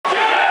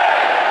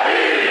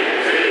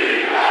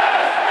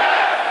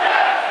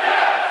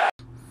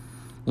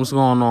What's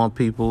going on,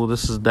 people?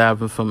 This is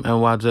Davin from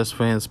NY Jets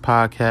Fans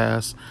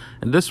Podcast.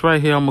 And this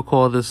right here, I'm going to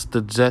call this the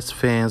Jets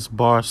Fans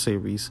Bar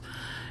Series.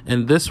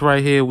 And this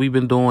right here, we've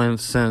been doing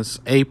since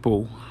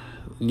April,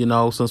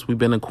 since we've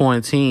been in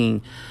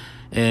quarantine.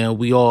 And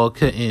we all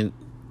couldn't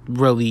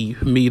really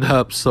meet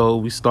up. So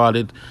we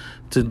started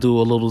to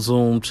do a little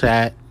Zoom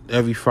chat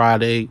every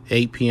Friday,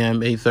 8 p.m.,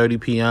 8:30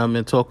 p.m.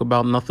 and talk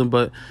about nothing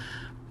but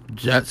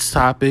Jets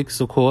topics,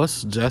 of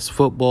course, Jets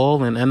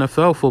football and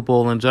NFL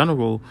football in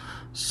general.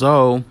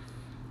 So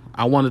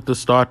I wanted to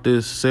start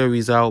this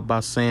series out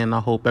by saying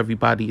I hope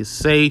everybody is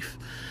safe,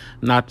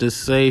 not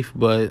just safe,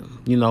 but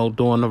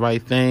doing the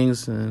right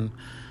things, and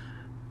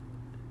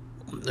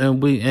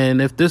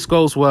if this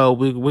goes well,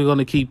 we're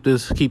gonna keep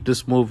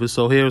this moving.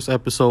 So here's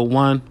episode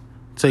 1.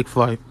 Take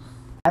flight.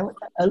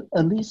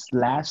 At least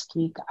last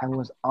week I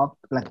was up,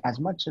 like, as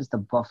much as the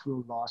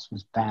Buffalo loss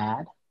was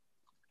bad,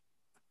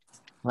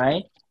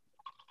 right?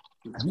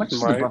 As much as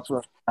the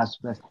Buffalo loss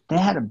was, they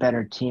had a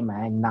better team.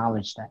 I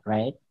acknowledge that,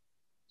 right?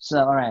 So,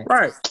 all right.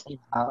 Right.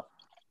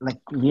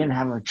 We didn't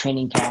have a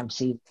training camp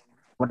season,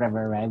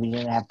 whatever, right? We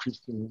didn't have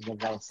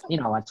preseason,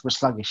 right? We're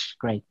sluggish.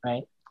 Great,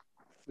 right?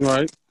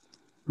 Right.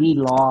 We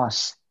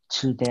lost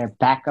to their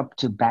backup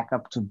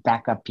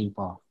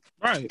people.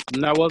 Right.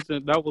 And that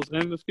was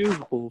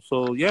inexcusable.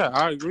 So yeah,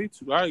 I agree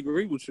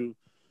with you.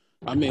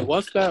 I mean,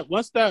 once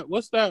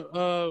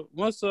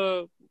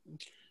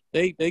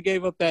they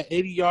gave up that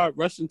 80-yard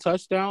rushing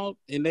touchdown,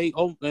 and if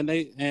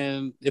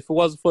it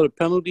wasn't for the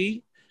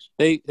penalty,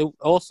 it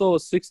also a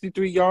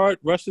 63-yard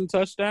rushing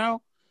touchdown.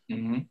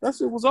 Mm-hmm. That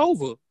shit was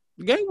over.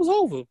 The game was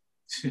over.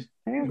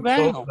 Hands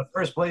down. The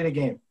first play of the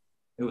game,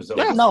 it was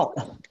over. Yeah. No,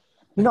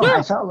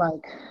 I felt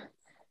like,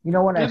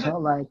 I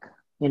felt like,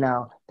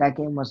 that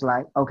game was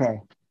like,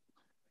 okay,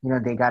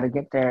 they got to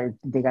get their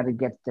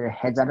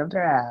heads out of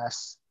their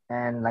ass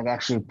and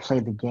actually play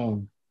the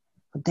game.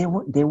 But they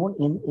weren't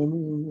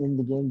in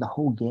the game the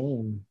whole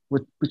game,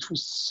 which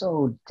was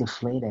so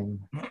deflating.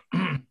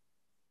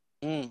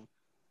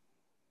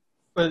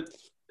 But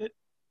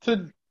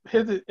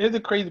here's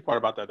the crazy part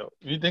about that, though.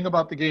 If you think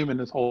about the game in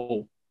this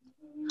whole,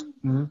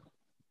 mm-hmm.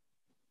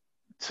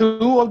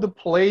 2 of the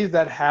plays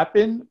that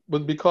happened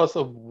was because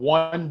of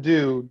one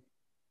dude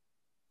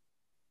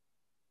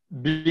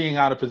being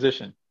out of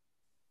position,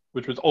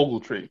 which was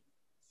Ogletree.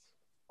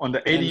 On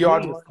the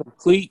 80-yard run.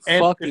 Complete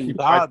fucking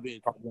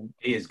garbage.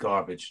 He is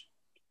garbage.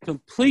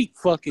 Complete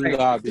fucking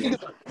garbage.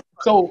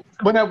 So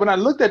when I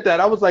looked at that,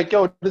 I was like,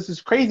 yo, this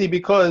is crazy,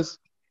 because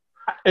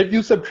if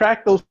you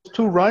subtract those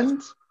 2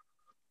 runs,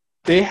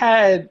 they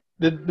had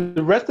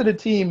the rest of the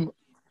team,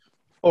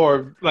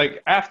 or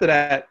after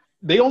that,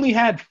 they only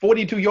had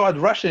 42 yards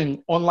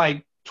rushing on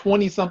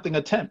 20-something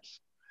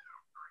attempts.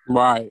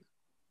 Right.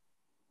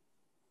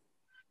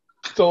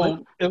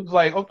 So it was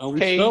like, okay. And we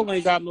still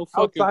ain't got no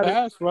fucking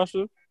pass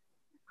rusher.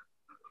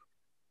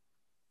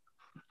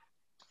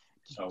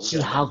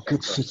 See how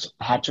good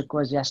Fitzpatrick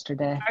was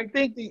yesterday? I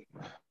was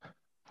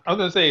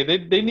gonna say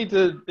they need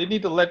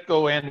to let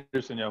go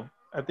Anderson, yo.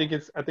 I think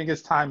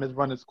his time has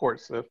run its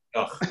course. So.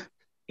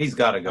 He's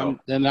got to go.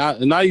 And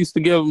I used to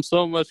give him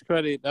so much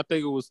credit. I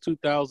think it was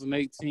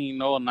 2018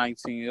 or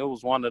 19. It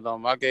was one of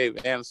them. I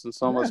gave Anderson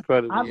so much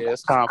credit.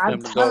 It's time for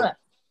him to go.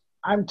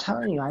 I'm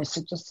telling you, I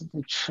suggested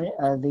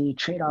the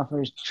trade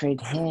offers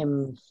trade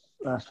him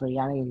for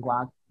Yannick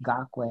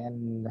Ngakoue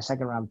and the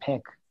 2nd-round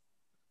pick.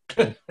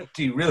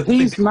 Do you really?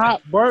 He's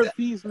not worth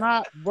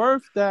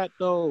that,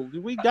 though.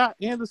 We got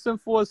Anderson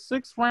for a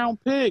 6th-round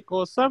pick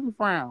or a 7th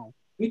round.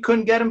 We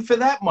couldn't get him for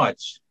that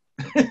much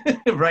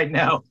right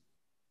now.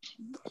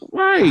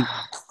 Right.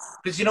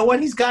 Because you know what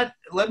he's got?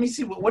 Let me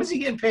see. What is he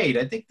getting paid?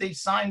 I think they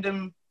signed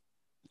him.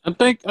 I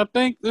think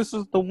this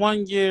is the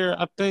 1 year.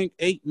 I think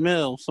 $8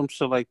 million, some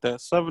shit like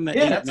that. 7 to 8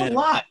 million. Yeah, that's a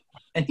lot,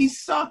 and he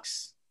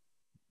sucks.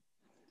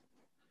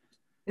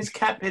 His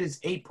cap hit is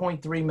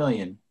 $8.3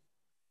 million.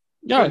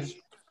 Yes.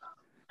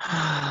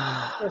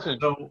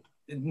 So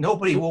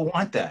nobody will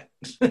want that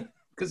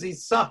because he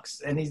sucks,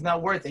 and he's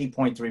not worth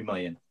 $8.3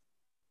 million.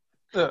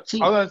 I was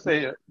gonna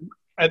say,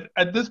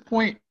 at this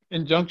point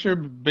in juncture,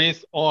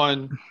 based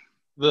on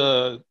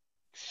the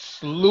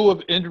slew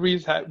of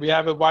injuries we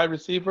have at wide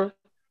receiver,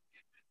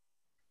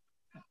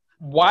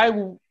 why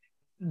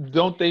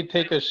don't they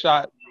take a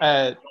shot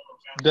at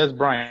Dez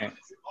Bryant?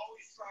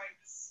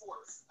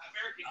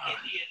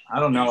 I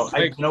don't know.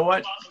 You know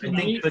what?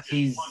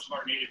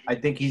 I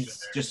think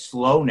he's just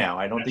slow now.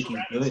 I don't think he's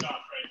good.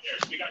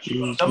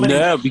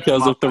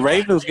 Because if the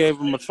Ravens gave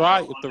him a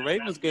try, if the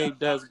Ravens gave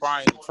Dez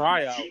Bryant a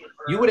tryout,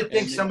 you would have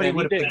think somebody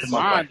would have picked him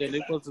up. Then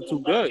it wasn't too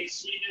good.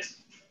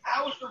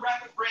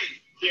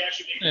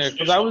 Yeah,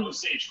 because I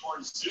was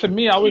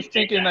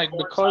thinking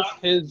because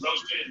his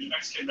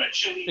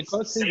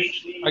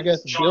I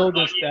guess build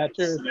and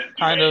stature is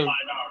kind of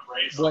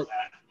what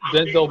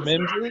Denzel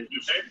Mims is.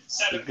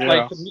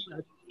 Yeah. To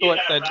me, I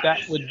thought that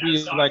would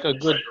be a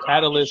good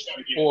catalyst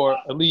for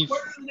at least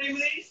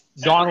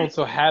Donald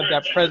to have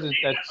that presence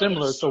that's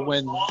similar. So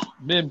when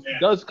Mims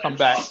does come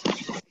back,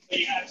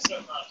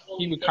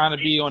 he would kind of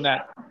be on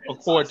that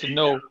accord to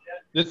know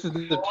this is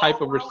the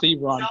type of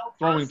receiver I'm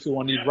throwing to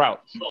on these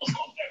routes.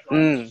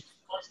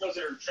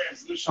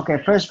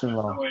 Okay, first of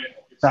all,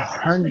 the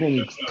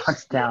Herndon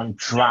touchdown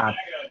drop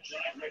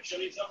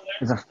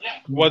is a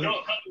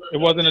It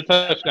wasn't a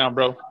touchdown,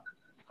 bro.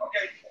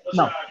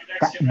 no.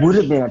 That would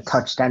have been a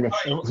touchdown if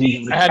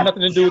he. It had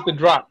nothing to do with the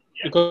drop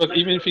because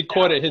even if he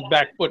caught it, his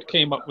back foot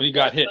came up when he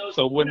got hit,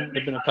 so it wouldn't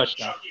have been a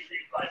touchdown.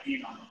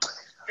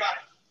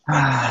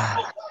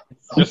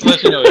 Just to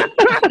let you know that.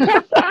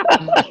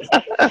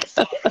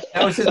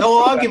 That was his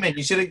whole argument.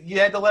 You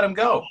had to let him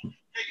go.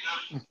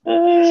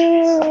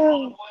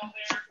 What's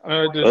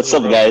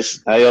up,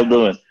 guys? How y'all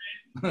doing?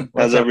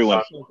 How's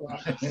everyone?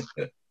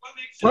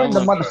 Burn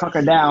the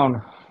motherfucker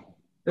down.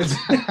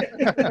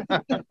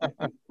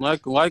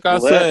 Like I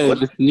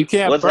said, you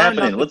can't what's burn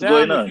happening? nothing What's down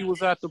going if on? you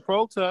was at the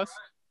protest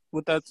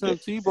with that Tim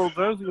Tebow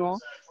jersey on.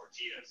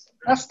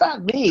 That's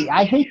not me.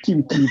 I hate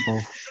you people.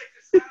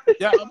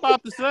 Yeah, I'm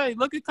about to say,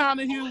 look at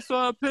Connor Hughes'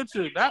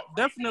 picture. That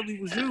definitely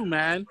was you,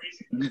 man.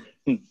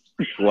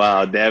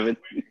 Wow, David.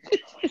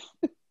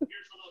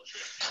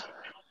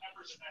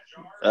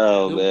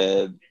 Oh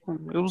man,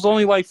 it was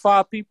only like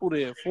 5 people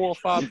there, 4 or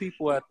 5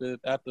 people at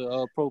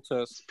the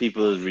protest.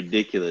 People is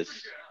ridiculous.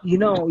 You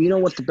know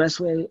what the best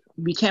way?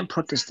 We can't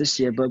protest this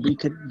year, but we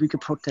could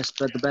protest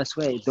the best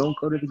way. Don't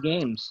go to the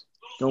games.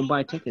 Don't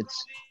buy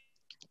tickets.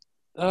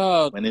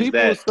 When is People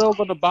that? are still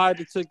gonna buy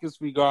the tickets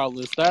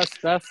regardless. That's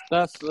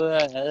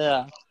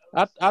yeah.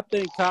 I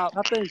think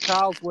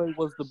Kyle's way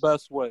was the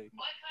best way.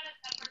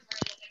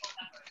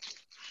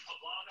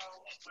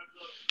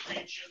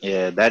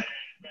 Yeah, that.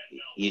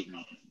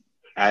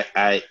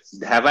 I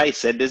have I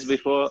said this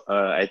before.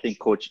 I think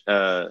Coach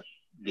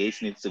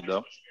Gates needs to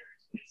go.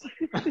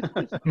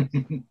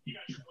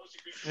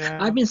 Yeah.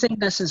 I've been saying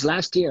that since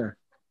last year.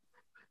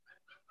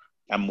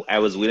 I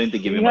was willing to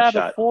give him a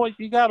shot.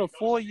 You got a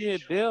 4-year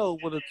deal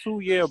with a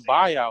 2-year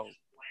buyout.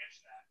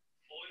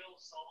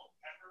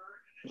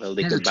 Well,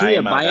 they Has could a buy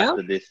him 2-year out buyout?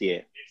 after this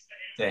year.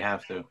 They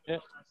have to.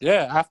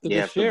 Yeah, after They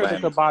this have to year buy they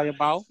him. could buy him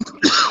out.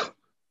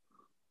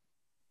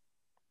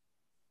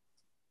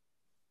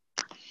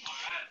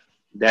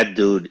 That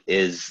dude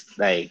is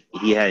like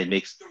he had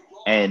mixed,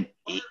 and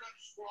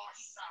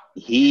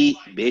he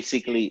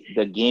basically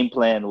the game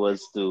plan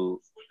was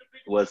to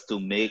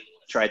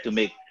try to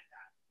make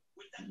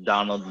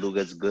Donald look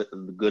as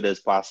good as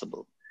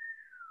possible.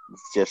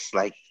 It's just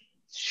like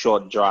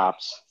short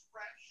drops,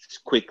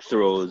 quick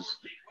throws,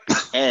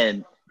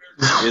 and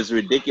it's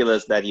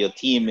ridiculous that your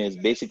team is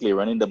basically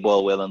running the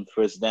ball well on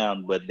first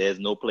down, but there's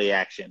no play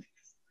action.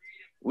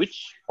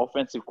 Which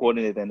offensive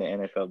coordinator in the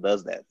NFL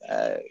does that?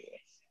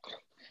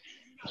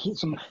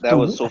 That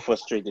was so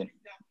frustrating.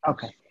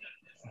 Okay.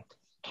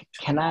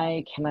 Can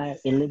I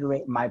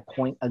iterate my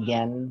point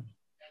again?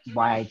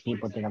 Why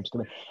people think I'm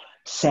stupid?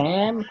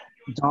 Sam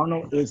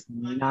Darnold is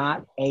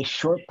not a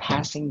short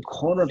passing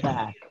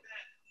quarterback.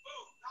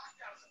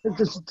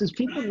 Does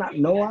people not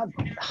know?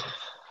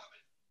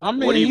 I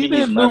mean, What do you he mean he's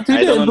didn't not? do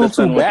I don't too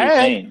understand what you're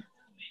bad. saying.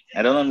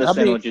 I don't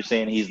understand what you're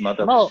saying. He's not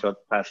a short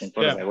passing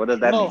quarterback. Yeah. What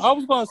does that No, mean? I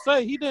was gonna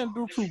say he didn't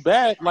do too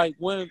bad. Like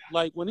when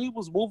he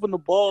was moving the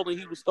ball and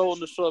he was throwing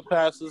the short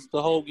passes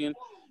to Hogan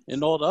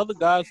and all the other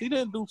guys, he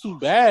didn't do too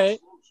bad.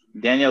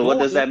 Daniel, what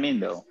does that mean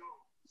though?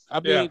 I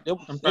mean,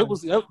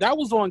 that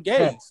was on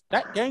Gaze.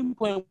 That game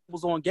plan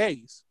was on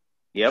Gaze.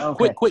 Yep.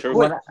 Okay. Quick,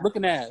 True.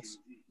 looking ass.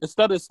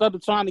 Instead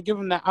of trying to give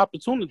him that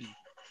opportunity.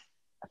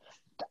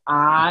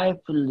 I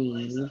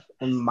believe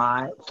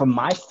from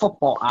my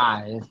football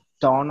eyes,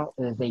 Darnold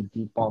is a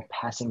deep ball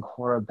passing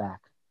quarterback.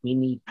 We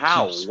need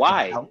How?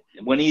 Why? out.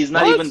 When he's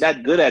not even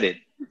that good at it.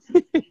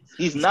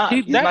 He's not.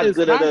 He's not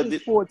good at his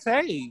it.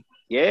 forte.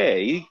 Yeah,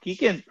 he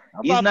can.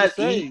 He's not.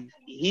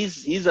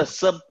 He's a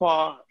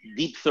subpar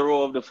deep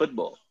thrower of the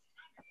football.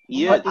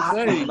 He's not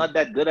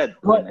that good at.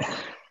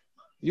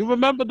 You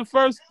remember the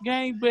first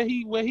game where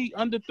he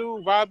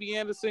underthrew Robbie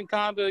Anderson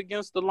kinda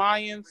against the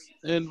Lions,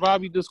 and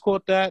Robbie just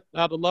caught that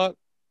out of luck.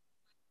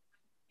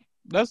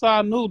 That's how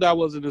I knew that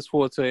wasn't his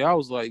forte. I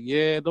was like,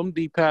 yeah, them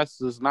deep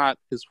passes is not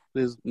his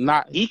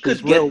not. He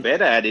could get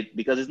better at it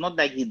because it's not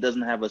like he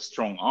doesn't have a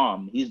strong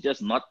arm. He's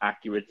just not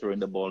accurate throwing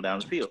the ball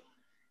downfield.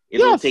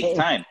 It'll take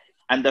time.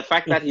 And the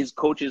fact that his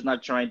coach is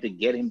not trying to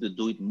get him to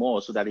do it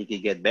more so that he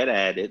can get better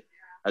at it,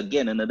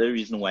 again, another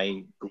reason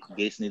why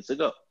Gates needs to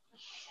go.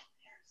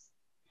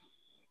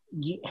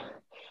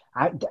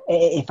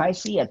 If I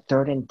see a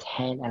 3rd and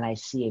 10 and I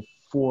see a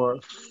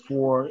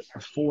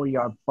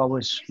 4-yard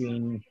bubble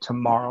screen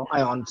tomorrow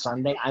on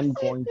Sunday, I'm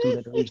going to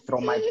literally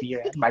throw my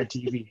beer at my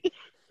TV.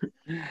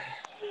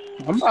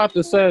 I'm about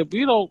to say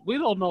we don't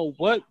even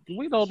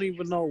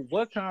know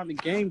what kind of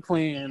game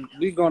plan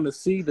we're gonna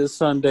see this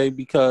Sunday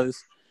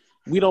because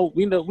we don't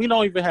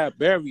even have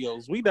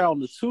Barrios. We down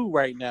to 2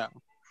 right now.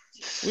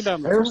 We down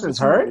to Barrios 2. is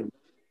hurt?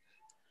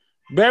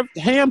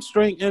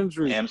 Hamstring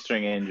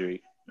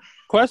injury.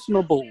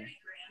 Questionable.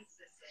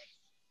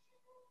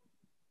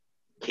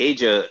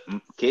 Caja,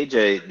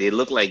 they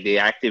look like they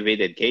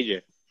activated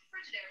Caja.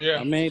 Yeah.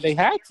 I mean, they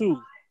had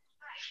to.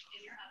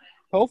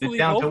 Hopefully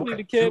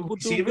the kid will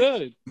do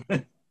good.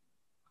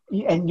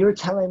 And you're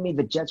telling me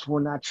the Jets will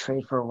not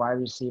trade for a wide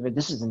receiver?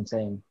 This is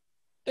insane.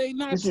 They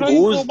not This is-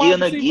 trading for Who's a wide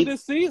gonna receiver give-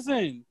 this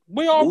season.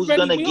 We Who's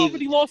gonna already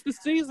give- lost the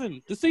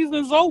season. The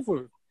season's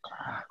over.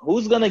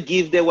 Who's gonna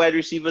give their wide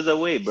receivers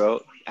away,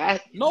 bro?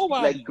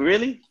 Nobody. Like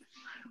really?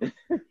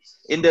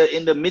 in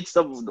the midst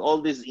of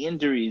all these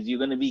injuries, you're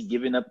gonna be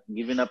giving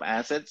up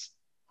assets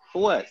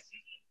for what?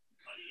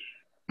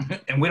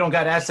 And we don't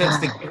got assets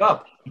to give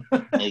up.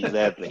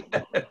 Exactly.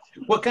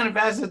 What kind of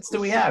assets do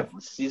we have?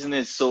 Season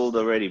is sold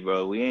already,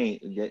 bro. We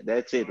ain't.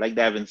 That's it. Like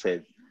Davin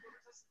said,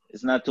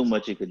 it's not too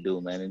much you could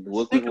do, man. And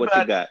work with what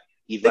you got.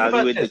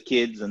 Evaluate the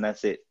kids, and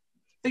that's it.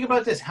 Think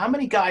about this. How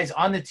many guys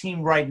on the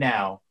team right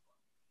now,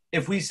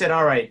 if we said,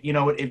 all right, you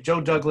know what, if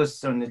Joe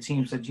Douglas on the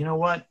team said, you know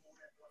what,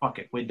 fuck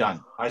it, we're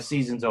done. Our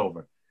season's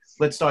over.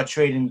 Let's start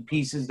trading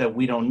pieces that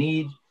we don't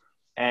need,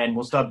 and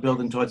we'll start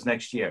building towards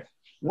next year.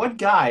 What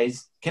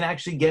guys can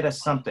actually get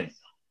us something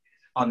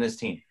on this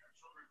team?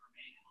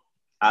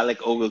 Alec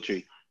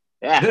Ogletree.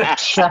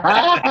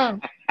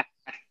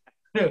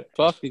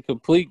 Fucking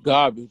complete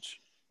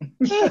garbage.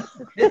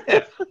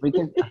 We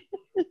can.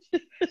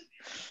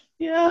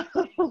 Yeah.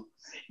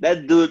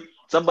 That dude,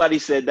 somebody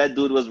said that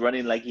dude was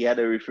running like he had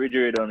a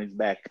refrigerator on his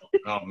back.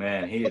 Oh,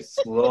 man, he is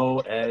slow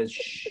as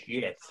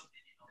shit.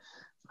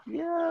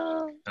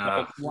 Yeah.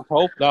 I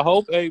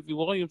hope A.V.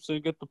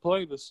 Williamson get to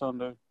play this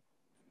Sunday.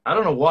 I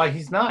don't know why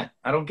he's not.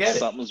 I don't get it.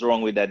 Something's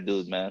wrong with that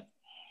dude, man.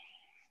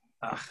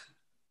 I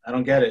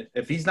don't get it.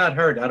 If he's not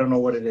hurt, I don't know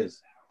what it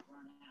is.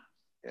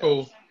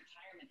 Oh,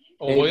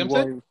 A.V.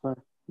 Williamson?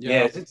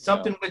 Yeah, is it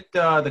something with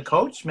the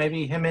coach?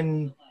 Maybe him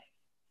and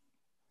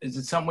is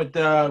it something with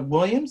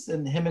Williams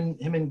and him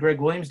and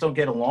Greg Williams don't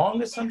get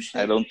along or some shit?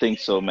 I don't think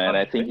so, man.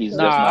 I think he's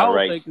just I not don't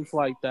right. think it's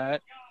like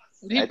that.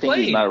 I think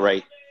he's not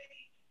right.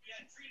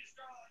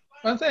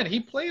 I'm saying he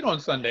played on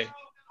Sunday.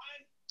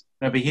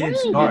 No, but he didn't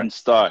He start. didn't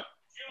start.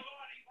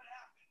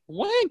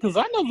 When? Because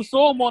I never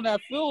saw him on that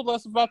field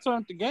unless if I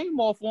turned the game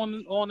off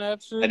on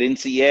that shit. I didn't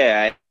see.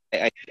 Yeah,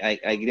 I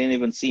didn't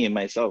even see him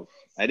myself.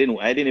 I didn't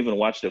even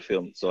watch the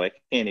film, so I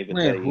can't even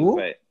Wait, tell you. who?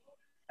 But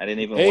I didn't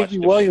even A.V. watch the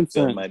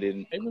Williamson. film. I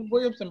didn't. Avery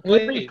Williamson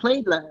Avery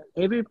played.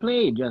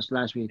 played just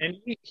last week. And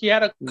he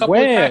had a couple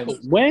of tackles.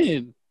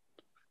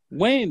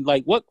 When?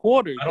 Like what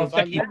quarter? I don't 'Cause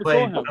think he never played.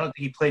 saw I him. don't think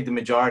he played the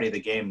majority of the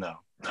game though.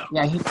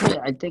 Yeah, he played.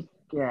 I think.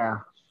 Yeah.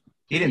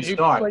 He didn't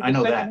start. played I the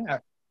know that. second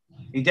half.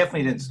 He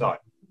definitely didn't start.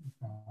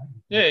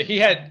 Yeah, he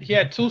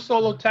had 2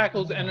 solo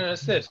tackles and an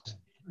assist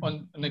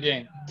in the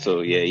game.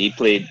 So yeah, he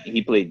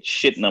played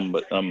shit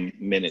number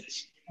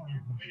minutes.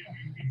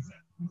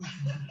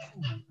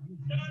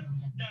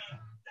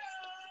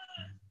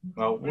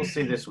 Well, we'll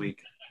see this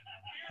week.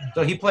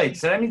 So he played.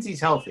 So that means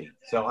he's healthy.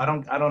 So I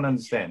don't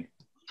understand.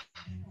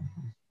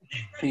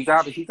 He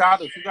got to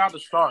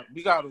start.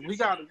 We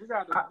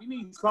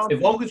need something.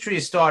 If Ogletree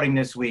is starting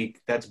this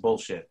week, that's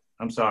bullshit.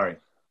 I'm sorry.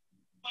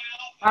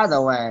 By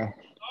the way,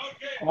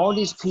 all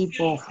these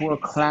people who are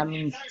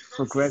clamoring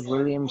for Greg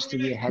Williams to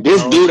be a head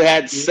This coach. dude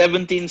had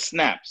 17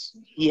 snaps.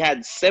 He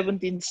had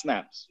 17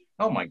 snaps.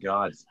 Oh my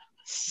God.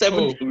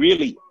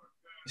 Really?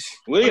 What's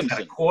that,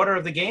 Williamson. a quarter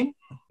of the game?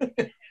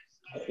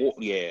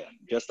 Yeah,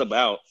 just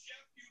about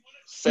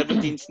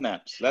 17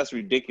 snaps. That's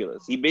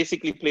ridiculous. He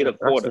basically played a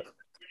quarter.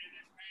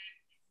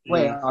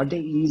 Wait, are they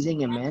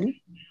easing him in?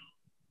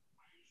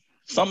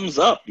 Something's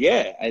up.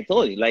 Yeah, I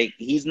told you. Like,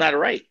 he's not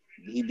right.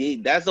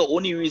 That's the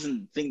only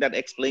thing that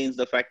explains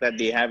the fact that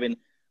they're having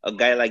a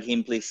guy like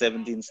him play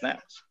 17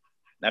 snaps.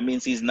 That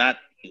means he's not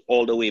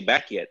all the way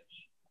back yet.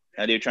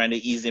 And they're trying to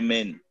ease him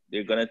in.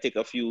 They're going to take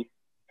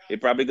they're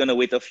probably going to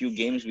wait a few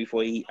games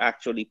before he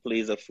actually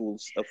plays a full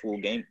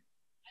game.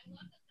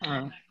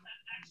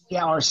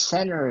 Yeah, our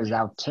center is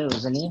out too,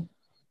 isn't he?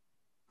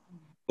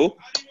 Who?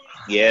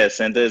 Yeah,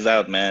 center is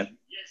out, man.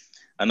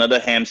 Another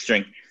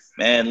hamstring.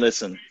 Man,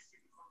 listen.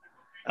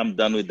 I'm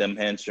done with them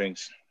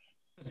hamstrings.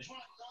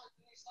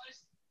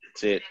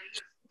 That's it.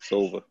 It's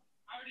over.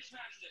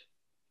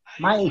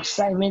 My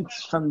excitement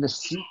for the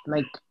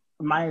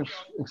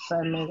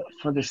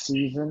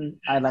season,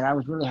 I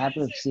was really happy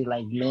to see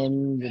like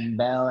Mims and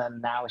Bell,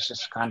 and now it's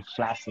just kind of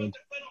flaccid.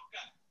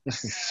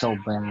 This is so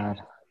bad.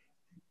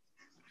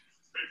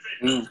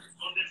 I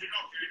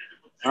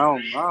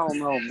don't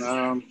know,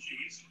 man.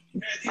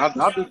 I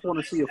just want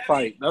to see a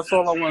fight. That's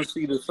all I want to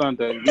see this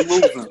Sunday. We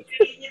losing.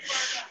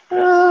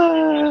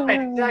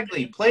 Right,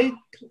 exactly.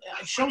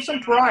 Show some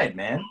pride,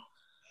 man.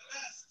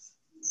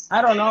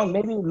 I don't know.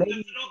 Maybe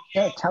you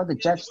can't tell the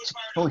Jets to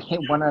go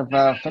hit one of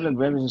Phillip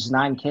Rivers'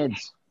 9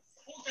 kids.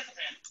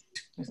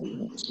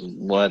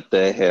 What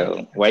the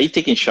hell? Why are you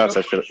taking shots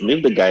at Philip?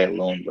 Leave the guy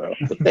alone, bro.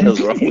 What the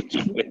hell's wrong with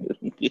you?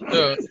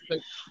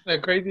 The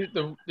crazy,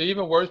 the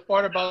even worse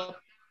part about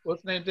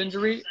what's name's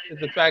injury is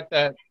the fact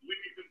that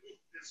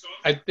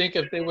I think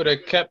if they would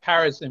have kept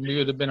Harrison, we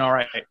would have been all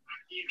right.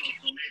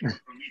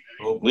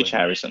 Oh, Which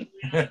Harrison?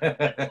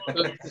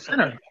 The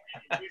center.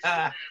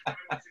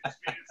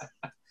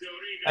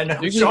 I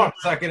know You Sean's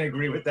not going to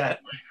agree with that.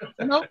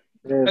 You know,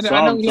 Yeah, And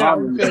I know he had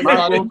I'm unfair not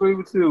about gonna it. agree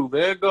with you.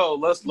 There you go.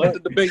 Let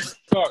the debate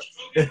start.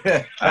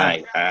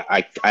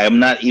 I am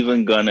not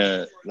even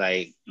gonna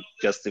like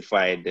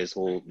justify this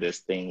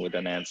thing with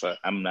an answer.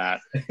 I'm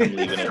not. I'm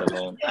leaving it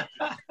alone.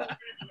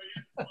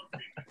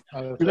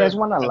 You guys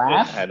want to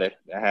laugh? I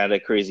had a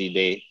crazy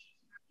day.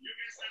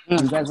 You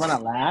guys want to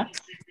laugh?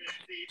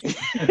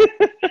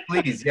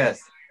 Please,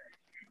 yes.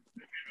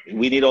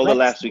 We need all the Let's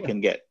laughs we do- can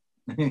get.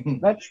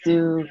 Let's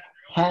do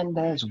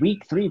Panda's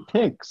week 3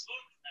 picks.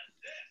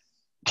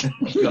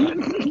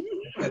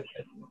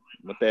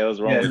 What the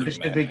hell's wrong Yeah, with this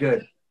you, should man? be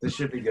good. This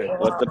should be good.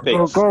 What's the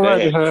picks? Go Go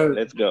right ahead. ahead.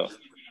 Let's go.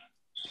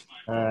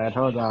 All right,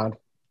 hold on.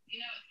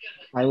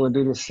 I will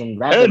do this in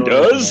rapid order.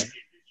 Panda's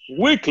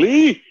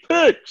weekly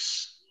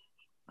picks.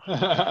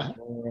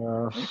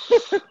 Hold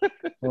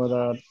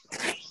on.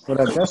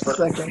 Just a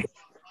second.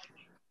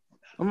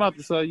 I'm about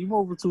to say you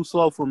moving too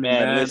slow for me,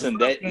 Man, man. listen,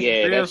 that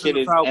Bears shit and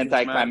is Falcons, man.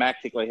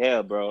 anticlimactic like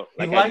hell, bro.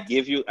 Like like- I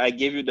give you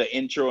the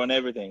intro and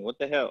everything. What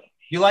the hell?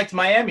 You liked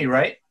Miami,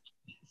 right?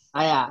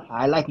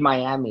 I like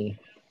Miami.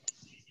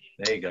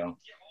 There you go.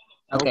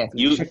 Okay.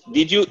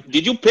 Did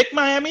you pick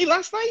Miami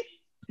last night?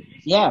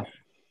 Yeah.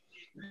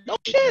 No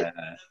shit.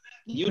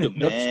 You the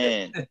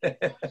man.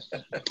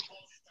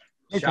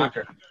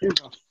 Shocker.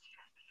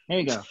 There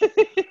you go.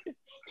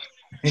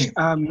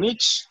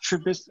 Mitch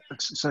Trubisky.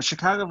 So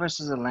Chicago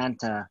versus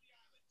Atlanta.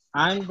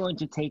 I'm going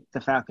to take the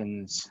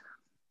Falcons.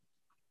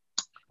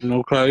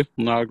 Okay,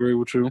 I agree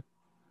with you.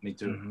 Me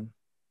too.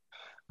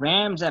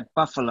 Rams at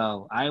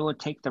Buffalo. I will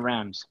take the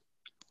Rams.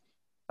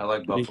 I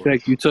like Buffalo.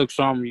 You took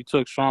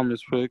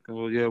Sharman's pick.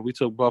 Well, yeah, we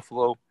took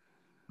Buffalo.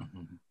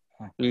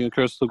 Me and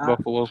Chris took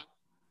Buffalo.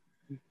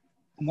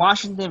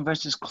 Washington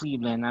versus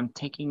Cleveland. I'm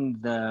taking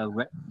the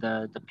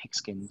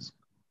Pigskins.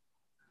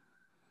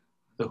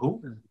 The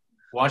who?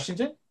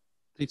 Washington?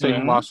 He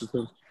taking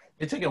Washington.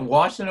 You're taking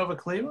Washington over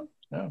Cleveland?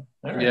 No.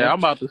 All right. Yeah, I'm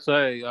about to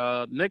say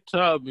Nick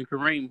Chubb and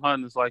Kareem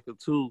Hunt is like a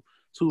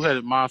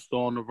two-headed monster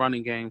on the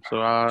running game.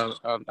 So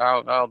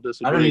I'll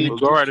disagree. But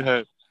go right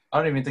ahead. I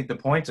don't even think the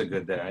points are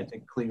good there. I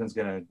think Cleveland's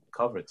gonna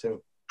cover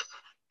too.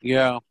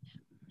 Yeah.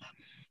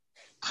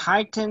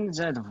 Titans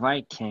at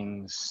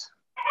Vikings.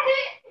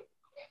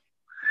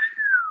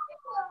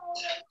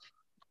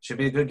 Should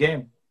be a good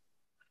game.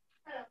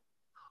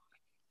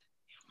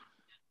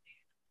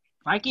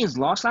 Vikings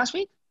lost last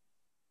week?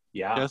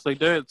 Yeah. Yes, they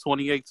did.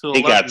 28-11.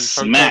 They got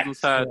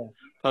smacked.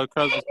 Kirk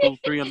Cousins threw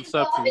 3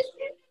 interceptions.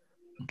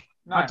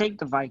 I'll take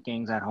the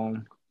Vikings at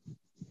home.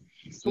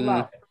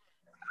 I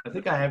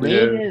think I have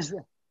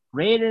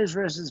Raiders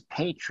versus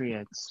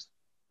Patriots.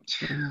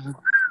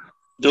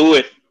 Do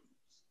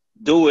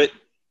it.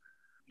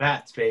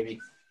 Pats, baby.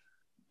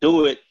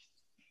 Do it.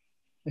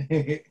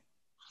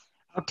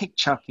 I'll take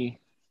Chucky.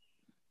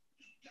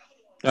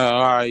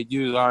 All right.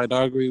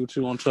 I agree with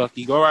you on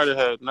Chucky. Go right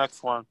ahead.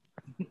 Next one.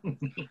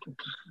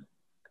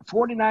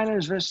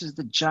 49ers versus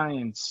the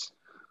Giants.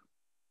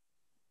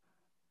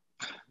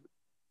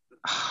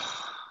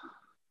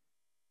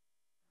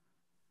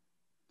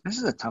 This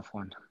is a tough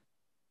one.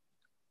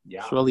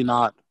 Yeah. It's really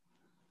not.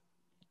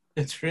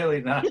 It's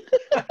really not.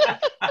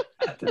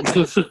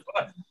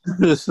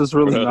 This is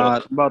really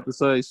not. I'm about to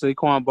say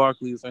Saquon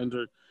Barkley is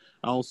injured.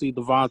 I don't see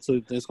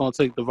Devonta. It's going to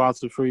take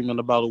Devonta Freeman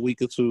about a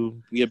week or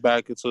two to get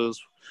back into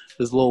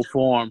his low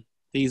form.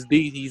 He's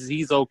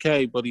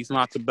okay, but he's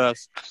not the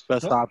best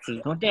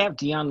option. Don't they have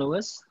Deion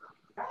Lewis?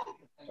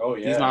 Oh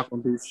yeah. He's not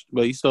going to do,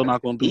 but he's still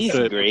not going to do He's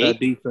shit great. with that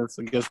defense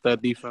against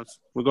that defense.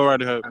 We'll go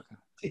right ahead.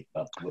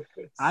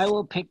 I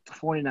will pick the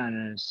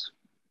 49ers.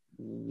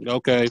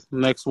 Okay,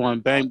 next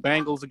one.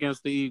 Bengals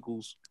against the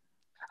Eagles.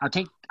 I'll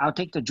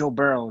take the Joe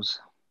Burrows.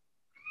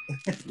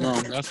 No,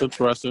 that's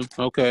interesting.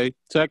 Okay,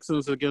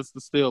 Texans against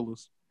the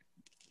Steelers.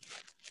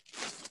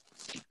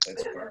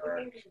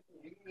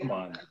 Come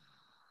on.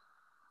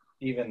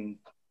 Even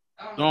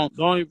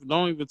Don't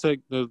even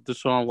take the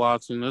Deshaun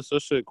Watson. That's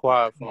shit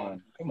quiet for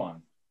him. come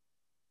on.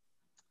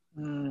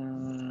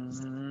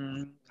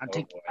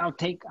 I'll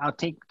take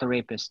the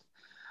rapist.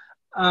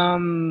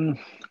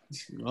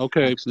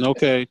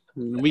 Okay.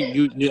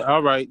 You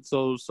all right.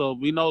 So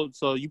we know.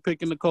 So you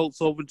picking the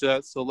Colts over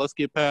Jets. So let's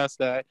get past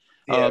that.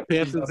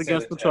 Panthers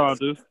against the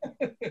Chargers.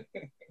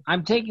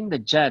 I'm taking the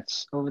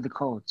Jets over the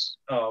Colts.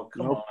 Oh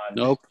come on.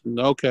 Nope.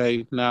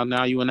 Okay.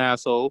 Now you an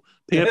asshole.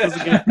 Panthers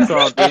against the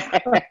Chargers.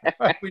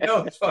 We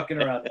know it's fucking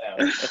around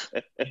now.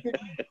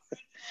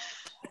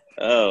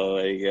 Oh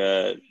my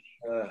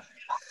god.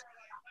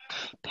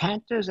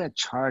 Panthers at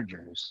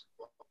Chargers.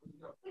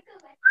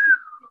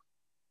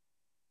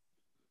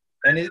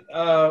 And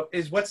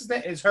is what's his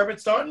name? Is Herbert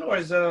starting or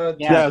is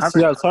Yes.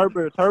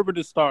 Herbert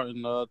is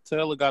starting.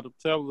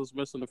 Taylor's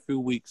missing a few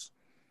weeks.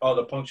 Oh,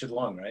 the punctured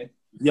lung, right?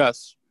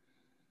 Yes.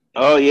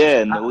 Oh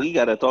yeah, no, we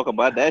gotta talk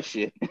about that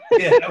shit.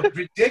 Yeah, that was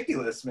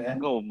ridiculous, man.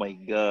 Oh my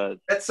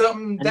god. That's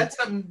something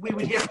we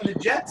would hear from the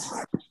Jets.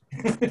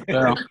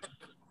 Yeah.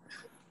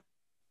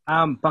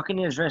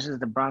 Buccaneers versus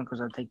the Broncos.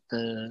 I'll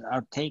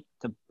take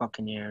the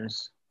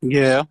Buccaneers.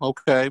 Yeah,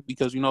 okay,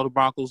 because you know the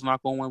Broncos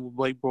not going to win with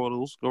Blake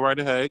Bortles. Go right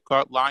ahead.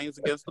 Lions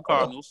against the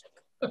Cardinals.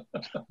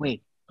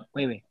 Wait,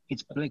 Wait.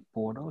 It's Blake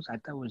Bortles? I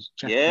thought it was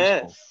Jeff Driscoll.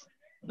 Yes.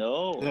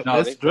 No. Yeah, No,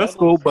 it's Blake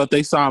Driscoll, Bortles. but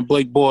they signed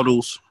Blake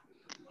Bortles.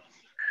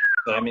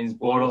 So that means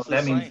Bortles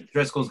That is means signed.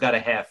 Driscoll's got a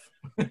half.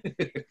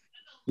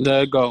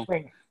 There you go.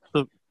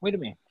 Wait a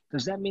minute.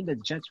 Does that mean the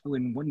Jets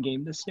win one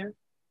game this year?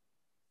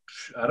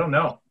 I don't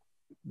know.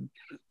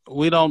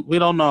 We don't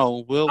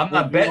know. I'm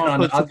not betting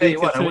on it. I'll tell you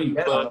what, I wouldn't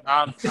bet on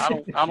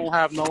but I don't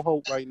have no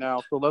hope right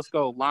now. So let's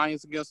go.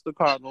 Lions against the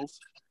Cardinals.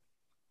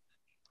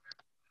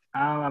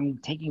 I'm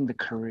taking the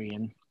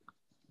Korean.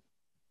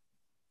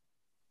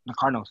 The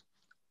Cardinals.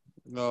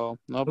 No,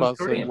 I'm about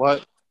to say Korean?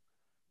 what?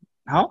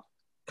 Huh?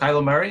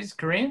 Kyler Murray's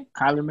Korean?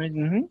 Kyler Murray.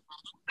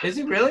 Mm-hmm. Is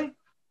he really?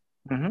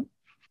 Mm-hmm.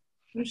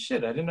 Oh,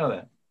 shit, I didn't know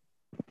that.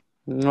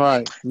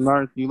 Right.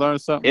 You learn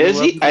something.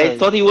 Is new he? every I day.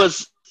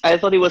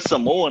 thought he was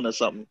Samoan or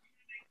something.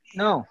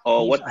 No.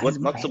 Oh, he's- what? his-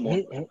 Not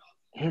Samoan.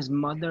 His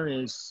mother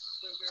is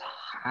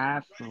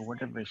half or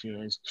whatever she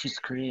is. She's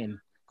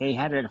Korean. They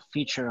had a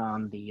feature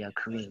on the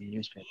Korean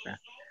newspaper.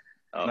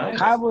 Oh, Nice. okay.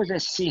 Cowboys and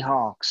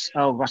Seahawks.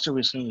 Oh, Russell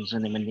Wilson is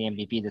going to win the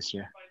MVP this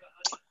year.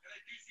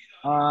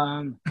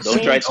 Don't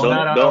Saints- try.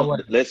 Oh, no,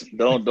 Don't. Let's.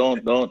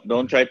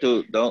 Don't try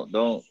to.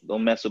 Don't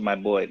mess with my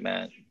boy,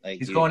 man. Like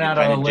He's going out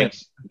on trying a to limb.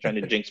 trying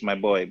to jinx my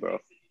boy, bro.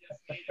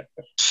 He's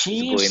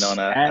Chiefs going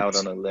at out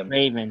on a limb.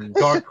 Ravens.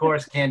 Dark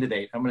horse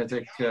candidate. I'm going to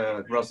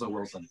take Russell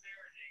Wilson.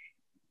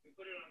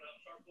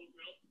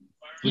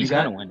 He's You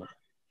got going to win it.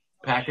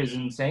 Packers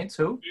and Saints.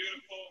 Who?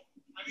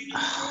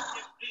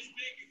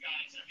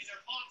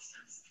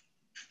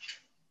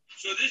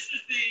 So this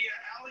is the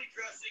alley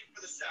dressing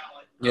for the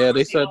salad. Yeah,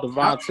 they said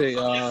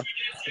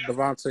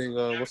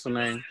Devontae, what's the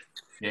name?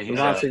 Yeah, he's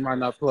Devontae might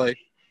not play.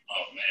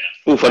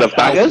 Who for the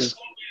Packers?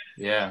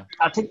 yeah.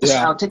 I'll take the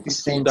Yeah. I'll take the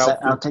Saints.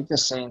 I'll take the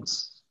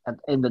Saints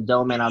in the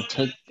dome, and I'll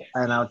take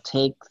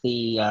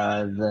the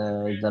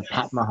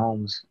Pat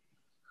Mahomes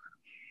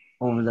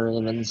over the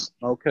Ravens.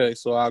 Okay,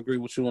 so I agree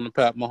with you on the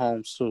Pat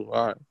Mahomes too.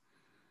 All right.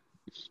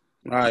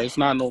 All right, it's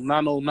not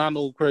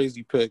no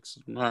crazy picks.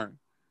 All right.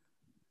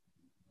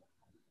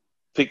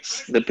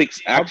 The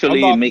picks I'm actually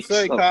about makes. to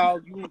say,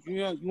 Kyle, you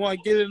want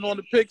to get in on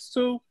the picks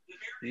too?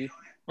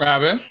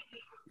 Robin.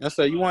 I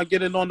said you want to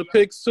get in on the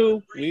picks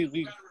too.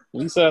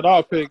 We said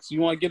our picks.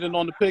 You want to get in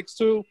on the picks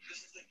too?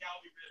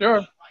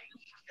 Sure.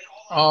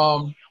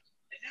 I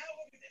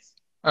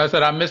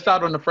said I missed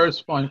out on the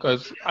first one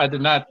because I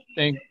did not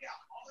think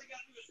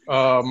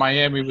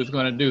Miami was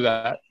going to do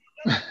that.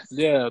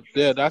 Yeah,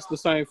 that's the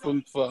same for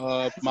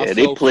myself. Yeah,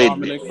 they played.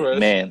 Simon, and Chris.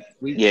 Man.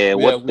 We-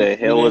 What the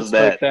hell didn't was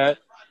that? expect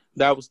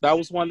that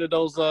was one of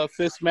those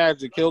Fitz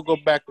magic. He'll go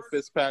back to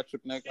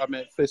Fitzpatrick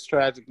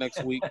Fitztragic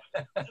next week.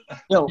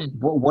 Yo,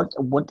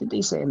 what did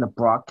they say in the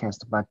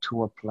broadcast about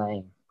Tua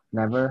playing?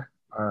 Never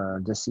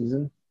this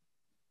season?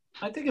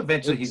 I think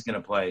eventually he's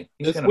going to play.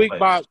 He's It's gonna week play.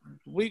 by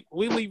we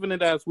leaving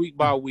it as week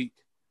by week.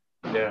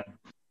 Yeah.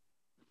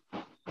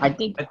 I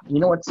think you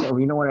know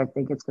what I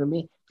think it's gonna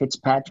be.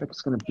 Fitzpatrick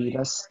is gonna beat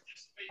us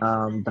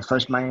the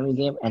first Miami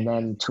game, and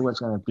then Tua's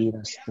gonna beat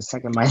us the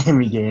second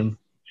Miami game.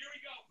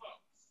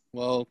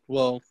 Well,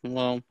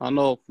 I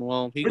know.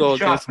 Well, he Good go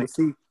shot, against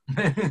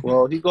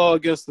he go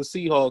against the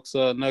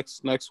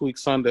Seahawks next week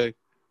Sunday.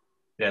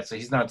 Yeah, so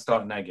he's not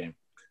starting that game.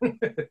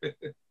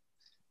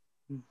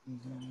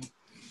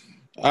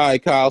 All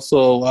right, Kyle.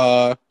 So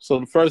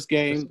the first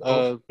game,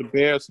 the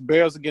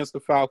Bears against the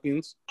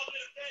Falcons.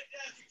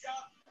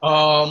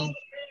 I'm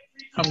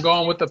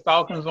going with the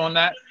Falcons on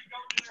that.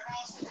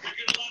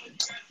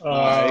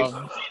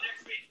 All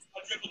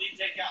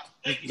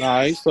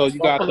right, so you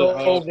got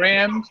Buffalo the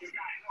Rams.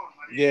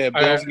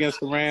 Bears against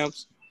the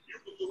Rams.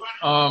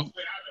 I'm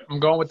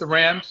going with the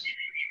Rams.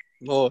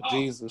 Lord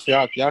Jesus,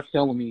 y'all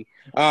killing me.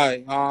 All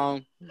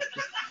right,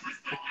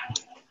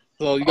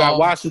 so you got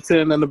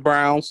Washington and the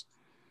Browns.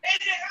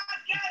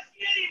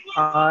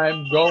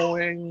 I'm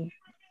going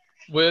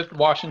with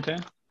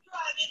Washington.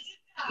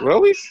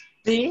 Really?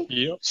 See,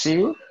 Yep.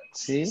 see.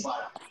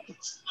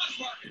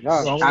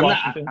 Yeah. Going with I'm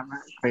Washington. not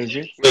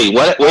crazy. Wait,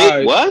 what?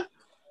 Alright. What?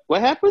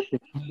 What happened?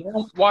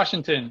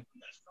 Washington.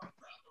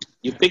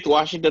 You picked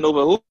Washington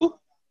over who?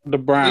 The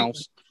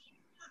Browns.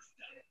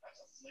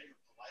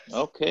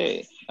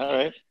 Okay. All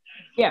right.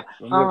 Yeah.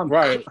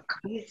 Right.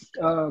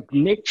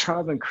 Nick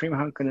Chubb and Kareem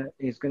Hunt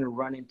is gonna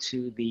run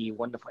into the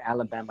wonderful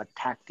Alabama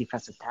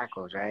defensive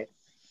tackles, right?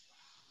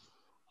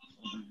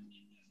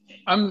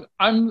 I'm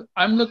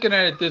looking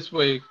at it this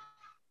way.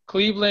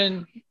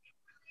 Cleveland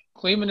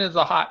is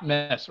a hot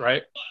mess,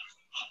 right?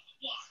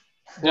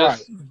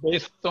 Just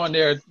based on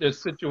their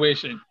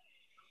situation.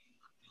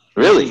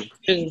 Really?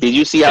 Is- Did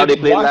you see how they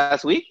played Wa-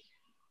 last week?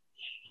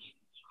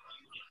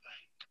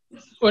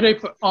 Who they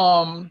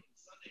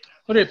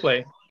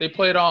play? They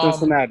played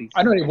Cincinnati.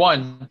 I know they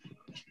won.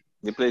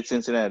 They played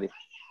Cincinnati.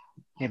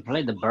 They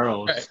played the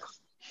Burrows. Right.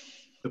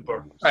 The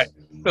Burrows. Right.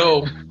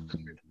 So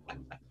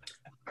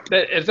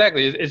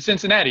exactly, it's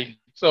Cincinnati.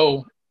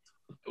 So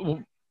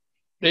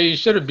they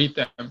should have beat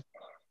them. Yeah,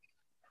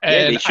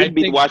 And they should I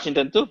beat think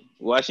Washington too.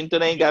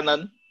 Washington ain't got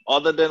nothing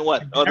other than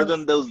what? Other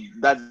than those.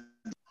 That's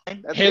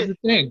here's it.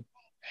 the thing.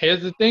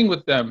 Here's the thing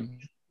with them.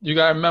 you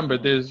gotta remember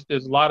there's a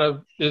lot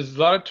of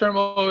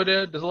turmoil over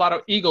there. There's a lot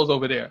of egos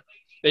over there.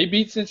 They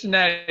beat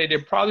Cincinnati.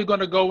 They're probably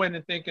gonna go in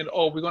and thinking,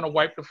 oh, we're gonna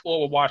wipe the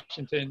floor with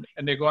Washington,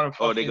 and they're gonna.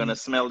 Oh, they're gonna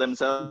smell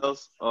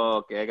themselves. Oh,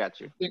 okay, I got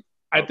you.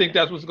 I think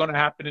that's what's gonna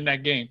happen in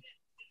that game.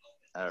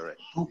 All right.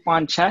 Poop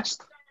on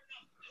chest.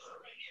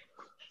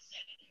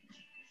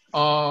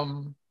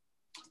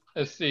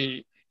 Let's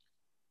see.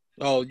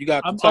 Oh, you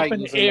got the I'm up in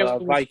Titans the air and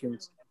with-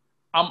 Vikings.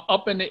 I'm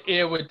up in the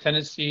air with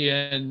Tennessee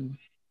and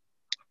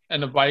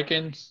the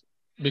Vikings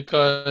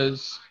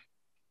because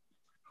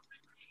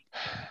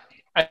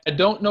I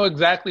don't know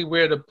exactly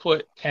where to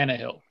put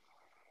Tannehill.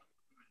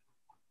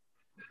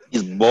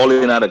 He's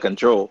balling out of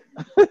control.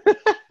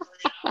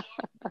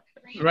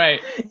 Right.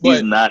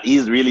 But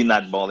He's really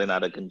not balling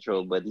out of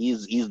control, but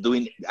he's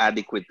doing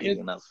adequately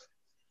enough.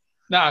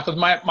 nah, because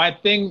my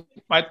thing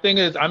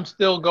is I'm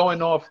still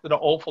going off to the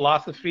old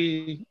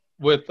philosophy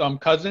with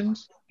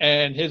Cousins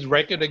and his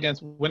record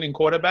against winning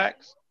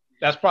quarterbacks.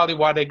 That's probably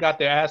why they got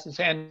their asses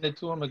handed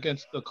to him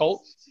against the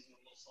Colts.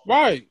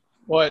 Right.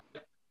 But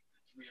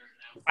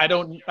I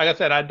don't, like I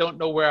said, I don't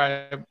know where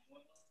I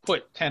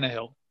put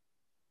Tannehill.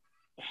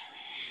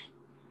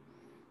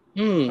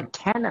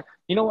 Tanner,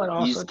 you know what?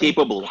 Also, He's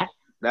capable.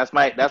 That's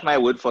my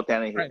word for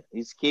Tannehill. Right.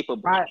 He's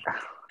capable. By,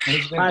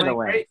 He's been by the playing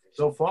way, great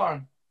so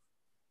far.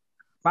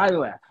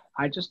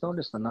 I just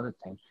noticed another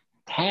thing.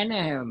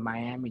 Tannehill in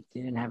Miami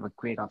didn't have a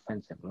great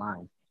offensive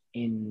line.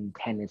 In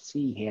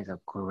Tennessee, he has a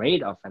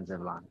great offensive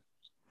line.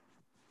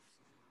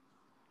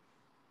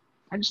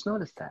 I just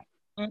noticed that.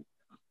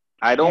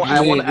 I don't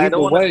Either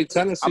want way,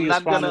 Tennessee I'm is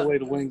not finding gonna- a way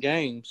to win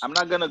games. I'm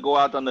not gonna go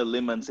out on a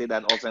limb and say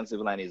that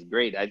offensive line is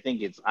great. I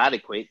think it's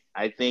adequate.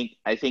 I think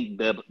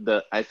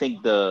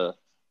the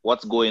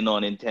what's going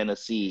on in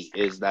Tennessee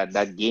is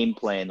that game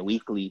plan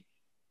weekly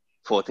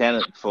for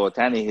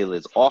Tannehill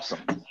is awesome.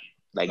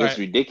 Like it's Right.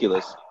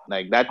 ridiculous.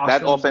 Like that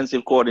Awesome.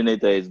 offensive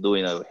coordinator is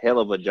doing a hell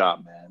of a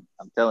job, man.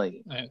 I'm telling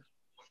you.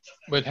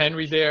 With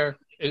Henry there,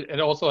 it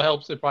also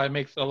helps. It probably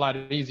makes it a lot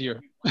easier.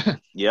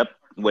 Yep.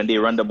 When they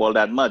run the ball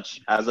that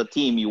much, as a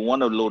team, you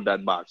want to load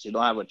that box. You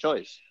don't have a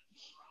choice.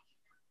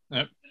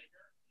 Yep.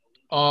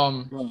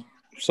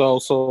 So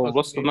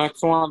what's the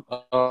next one?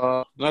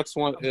 Next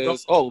one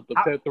is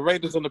the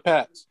Raiders and the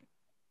Pats.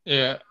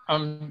 Yeah.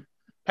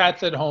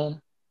 Pat's at home.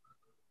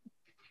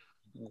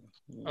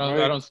 I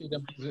don't see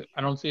them.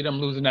 I don't see them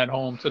losing at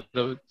home to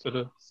the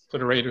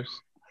Raiders.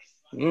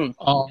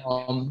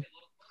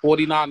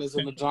 49ers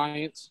and the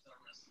Giants.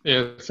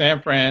 Yeah,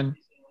 San Fran.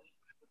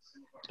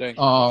 Dang.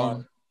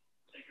 You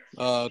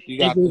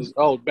got Eagles.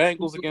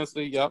 Bengals against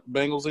the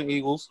Bengals and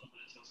Eagles.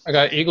 I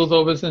got Eagles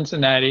over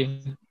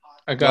Cincinnati.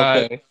 I got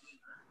Okay.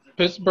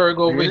 Pittsburgh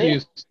over Really?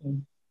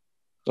 Houston.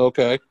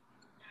 Okay.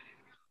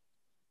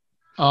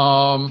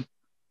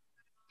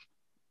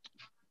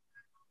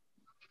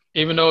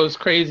 Even though it's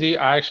crazy,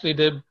 I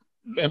actually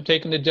am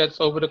taking the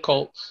Jets over the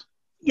Colts.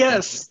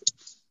 Yes.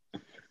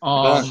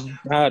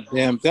 God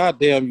damn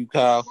you,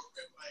 Kyle.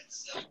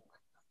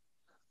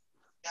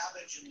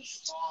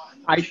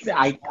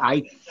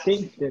 I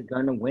think they're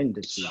gonna win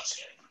this week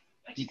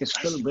because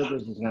Phil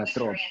Rivers is gonna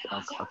throw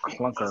a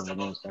clunker of an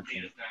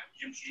interception.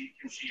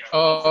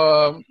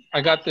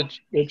 I got the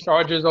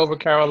Chargers over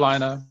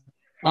Carolina.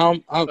 Let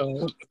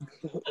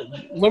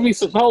me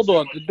hold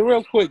on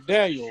real quick,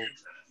 Daniel.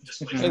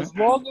 As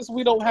long as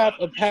we don't have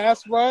a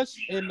pass rush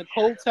and the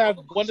Colts have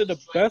one of the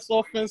best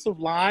offensive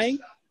line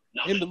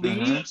in the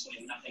league,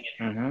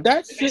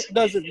 that shit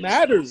doesn't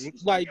matter.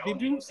 Like,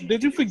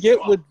 did you forget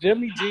what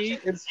Jimmy G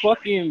and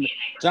fucking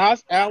Josh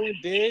Allen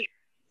did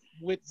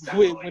with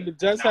when the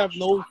Jets have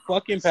no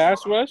fucking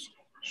pass rush?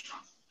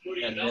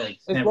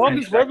 As long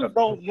as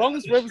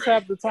Rivers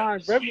have the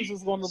time, Rivers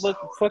is going to look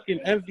fucking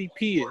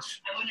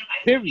MVP-ish.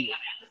 Period.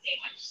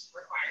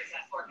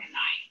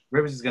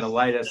 Rivers is gonna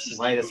light us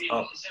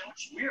up.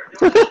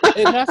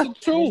 And that's the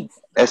truth.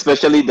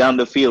 Especially down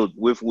the field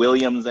with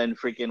Williams and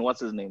freaking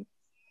what's his name?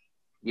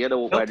 The other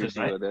wide Hilton,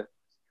 receiver right? there.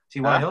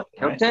 T.Y. Hilton.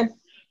 Right? Hilton?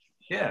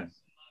 Yeah.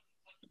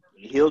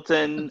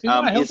 Hilton, Hilton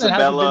hasn't been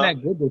Isabella.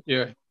 that good this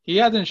year. He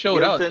hasn't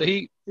showed up.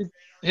 Hilton-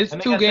 His And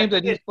they two got games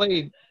that that he's kid.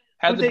 played they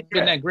hasn't been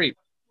draft? that great.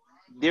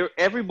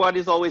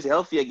 Everybody's always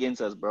healthy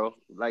against us, bro.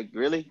 Like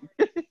really?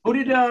 Who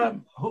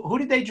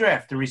did they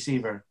draft? The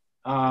receiver.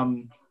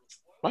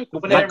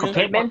 Michael Michael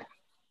Pittman?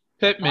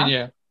 Pittman, Huh?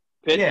 yeah.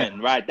 Pittman,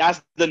 right?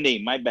 That's the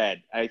name. My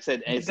bad. I said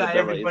The guy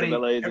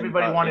Isabella.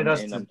 everybody wanted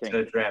us in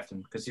to draft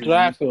him because he was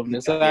draft him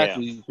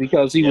exactly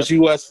because he was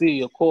Yep.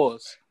 USC, of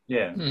course.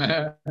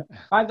 Yeah.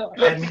 By the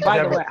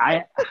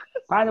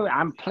way,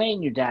 I'm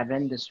playing you,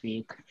 Davin, this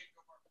week.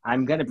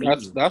 I'm gonna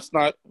beat you. That's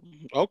not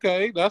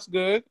okay. That's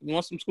good. You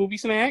want some Scooby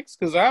snacks?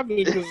 Because I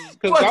was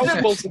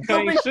supposed to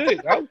change shit.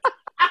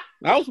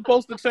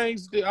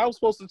 I was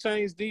supposed to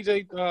change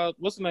DJ.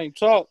 What's the name?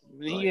 Chalk.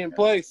 He didn't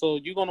play, so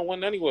you're gonna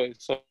win anyway.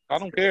 So I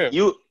don't care.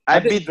 I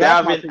didn't beat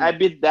draft my Davin. team. I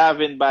beat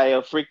Davin by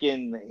a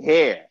freaking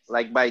hair.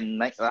 Like by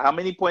how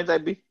many points I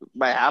beat?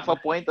 By half a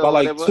point or By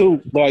whatever.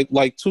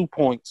 like 2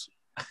 points.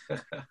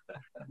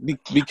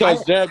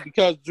 because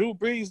Drew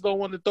Brees don't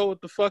want to throw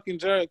it to fucking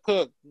Jared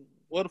Cook.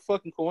 What a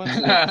fucking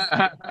coincidence.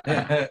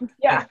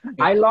 Yeah,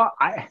 I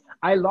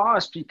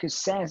lost because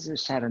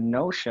Sanders had a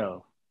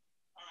no-show.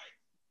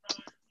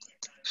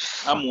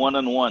 I'm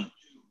 1-1.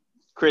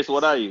 Chris,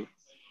 what are you?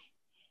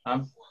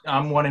 I'm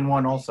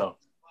 1-1 also.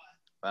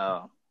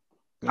 Uh,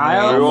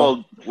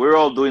 I we're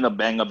all doing a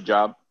bang up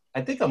job.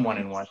 I think I'm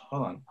 1-1.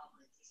 Hold on.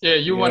 Yeah,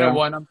 you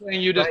 1-1. I'm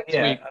playing you this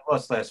Yeah, week. I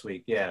lost last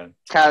week. Yeah.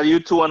 Kyle,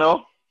 you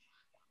 2-0.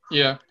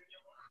 Yeah.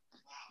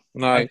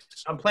 Nice.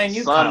 I'm playing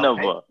you, Son Kyle, of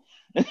right? a.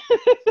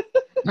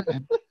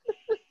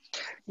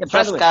 Yeah, by the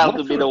Trust way, Kyle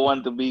to be the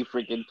one to be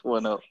freaking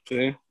 2-0.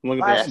 See, look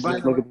By- at this. by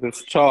the Look way- at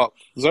this chalk.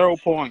 0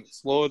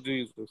 points. Lord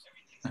Jesus.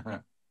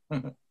 a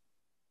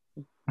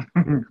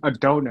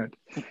donut.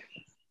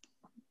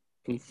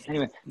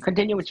 Anyway,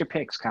 continue with your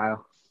picks,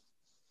 Kyle.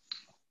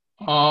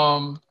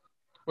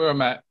 Where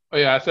am I? Oh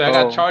yeah, I said I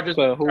got Chargers,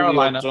 so Julio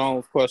Carolina.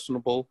 Jones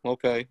questionable.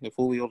 Okay, if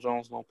Julio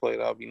Jones don't play,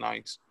 that'd be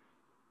nice.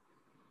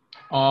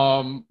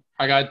 I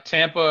got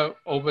Tampa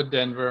over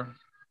Denver.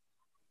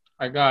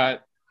 I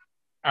got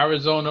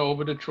Arizona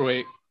over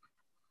Detroit.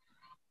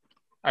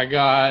 I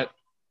got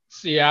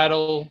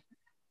Seattle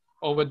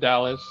over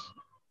Dallas.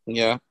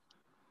 Yeah,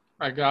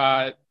 I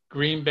got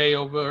Green Bay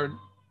over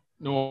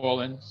New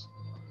Orleans.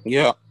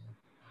 yeah.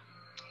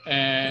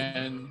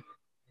 And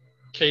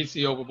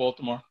KC over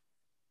Baltimore.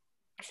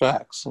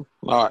 Facts. All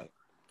right.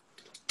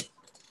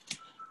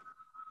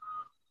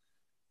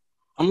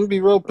 I'm gonna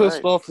be real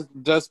pissed off if the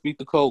Jets beat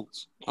the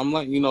Colts. I'm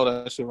letting you know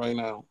that shit right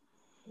now.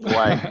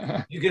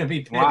 Why? You're gonna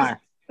be pissed. Why?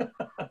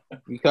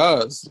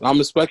 Because I'm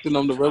expecting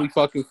them to really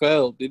fucking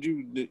fail. Did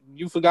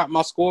you forgot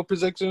my score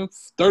prediction?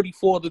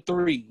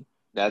 34-3.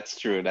 That's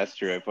true.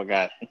 I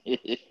forgot.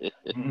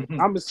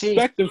 I'm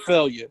expecting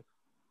failure.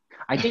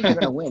 I think you're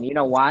gonna win. You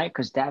know why?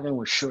 Because Davin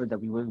was sure that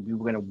we were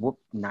gonna whoop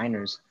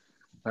Niners.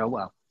 But oh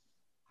well.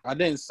 I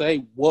didn't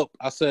say whoop.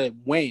 I said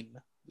win.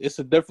 It's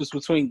a difference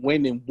between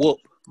win and whoop.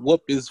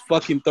 Whoop is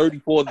fucking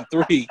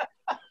 34-3.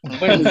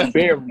 Win is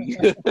barely.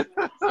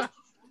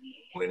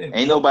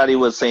 Ain't nobody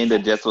was saying the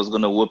Jets was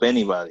gonna whoop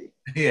anybody.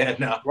 Yeah,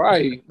 no.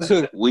 Right.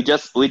 We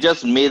just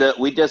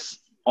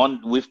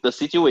on with the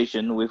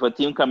situation with a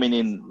team coming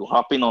in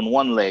hopping on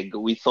one leg.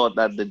 We thought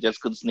that the Jets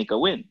could sneak a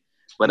win,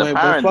 but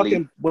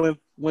apparently,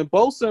 when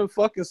Bosa and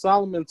fucking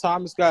Solomon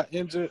Thomas got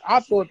injured, I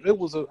thought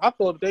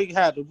they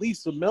had at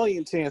least a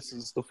million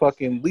chances to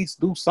fucking at least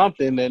do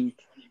something, and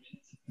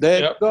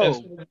there you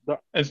go.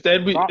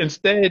 Instead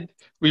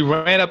we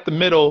ran up the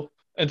middle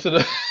into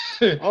the.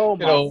 Oh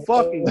my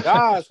fucking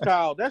gosh,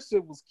 Kyle, that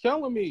shit was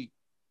killing me.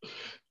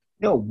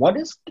 Yo, what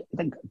is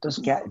does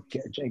Adam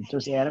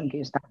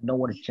Gase not know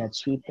what a jet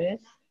sweep is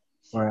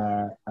or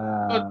a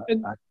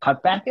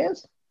cutback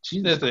is?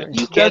 Jesus Christ.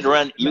 You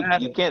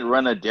can't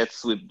run a jet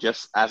sweep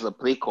just as a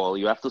play call.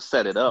 You have to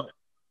set it up.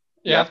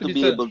 You have to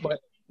be able.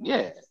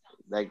 Yeah,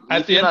 like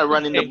if you're not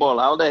running the ball,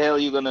 how the hell are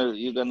you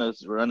gonna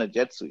run a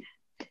jet sweep?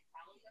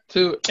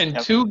 In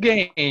 2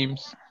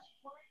 games,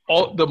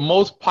 all the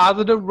most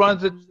positive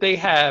runs that they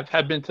have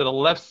been to the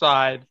left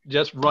side,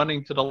 just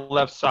running to the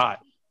left side.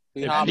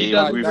 And they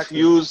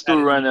refuse to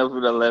run over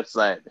the left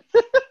side.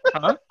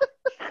 Huh?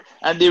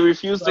 And they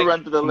refuse to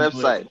run to the left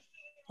side.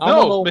 I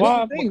don't know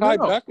why Mekhi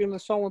Becton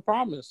is showing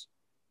promise.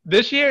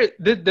 This year,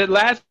 the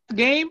last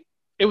game,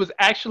 it was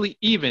actually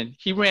even.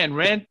 He ran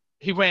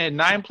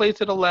 9 plays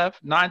to the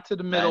left, 9 to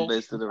the middle, 9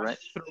 plays to the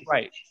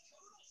right.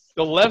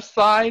 The left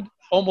side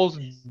almost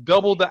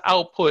doubled the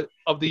output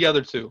of the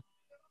other two.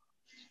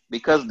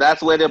 Because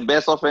that's where the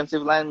best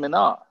offensive linemen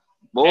are.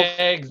 Both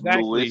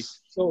exactly.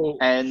 Lewis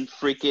and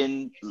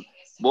freaking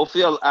both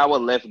our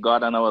left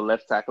guard and our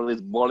left tackle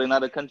is balling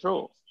out of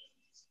control.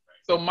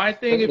 So my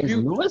thing, if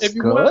you want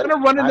to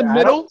run in the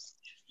middle,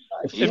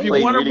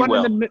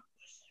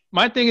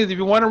 my thing is if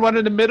you want to run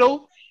in the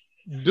middle,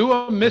 do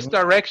a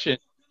misdirection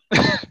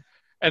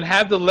and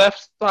have the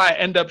left side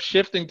end up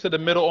shifting to the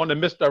middle on the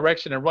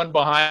misdirection and run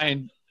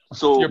behind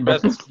your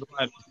best.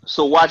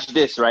 So watch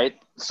this, right?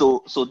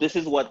 So this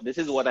is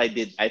what I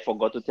did. I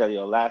forgot to tell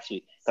you last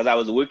week because I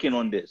was working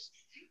on this.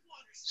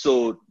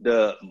 So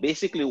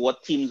basically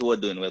what teams were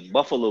doing, what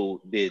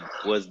Buffalo did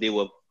was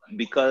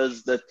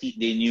because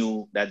they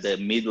knew that the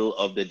middle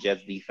of the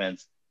Jets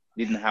defense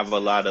didn't have a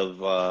lot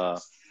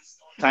of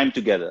time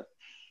together.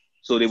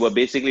 So they were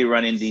basically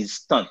running these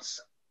stunts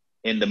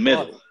in the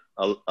middle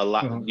a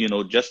lot,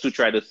 just to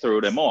try to throw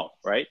them off,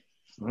 right?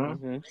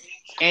 Mm-hmm.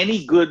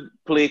 Any good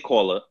play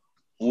caller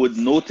would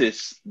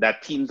notice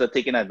that teams are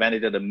taking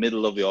advantage of the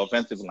middle of your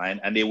offensive line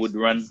and they would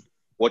run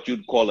what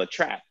you'd call a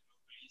trap.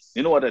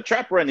 You know what a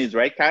trap run is,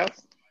 right, Kyle?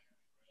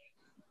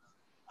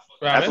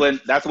 Right.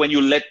 That's when you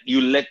let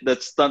the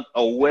stunt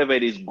or whoever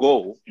it is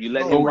go. You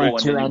let him go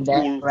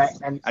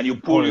and you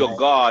pull your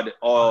guard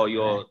or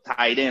your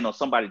tight end or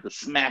somebody to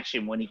smash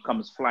him when he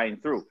comes flying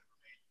through.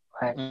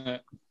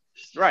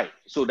 Right.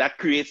 So that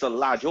creates a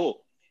large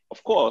hole.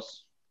 Of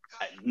course,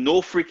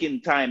 no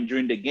freaking time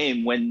during the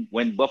game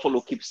when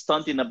Buffalo keeps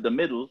stunting up the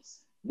middle,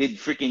 did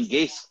freaking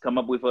Gase come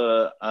up with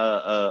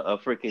a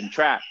freaking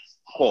trap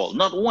call?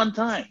 Not one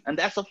time, and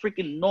that's a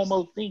freaking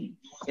normal thing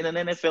in an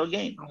NFL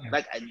game.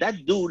 Like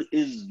that dude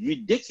is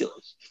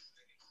ridiculous.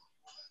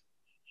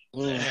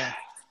 I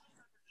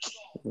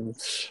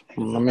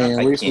mean,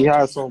 at least we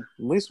had some.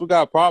 At least we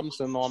got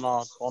Robinson on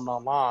our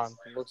line.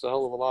 It looks a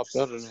hell of a lot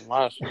better than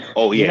last year.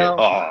 Oh yeah. You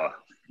know,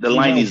 The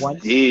line is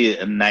day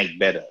and night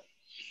better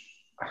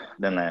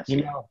than last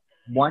year.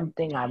 One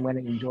thing I'm going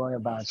to enjoy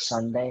about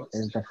Sunday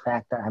is the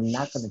fact that I'm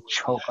not going to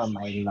choke on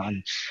my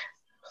lunch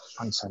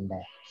on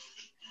Sunday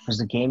because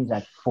the game's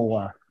at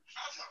 4.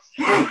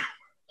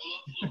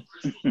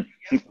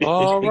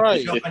 All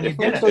right. Just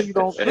make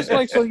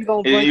sure you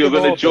don't drink. You're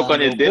gonna choke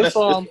on your dinner.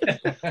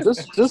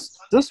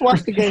 Just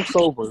watch the game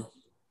sober.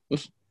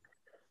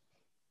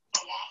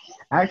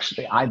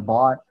 Actually, I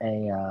bought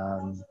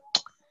a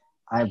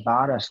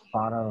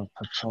bottle of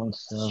Patron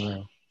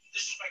Silver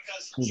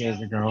 2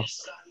 days ago.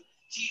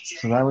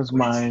 So that was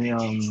my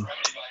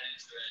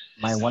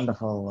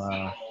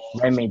wonderful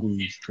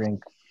remedy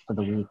drink for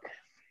the week.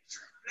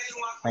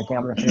 I think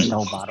I'm gonna finish the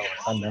whole bottle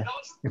on Sunday.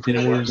 If it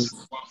is.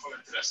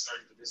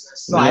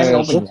 No, I haven't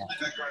opened yet.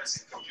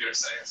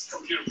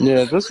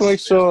 Yeah, just make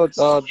sure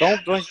don't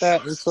drink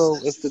that until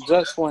if the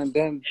Jets win,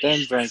 then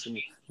drink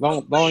it.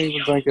 Don't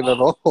even drink it at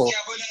all.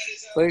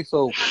 Stay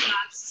sober.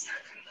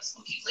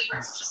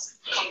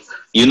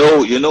 You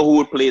know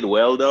who played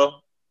well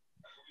though?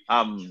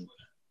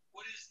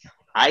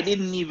 I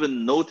didn't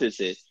even notice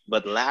it,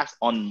 but last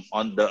in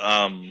the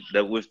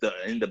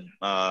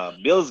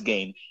Bills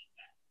game,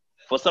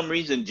 for some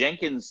reason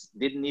Jenkins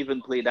didn't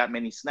even play that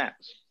many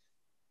snaps.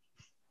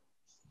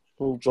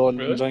 Who,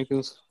 Jordan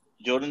Jenkins?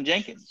 Jordan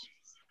Jenkins.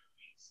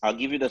 I'll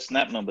give you the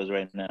snap numbers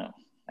right now.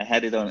 I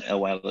had it on a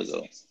while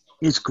ago.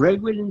 Is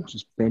Greg Williams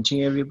just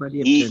benching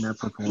everybody if they're not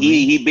performing?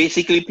 He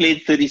basically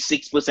played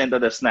 36%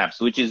 of the snaps,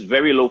 which is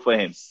very low for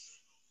him.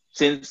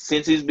 Since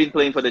he's been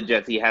playing for the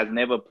Jets, he has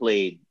never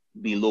played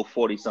below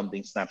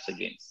 40-something snaps a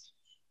game.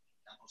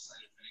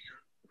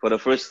 For the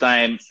first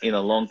time in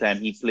a long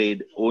time, he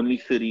played only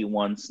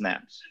 31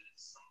 snaps.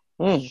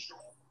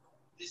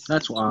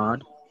 That's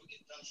odd.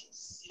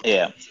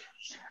 Yeah.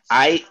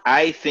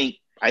 I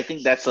think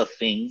that's a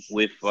thing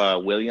with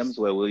Williams,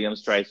 where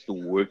Williams tries to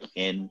work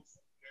in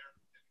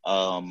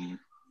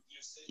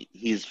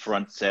his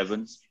front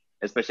seven,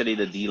 especially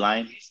the D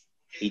line.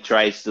 He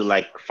tries to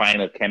like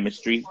find a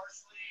chemistry.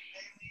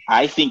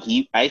 I think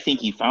he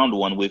found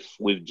one with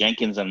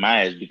Jenkins and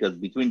Myers, because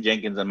between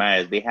Jenkins and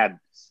Myers,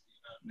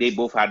 they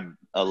both had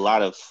a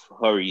lot of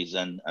hurries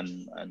and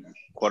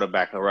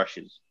quarterback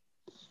rushes.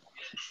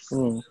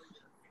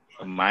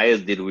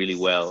 Myers did really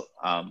well.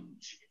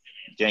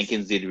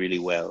 Jenkins did really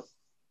well,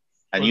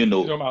 and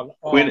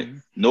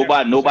Quinn.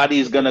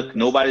 Nobody's gonna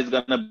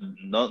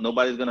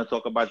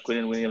talk about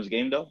Quinn Williams'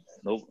 game though.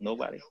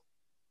 Nobody.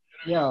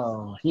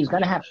 Yo, he's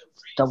gonna have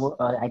double.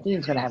 I think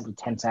he's gonna have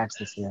 10 sacks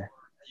this year.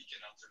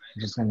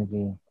 Which is gonna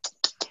be.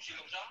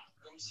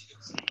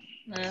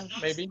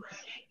 Maybe.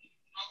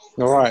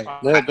 All right,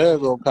 there you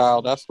go,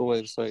 Kyle. That's the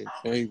way to say it.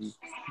 Maybe.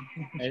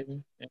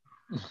 Yeah.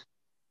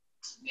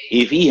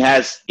 If he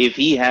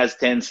has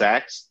 10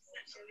 sacks,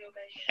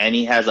 and I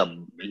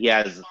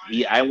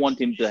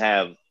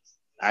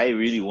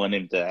really want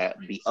him to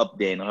be up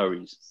there in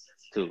hurries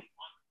too.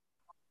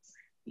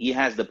 He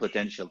has the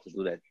potential to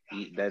do that.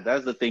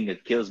 That's the thing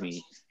that kills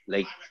me.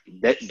 Like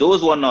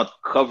those were not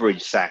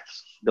coverage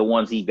sacks. The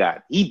ones he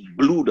got, he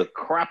blew the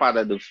crap out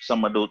of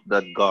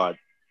that guard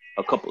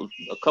a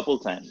couple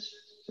times.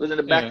 It was in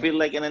the backfield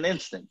like in an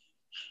instant.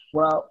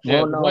 No.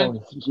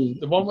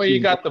 The one where he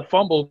got the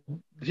fumble,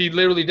 he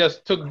literally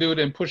just took dude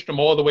and pushed him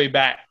all the way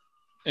back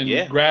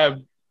and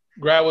grabbed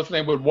what's his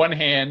name with one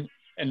hand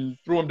and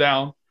threw him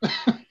down.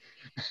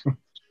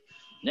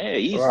 Yeah,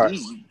 he's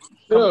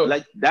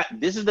like that.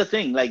 This is the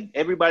thing. Like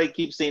everybody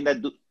keeps saying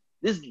that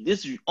this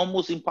is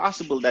almost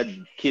impossible. That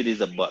kid is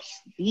a bust.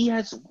 He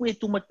has way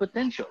too much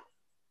potential.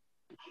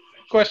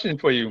 Question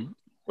for you: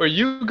 were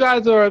you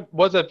guys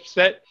was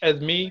upset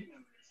as me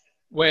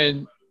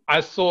when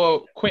I saw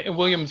Quentin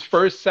Williams'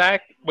 first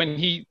sack when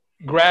he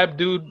grabbed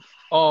dude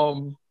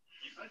by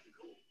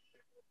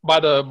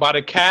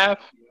the calf,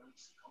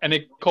 and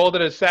they called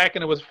it a sack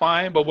and it was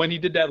fine. But when he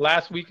did that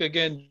last week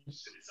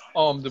against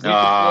the week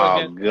before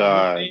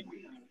against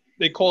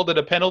they called it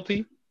a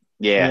penalty.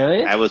 Yeah,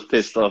 really? I was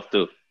pissed off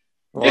too.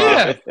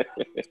 Yeah,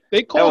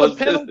 they called a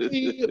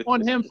penalty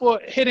on him for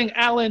hitting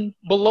Allen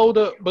below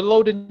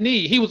the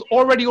knee. He was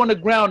already on the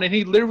ground, and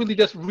he literally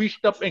just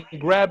reached up and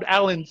grabbed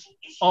Allen's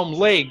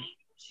leg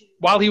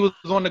while he was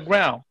on the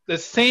ground. The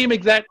same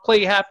exact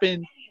play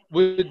happened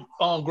with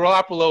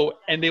Garoppolo,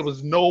 and there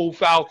was no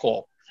foul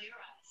call.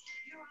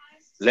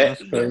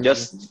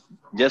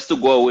 Just to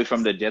go away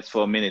from the Jets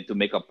for a minute to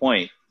make a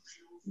point.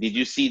 Did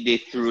you see they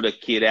threw the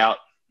kid out?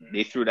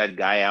 They threw that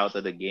guy out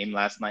of the game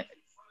last night.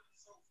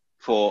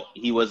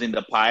 He was in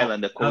the pile,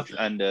 and the coach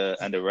and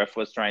the ref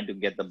was trying to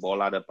get the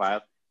ball out of the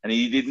pile, and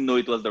he didn't know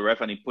it was the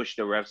ref, and he pushed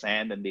the ref's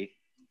hand, and they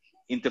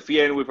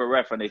interfered with a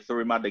ref, and they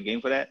threw him out of the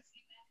game for that.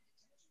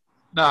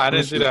 No, I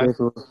didn't see that.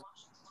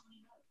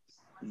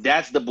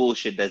 That's the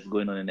bullshit that's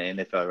going on in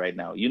the NFL right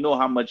now. You know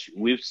how much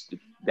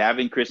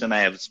Davin, Chris, and I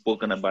have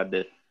spoken about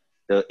the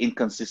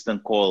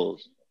inconsistent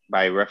calls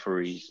by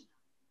referees.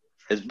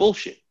 It's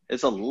bullshit.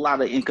 There's a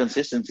lot of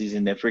inconsistencies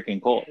in their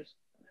freaking calls.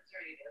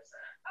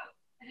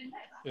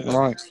 Yeah,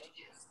 Right.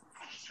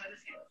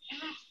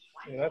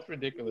 Yeah, that's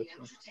ridiculous.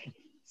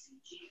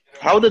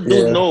 How the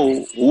dude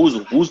know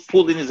who's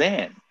pulling his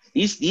hand?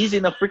 He's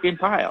in a freaking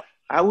pile.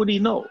 How would he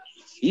know?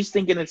 He's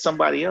thinking it's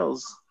somebody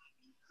else,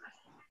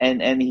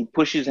 and he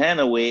pushes his hand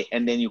away,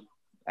 and then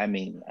I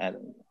don't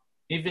know.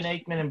 Even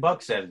Aikman and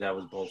Buck said that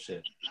was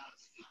bullshit.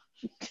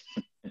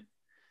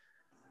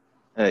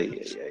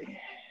 Ay.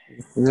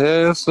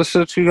 Yeah, it's the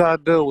shit you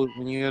gotta deal with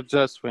when you're a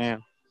Jets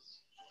fan.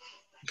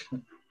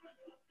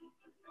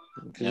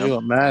 Can you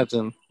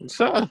imagine?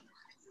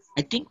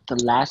 I think the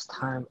last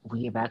time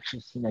we have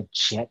actually seen a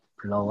Jet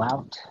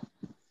blowout.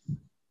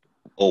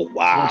 Oh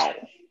wow!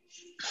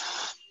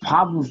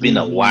 Probably Been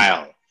a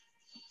while.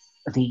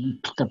 The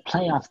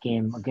playoff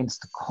game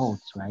against the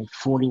Colts, right?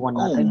 41-0.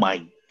 Oh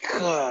my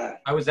god!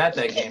 I was at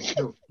that game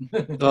too.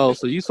 Oh,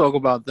 so you talk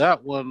about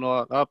that one?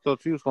 Or I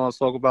thought you was going to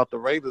talk about the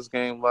Raiders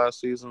game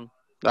last season.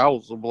 That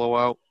was a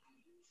blowout.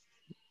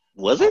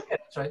 Was it? Yeah,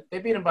 that's right. They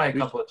beat him by a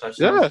couple of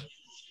touchdowns. Yeah.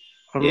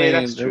 I mean,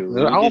 that's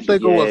true. I don't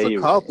think it was a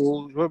you're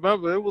couple. Right.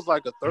 Remember, it was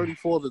like a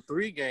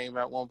 34-3 game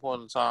at one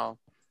point in time.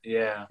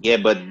 Yeah. Yeah,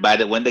 but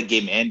when the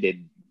game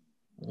ended,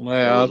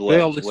 yeah,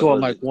 they only saw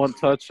like one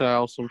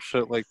touchdown, some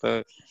shit like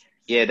that.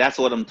 Yeah, that's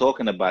what I'm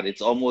talking about.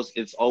 It's always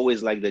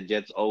like the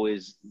Jets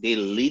they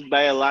lead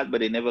by a lot, but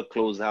they never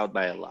close out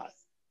by a lot.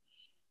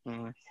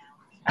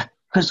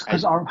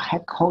 Because our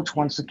head coach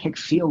wants to kick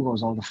field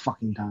goals all the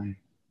fucking time.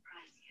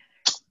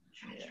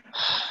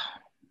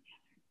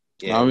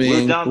 Yeah, I mean,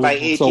 we're down by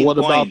 18 so what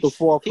points. about the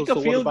fourth? Kick so a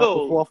what field about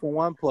goal. the 4th and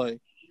 1 play?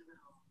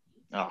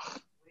 Ugh.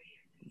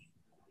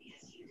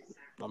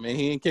 I mean,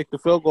 he didn't kick the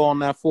field goal on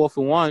that 4th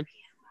and 1.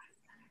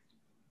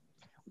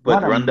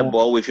 But run the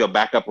ball with your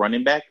backup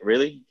running back,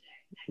 really?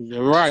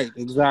 You're right,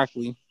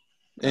 exactly.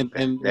 And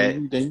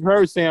then you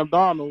heard Sam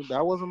Darnold.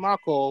 That wasn't my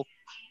call.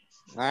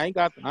 And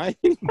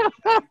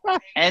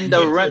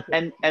the run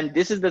and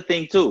this is the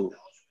thing too.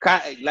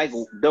 Like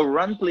the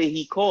run play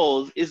he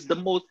calls is the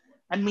most.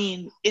 I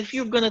mean, if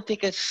you're gonna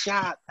take a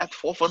shot at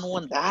 4th and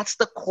 1, that's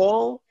the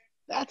call.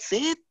 That's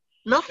it.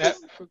 Nothing.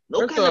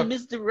 No kind of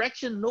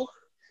misdirection. No.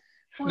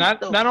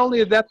 Not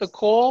only is that the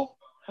call,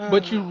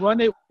 but you run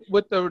it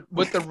with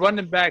the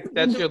running back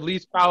that's your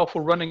least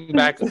powerful running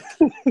back of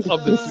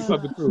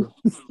the crew.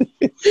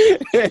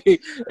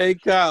 Hey,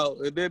 Kyle,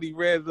 and then he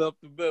ran up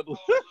the middle.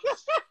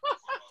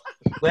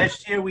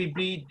 Last year we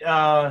beat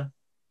the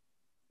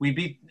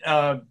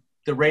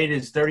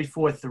Raiders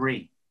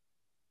 34-3.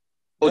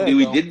 Oh,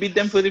 we did beat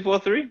them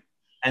 34-3?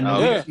 And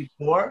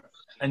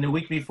the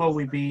week before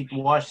we beat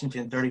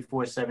Washington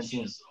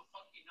 34-17.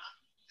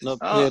 No,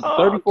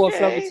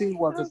 34-17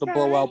 wasn't the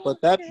blowout,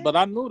 but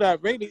I knew that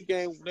Raiders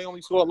game they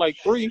only scored like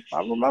 3. I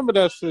remember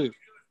that shit.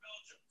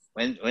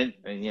 When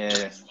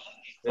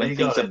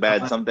things are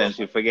bad, sometimes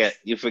you forget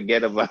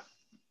about.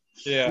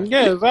 Yeah,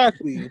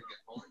 exactly.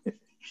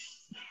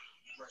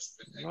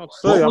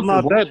 I'm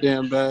not that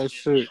damn bad.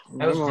 Shit.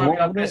 That was probably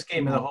our best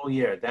game of the whole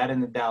year. That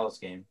and the Dallas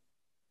game.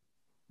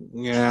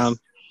 Yeah.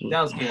 The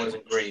Dallas game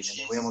wasn't great. I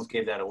mean, we almost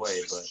gave that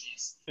away, but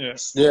yeah,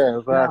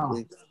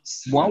 exactly.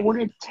 What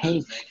would it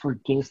take for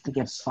Gase to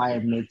get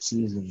fired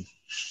mid-season?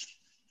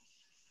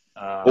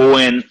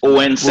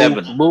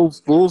 0-7.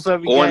 Lose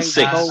every game.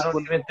 0-6. I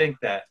don't even think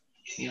that.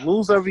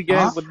 Lose every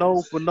game with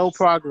no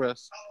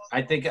progress.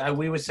 I think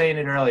we were saying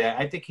it earlier.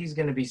 I think he's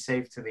going to be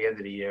safe to the end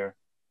of the year.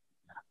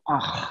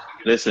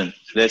 Listen,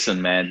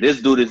 man.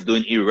 This dude is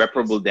doing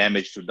irreparable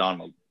damage to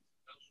Donald.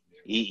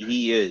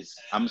 He is.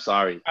 I'm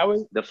sorry.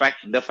 The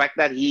fact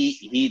that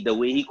he the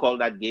way he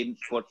called that game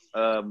for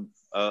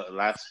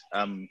last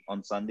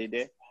on Sunday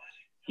there,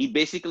 he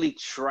basically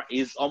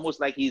is almost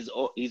like he's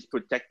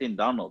protecting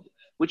Donald,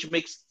 which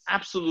makes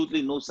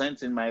absolutely no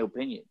sense in my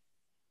opinion.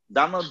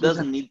 Donald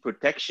doesn't need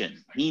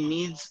protection. He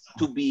needs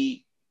to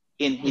be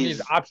in his. He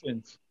needs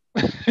options.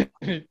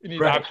 He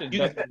needs options.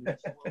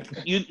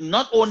 You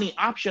not only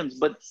options,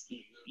 but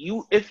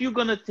if you're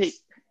gonna take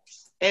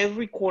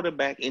every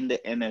quarterback in the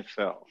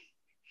NFL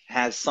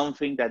has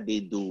something that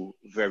they do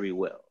very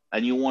well,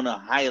 and you want to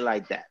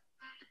highlight that.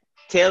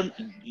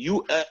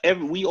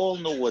 We all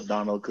know what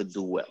Donald could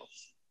do well.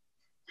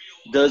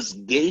 Does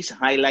Gase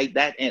highlight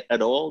that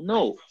at all?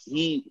 No.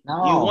 He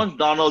wants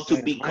Donald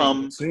to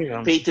become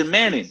Peyton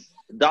Manning.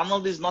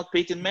 Donald is not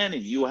Peyton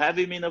Manning. You have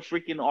him in a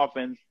freaking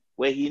offense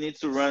where he needs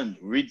to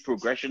read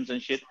progressions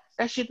and shit.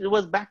 That shit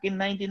was back in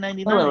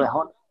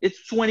 1999.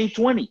 It's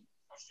 2020.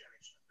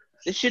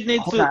 It should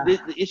need to.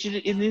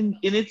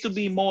 It needs to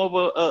be more of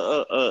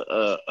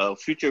a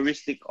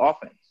futuristic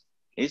offense.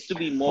 It needs to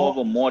be more of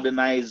a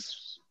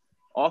modernized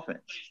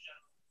offense.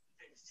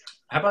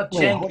 How about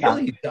Chan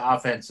Gillies'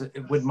 offense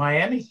with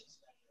Miami?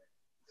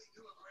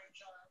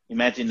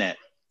 Imagine that.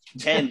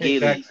 Chan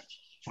Gillies.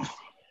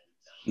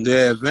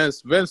 Yeah,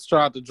 Vince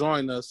tried to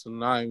join us,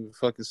 and I didn't even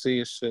fucking see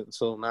his shit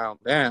until now.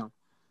 Damn.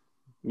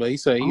 But he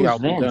said he Who's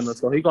out for Vince? dinner,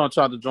 so he gonna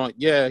try to join.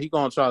 Yeah, he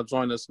gonna try to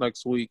join us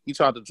next week. He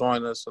tried to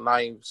join us, and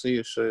I didn't see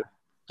his shit.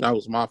 That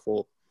was my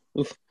fault.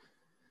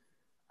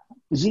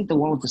 Is he the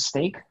one with the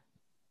steak?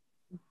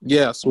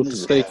 Yes, with the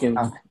steak and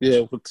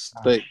with the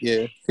steak.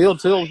 Yeah, he'll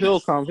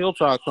come. He'll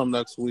try to come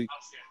next week.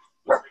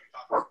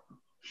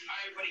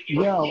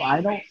 Yo,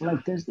 I don't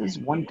like. There's this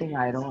one thing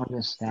I don't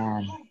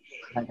understand.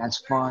 Like as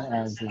far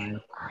as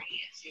like,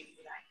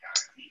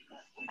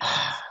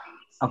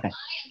 okay,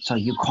 so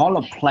you call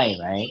a play,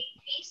 right?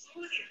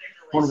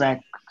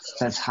 Quarterback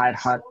says hide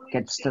hut,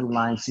 gets to the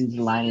line, sees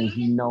the line, and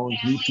he knows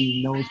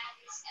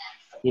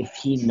if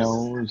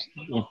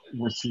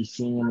what's he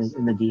seeing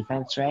in the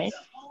defense, right?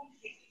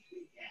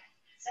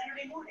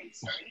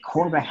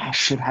 Quarterback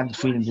should have the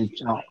freedom to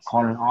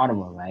call an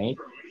audible, right?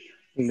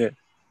 Yeah.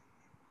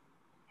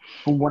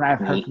 From what I've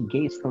heard from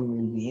Gates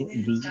from the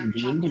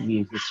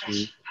interviews this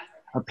week,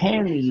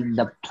 apparently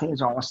the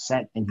plays are all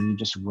set and you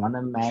just run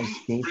them as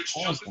Gates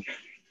calls them.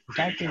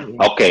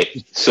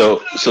 Okay,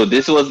 so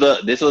this was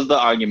the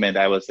argument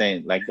I was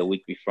saying like the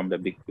week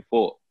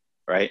before,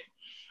 right?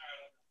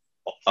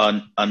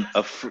 Like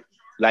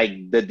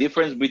the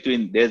difference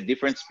between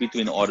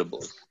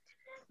audibles.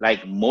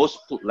 Like most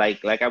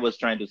like I was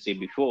trying to say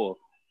before,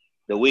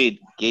 the way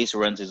Gase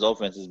runs his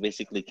offense is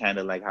basically kind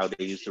of like how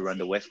they used to run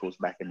the West Coast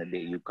back in the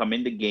day. You come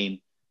in the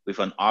game with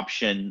an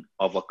option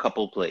of a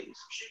couple plays.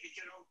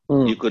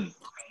 You could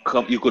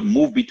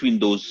move between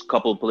those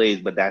couple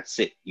plays, but that's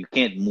it. You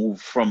can't move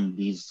from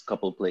these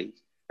couple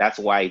plays. That's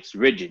why it's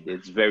rigid.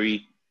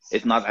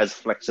 It's not as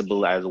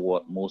flexible as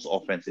what most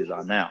offenses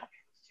are now.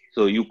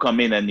 So you come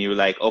in and you're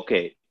like,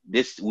 okay,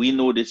 we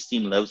know this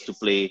team loves to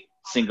play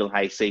single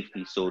high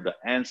safety. So the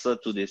answer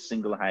to this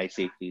single high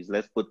safety is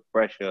let's put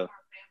pressure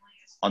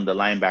on the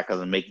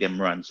linebackers and make them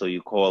run. So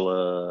you call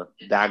a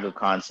dagger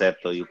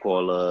concept, or you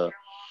call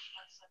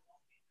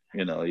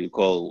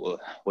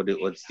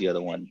what's the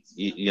other one?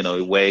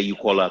 Where you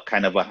call a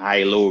kind of a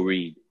high-low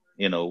read,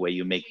 where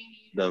you make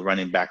the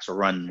running backs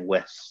run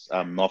west,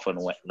 north and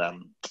west,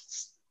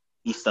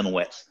 east and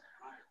west,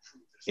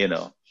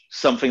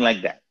 something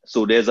like that.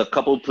 So there's a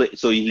couple plays.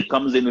 So he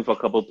comes in with a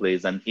couple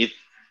plays, and if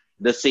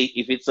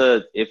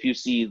you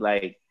see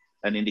like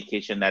an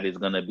indication that it's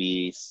gonna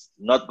be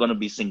not gonna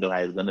be single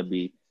high, it's gonna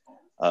be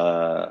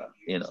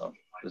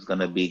it's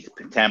gonna be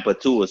Tampa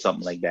 2 or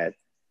something like that,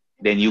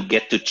 then you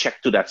get to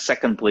check to that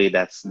second play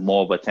that's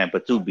more of a Tampa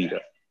 2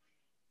 beater.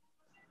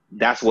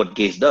 That's what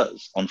Gase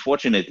does.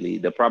 Unfortunately,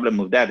 the problem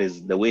with that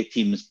is the way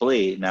teams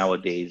play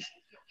nowadays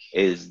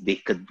is they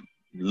could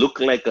look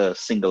like a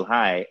single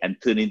high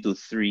and turn into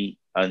 3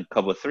 and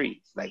cover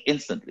 3 like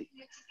instantly.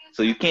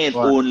 So you can't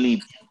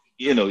only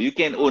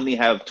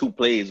have 2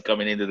 plays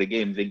coming into the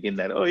game thinking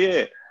that, oh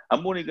yeah,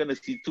 I'm only going to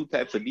see 2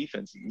 types of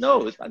defense.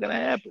 No, it's not going to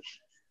happen.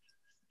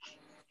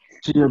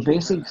 So you're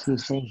basically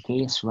saying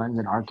Gase runs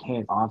an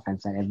archaic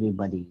offense that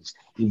everybody's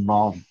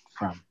evolved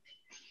from.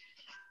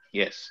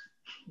 Yes,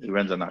 he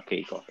runs an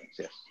archaic offense,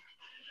 yes.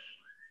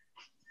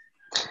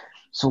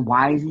 So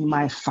why is he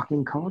my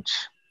fucking coach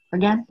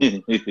again?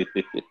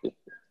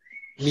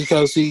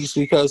 Because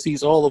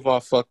he's all of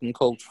our fucking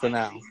coach for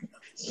now.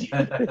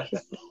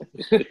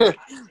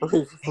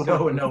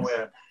 Going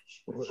nowhere.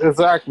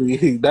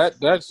 Exactly.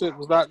 That shit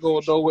was not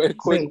going nowhere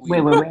quickly. Wait,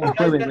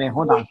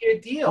 hold on.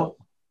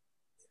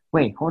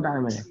 Wait, hold on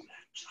a minute.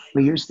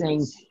 But you're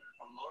saying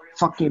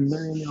fucking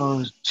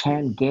Mario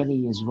Chan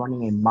Gailey is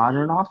running a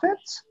modern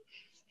offense?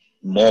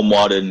 More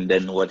modern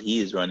than what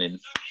he is running,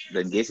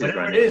 than Gase is running.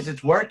 Whatever it is,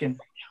 it's working.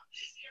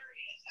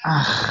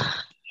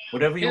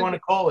 Whatever you want to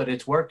call it,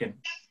 it's working.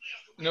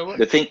 You know what?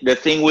 The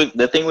thing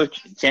with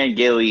Chan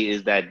Gailey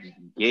is that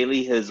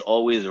Gailey has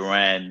always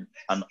ran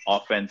an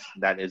offense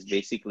that is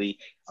basically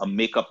a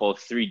makeup of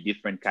 3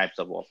 different types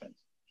of offense.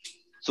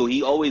 So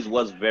he always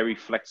was very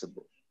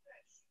flexible.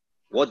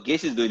 What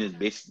Gase is doing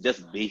is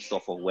just based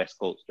off of West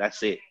Coast.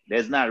 That's it.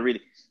 There's not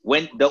really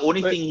the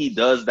only thing he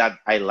does that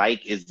I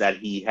like is that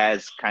he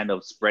has kind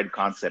of spread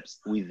concepts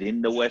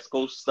within the West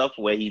Coast stuff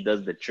where he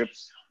does the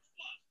trips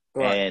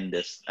and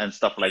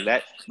stuff like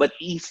that. But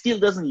he still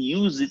doesn't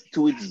use it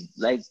to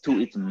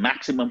its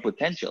maximum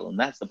potential, and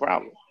that's the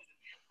problem.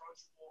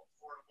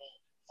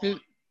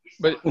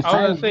 But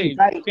I was gonna say,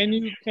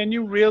 can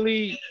you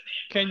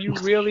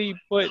really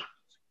put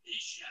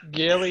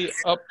Gailey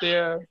up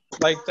there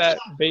like that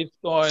based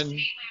on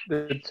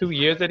the 2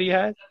 years that he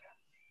had?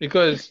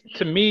 Because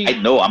to me, I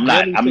know I'm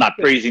not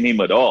praising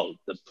him at all.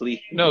 Please,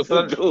 because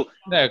I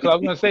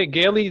was gonna say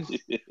Gailey's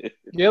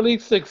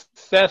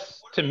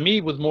success to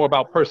me was more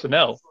about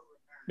personnel,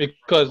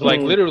 because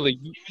like literally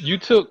you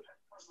took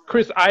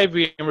Chris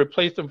Ivory and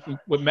replaced him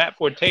with Matt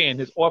Forte, and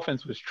his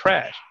offense was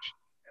trash.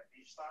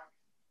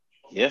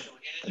 Yeah,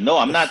 no,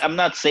 I'm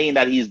not saying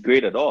that he's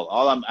great at all.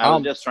 I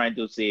was just trying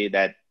to say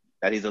that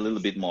he's a little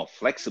bit more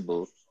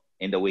flexible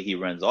in the way he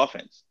runs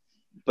offense.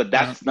 But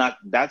that's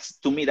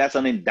to me, that's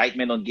an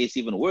indictment on Gase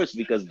even worse,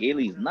 because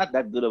Gailey is not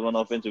that good of an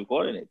offensive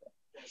coordinator.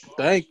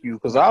 Thank you,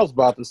 because I was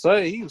about to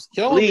say he was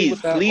killing me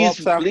with that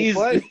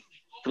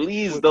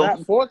please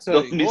don't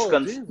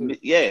misconstrue.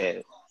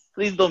 Yeah,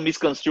 Please don't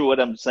misconstrue what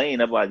I'm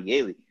saying about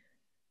Gailey.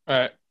 All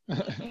right.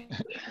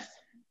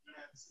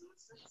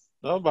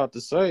 I was about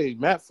to say,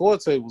 Matt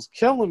Forte was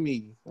killing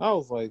me. I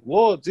was like,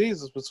 Lord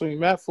Jesus, between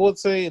Matt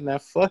Forte and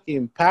that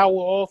fucking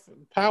power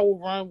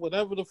run,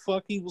 whatever the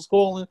fuck he was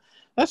calling,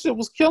 that shit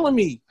was killing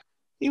me.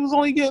 He was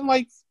only getting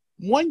like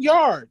 1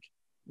 yard.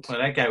 Well,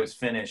 that guy was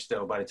finished,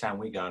 though, by the time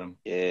we got him.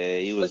 Yeah,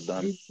 he was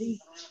done.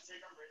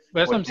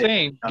 That's what I'm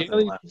saying. Nothing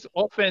Gailey's left.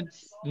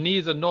 offense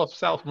needs a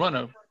north-south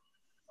runner.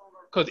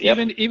 Because Yep,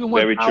 even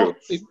very true.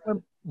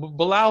 when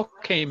Bilal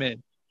came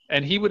in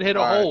and he would hit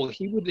a hole,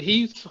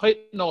 he's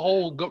hitting a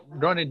hole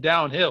running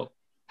downhill.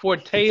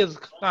 Forte is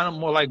kind of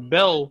more like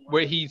Bell,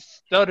 where he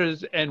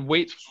stutters and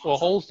waits for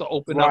holes to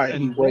open up Right,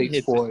 and he then waits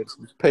hits for it.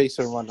 Pace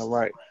and run the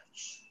right.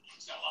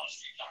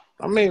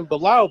 I mean,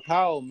 Bilal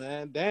Powell,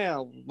 man,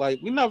 damn. Like,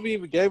 we never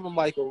even gave him,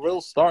 like, a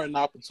real starting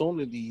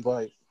opportunity.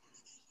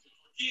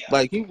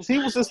 Like he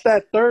was just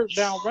that third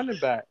down running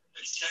back.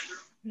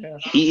 Yeah.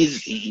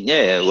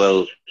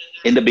 Well,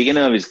 in the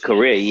beginning of his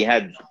career, he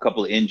had a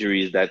couple of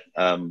injuries that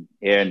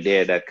here and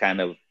there that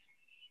kind of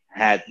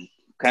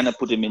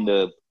put him in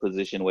the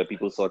position where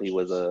people thought he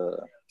was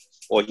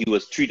he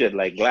was treated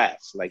like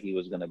glass, like he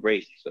was gonna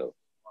break. So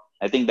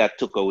I think that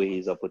took away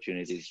his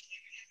opportunities.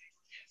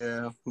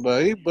 Yeah,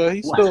 but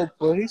he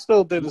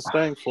still did his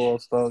thing for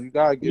us though. You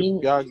gotta give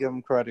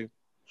him credit.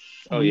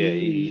 Oh yeah,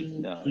 he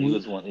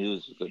was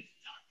good.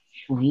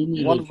 We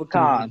need One a of a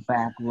kind.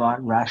 back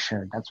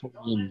rusher. That's what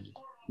we need.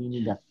 We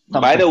need a.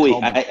 By the way,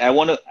 I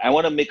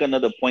wanna make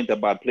another point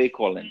about play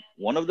calling.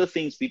 One of the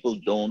things people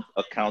don't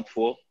account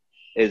for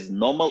is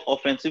normal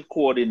offensive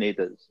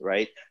coordinators,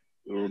 right?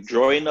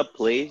 Drawing up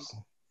plays.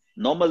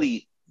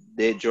 Normally,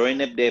 they're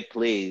drawing up their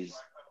plays.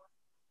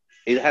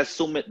 It has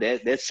so much.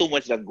 There's so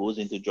much that goes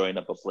into drawing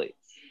up a play.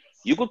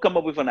 You could come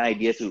up with an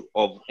idea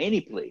of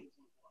any play,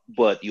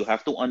 but you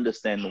have to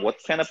understand what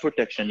kind of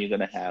protection you're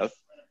gonna have,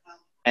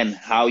 and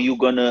how you're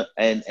gonna.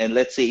 And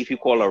let's say if you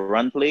call a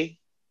run play,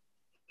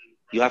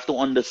 you have to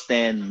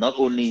understand not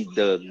only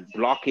the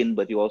blocking,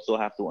 but you also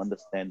have to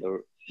understand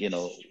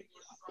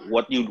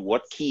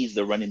what keys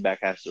the running back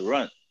has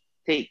to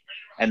take.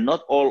 And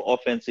not all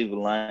offensive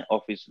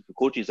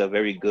coaches are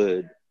very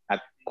good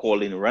at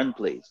calling run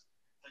plays.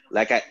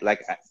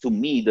 To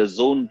me, the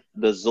zone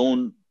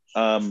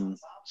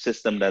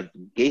system that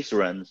Gase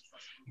runs,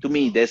 to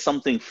me, there's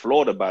something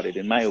flawed about it,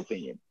 in my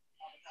opinion.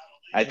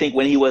 I think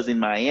when he was in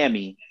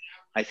Miami,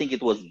 I think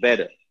it was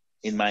better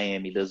in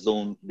Miami, the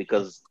zone,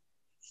 because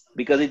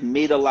it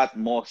made a lot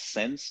more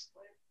sense.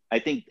 I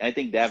think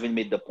Davin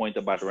made the point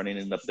about running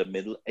in up the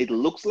middle. It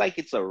looks like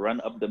it's a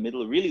run up the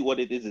middle. Really what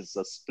it is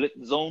a split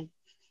zone,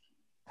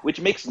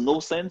 which makes no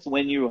sense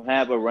when you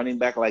have a running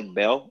back like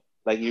Bell.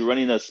 Like you're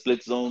running a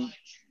split zone.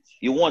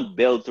 You want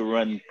Bell to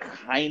run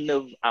kind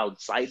of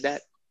outside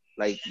that,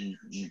 like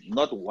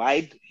not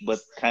wide, but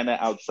kind of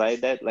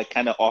outside that, like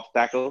kind of off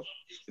tackle.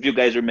 If you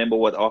guys remember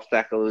what off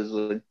tackle is,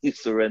 when he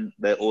used to run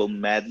the old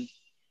Madden.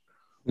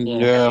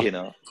 Yeah.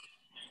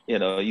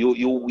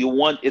 You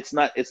want it's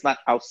not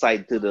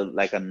outside to the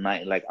like a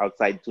nine, like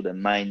outside to the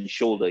nine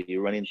shoulder.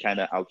 You're running kind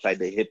of outside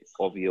the hip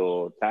of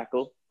your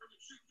tackle.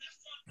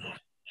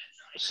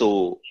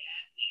 So,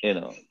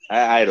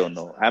 I don't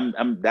know.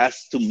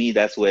 To me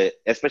that's where,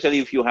 especially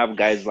if you have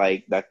guys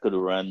like that could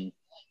run,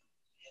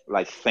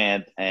 like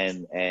Fant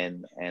and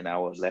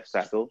our left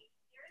tackle.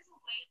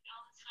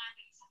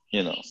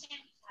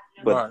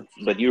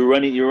 But you're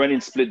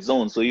running split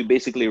zone, so you're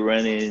basically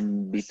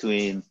running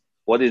between.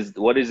 What is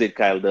it,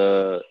 Kyle?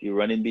 You're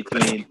running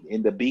between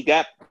in the B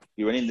gap.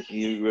 You're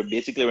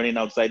basically running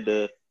outside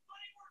the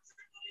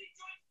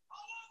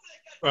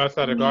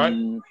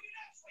guard.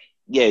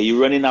 Yeah,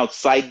 you're running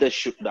outside the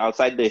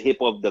hip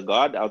of the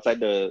guard,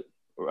 outside of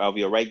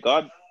your right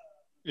guard.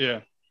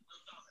 Yeah.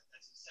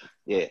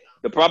 Yeah.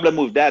 The problem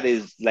with that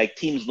is, like,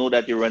 teams know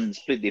that you're running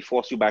split, they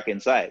force you back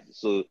inside.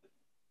 So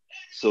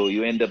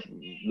you end up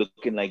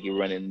looking like you're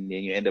running, and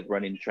you end up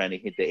running trying to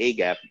hit the A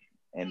gap,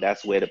 and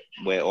that's where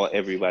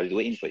everybody's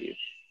waiting for you.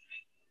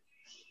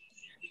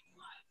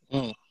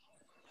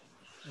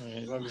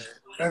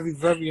 Very,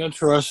 very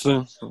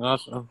interesting.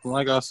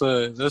 Like I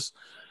said,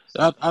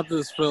 I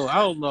just feel, I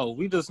don't know.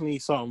 We just need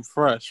something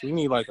fresh. We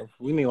need like a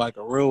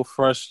real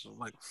fresh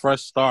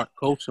start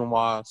coaching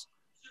wise.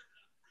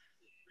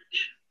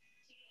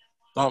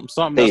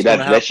 Something Hey,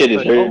 that shit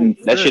is hurting.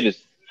 That shit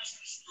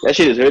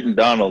is hurting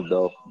Donald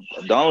though.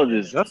 Donald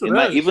is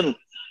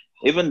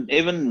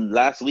even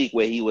last week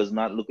where he was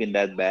not looking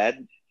that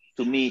bad.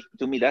 To me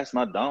that's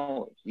not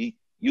Donald.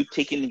 You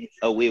taking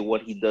away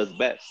what he does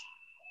best.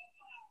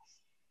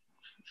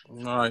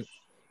 All right.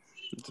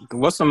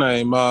 What's the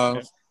name?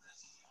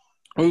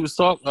 We was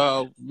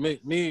talking.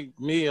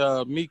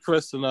 Me,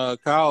 Chris,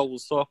 and Kyle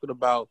was talking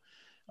about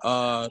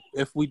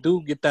if we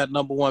do get that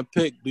number one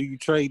pick, do you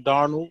trade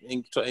Darnold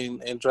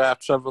and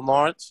draft Trevor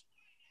Lawrence?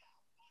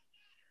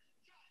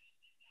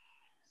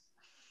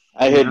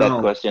 I heard that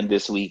question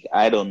this week.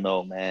 I don't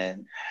know,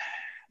 man.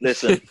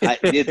 Listen,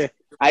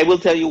 I will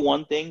tell you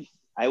one thing.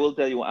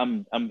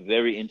 I'm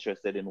very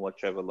interested in what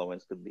Trevor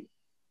Lawrence could be.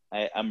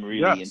 I'm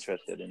really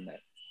interested in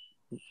that.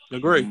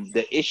 Agree.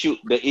 The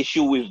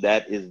issue with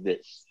that is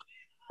this,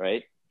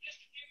 right?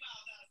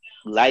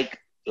 Like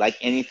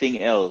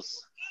anything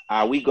else,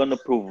 are we gonna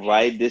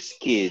provide this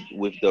kid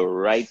with the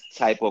right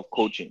type of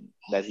coaching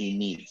that he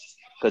needs?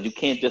 Because you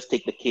can't just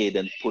take the kid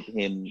and put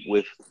him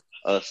with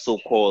a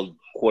so-called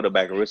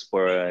quarterback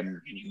whisperer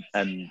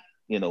and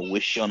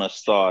wish on a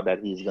star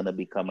that he's gonna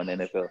become an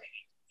NFL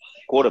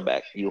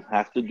quarterback. You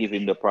have to give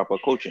him the proper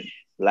coaching,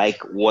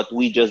 like what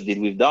we just did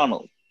with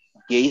Donald.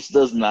 Gase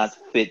does not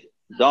fit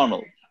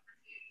Donald.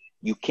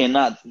 You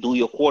cannot do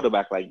your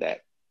quarterback like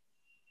that.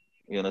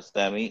 You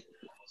understand me?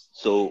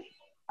 So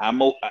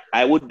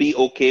I would be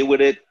okay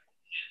with it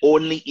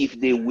only if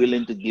they're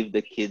willing to give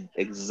the kid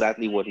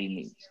exactly what he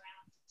needs.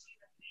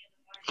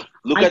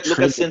 Look at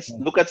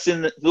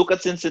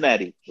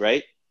Cincinnati,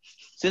 right?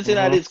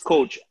 Cincinnati's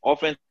coach,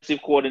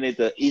 offensive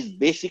coordinator, is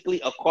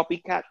basically a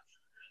copycat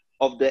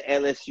of the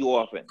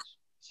LSU offense.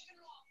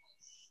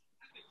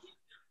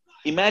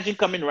 Imagine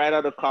coming right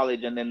out of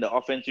college and then the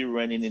offense you're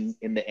running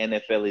in the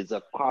NFL is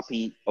a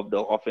copy of the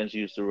offense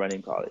you used to run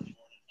in college.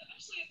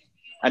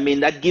 I mean,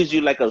 that gives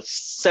you like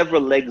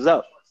several legs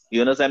up.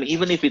 You know what I mean?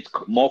 Even if it's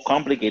more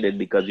complicated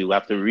because you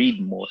have to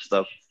read more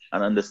stuff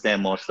and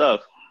understand more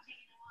stuff.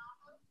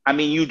 I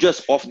mean, you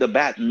just off the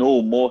bat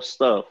know more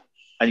stuff,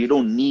 and you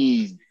don't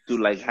need to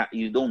like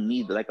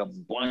a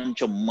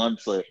bunch of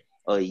months or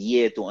a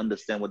year to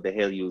understand what the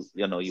hell you're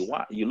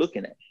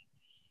looking at.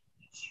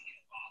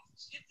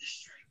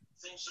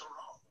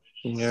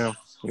 Yeah,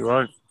 you're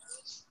right.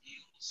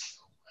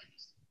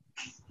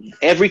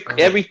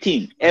 Every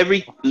team,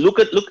 look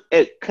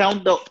at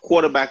count the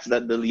quarterbacks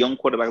that the young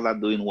quarterbacks are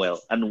doing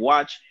well, and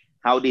watch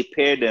how they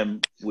pair them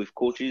with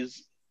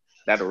coaches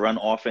that run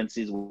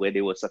offenses where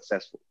they were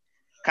successful.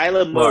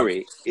 Kyler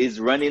Murray is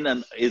running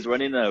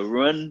a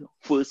run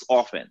first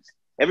offense.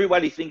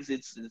 Everybody thinks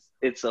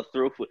it's a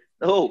throw foot.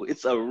 No,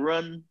 it's a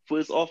run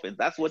first offense.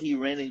 That's what he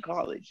ran in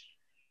college.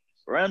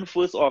 Run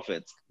first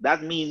offense.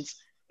 That means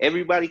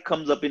everybody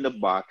comes up in the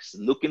box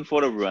looking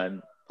for the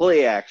run,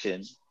 play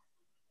action,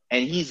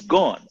 and he's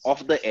gone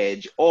off the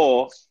edge,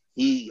 or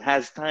he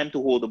has time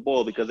to hold the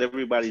ball because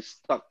everybody's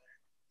stuck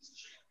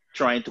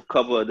trying to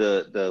cover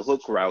the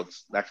hook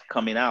routes that's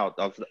coming out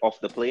of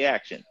the play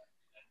action.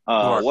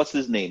 What's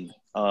his name?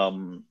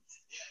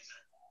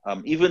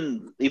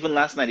 Even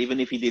last night, even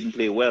if he didn't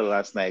play well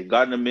last night,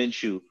 Gardner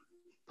Minshew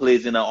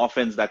plays in an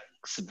offense that's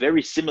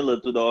very similar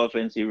to the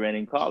offense he ran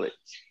in college,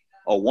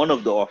 or one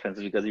of the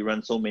offenses because he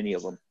ran so many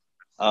of them.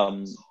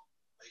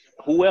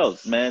 Who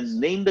else, man?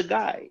 Name the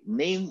guy.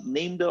 Name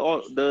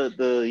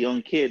the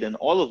young kid, and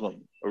all of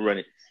them are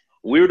running.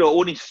 We're the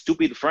only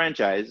stupid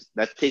franchise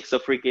that takes a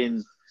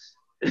freaking.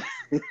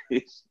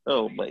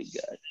 Oh my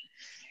god!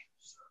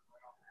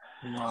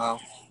 Wow.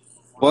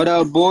 What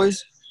up,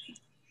 boys?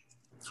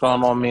 What's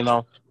going on,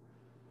 Mino?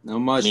 Not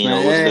much, Mino,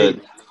 man. what's Hey,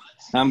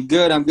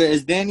 good? I'm good.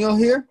 Is Daniel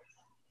here?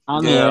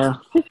 I'm Yeah.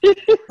 here.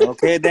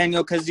 Okay,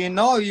 Daniel, because you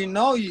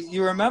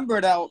remember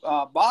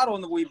that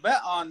bottle that we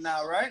bet on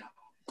now, right?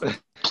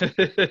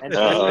 And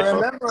you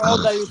remember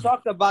that you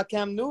talked about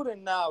Cam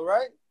Newton now,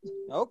 right?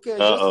 Okay,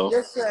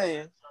 just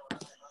saying.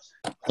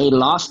 He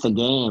lost the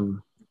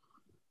game.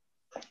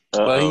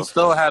 But he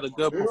still had a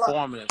good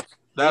performance.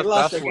 He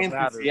lost That's what against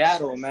matters.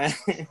 Seattle, man.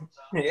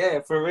 Yeah,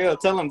 for real.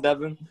 Tell him,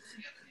 Devin.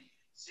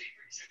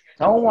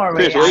 Don't worry.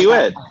 Chris, where you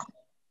at?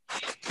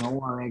 Don't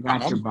worry, I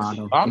got your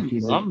bottle. I'm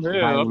here. I'm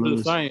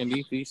just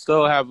saying he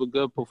still had a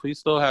good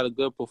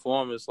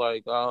performance.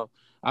 Like I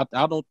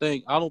don't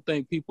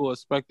think people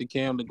expected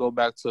Cam to go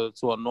back to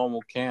a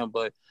normal Cam,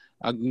 but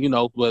but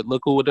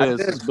look who it is.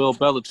 It's Bill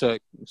Belichick.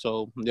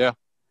 So yeah.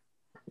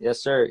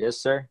 Yes, sir.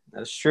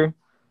 That's true.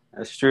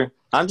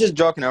 I'm just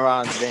joking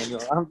around,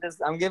 Daniel.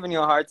 I'm giving you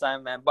a hard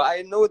time, man. But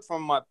I knew it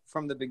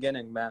from the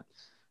beginning, man.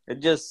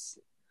 It just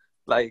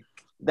like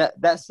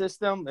that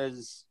system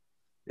is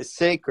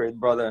sacred,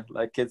 brother.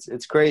 Like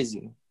it's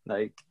crazy.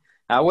 Like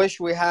I wish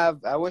we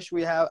have.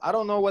 I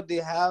don't know what they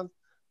have,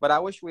 but I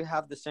wish we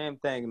have the same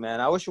thing, man.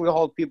 I wish we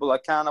hold people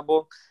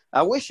accountable.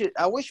 I wish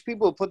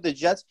people put the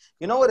Jets.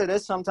 You know what it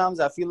is? Sometimes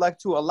I feel like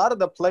too. A lot of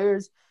the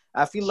players,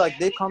 I feel like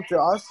they come to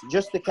us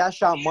just to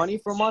cash out money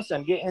from us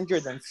and get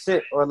injured and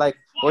sit, or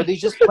they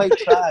just play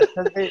trash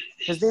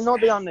because they know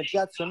they're on the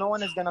Jets, so no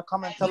one is gonna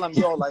come and tell them,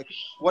 yo, like,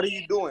 what are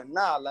you doing?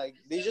 Nah, like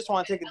they just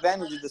want to take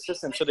advantage of the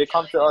system, so they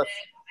come to us.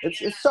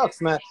 It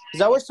sucks, man.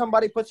 Because I wish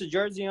somebody puts a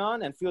jersey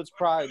on and feels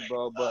pride,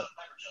 bro. But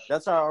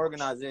that's our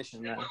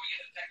organization, man.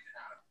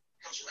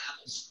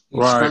 It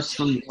starts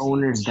from the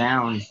owners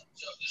down.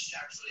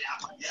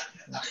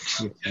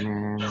 Shit,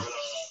 man.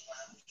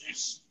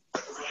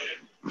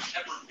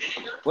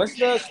 What's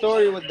the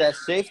story with that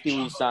safety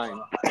we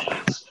signed?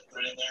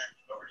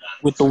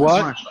 With the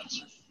what?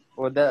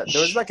 Or there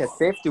was like a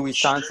safety we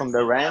signed from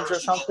the Rams or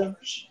something.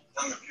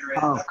 Oh,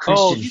 Oh,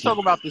 Christian. you talk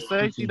about the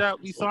safety that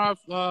we signed.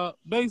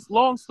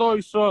 Long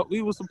story short,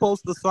 we were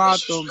supposed to sign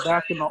them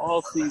back in the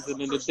off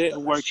season, and it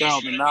didn't work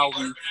out. And now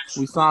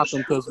we signed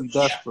them because we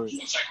desperate.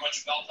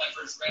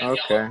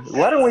 Okay.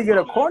 Why don't we get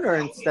a corner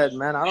instead,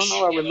 man? I don't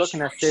know why we're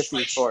looking at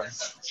safeties for.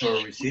 For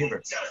a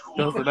receiver.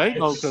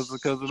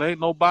 Because it ain't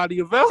nobody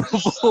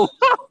available.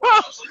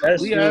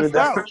 That's We true. asked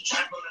out.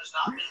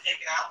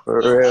 For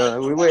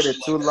real. We waited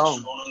too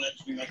long.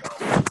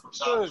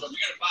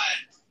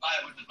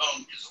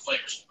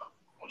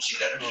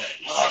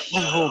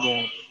 Hold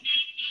on.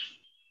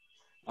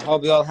 I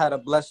hope you all had a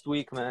blessed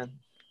week, man.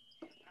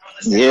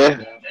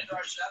 Yeah,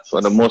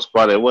 for the most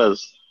part, it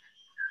was.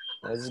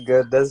 That's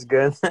good. That's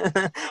good.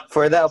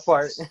 For that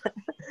part.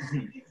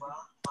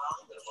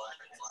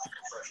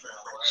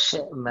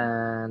 Shit,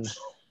 man.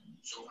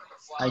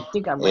 I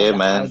think Yeah,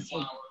 man. I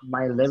think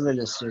my liver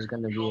this year is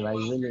gonna be like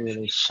really,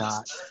 really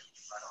shot.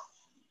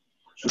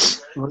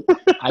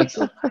 I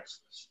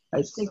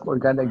think we're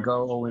gonna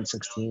go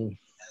 0-16.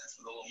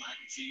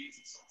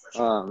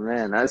 Oh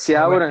man, I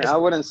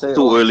wouldn't say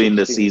Too early in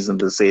the 16. season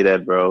to say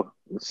that, bro.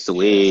 It's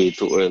way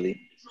too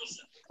early.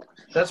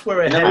 That's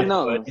where it You never headed,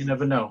 know. but you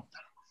never know.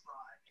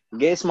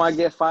 Gase might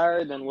get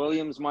fired and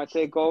Williams might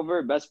take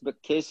over. Best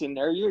case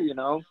scenario, you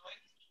know,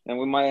 and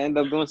we might end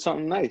up doing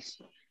something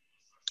nice.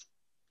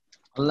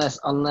 Unless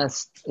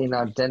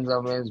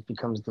Denzel Mims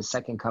becomes the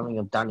second coming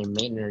of Donnie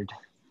Maynard,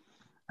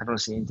 I don't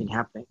see anything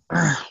happening.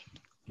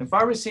 If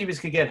our receivers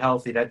could get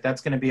healthy,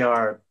 that's going to be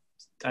our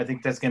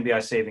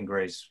saving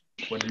grace.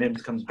 When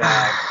Mims comes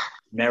back,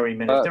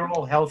 Merriman, if they're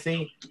all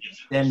healthy,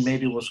 then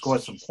maybe we'll score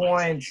some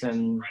points,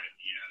 and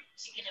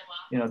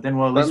then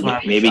we'll at least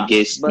have Maybe a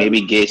shot.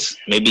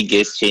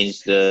 Gase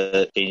changed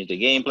the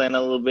game plan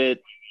a little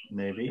bit.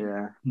 Maybe.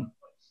 Yeah.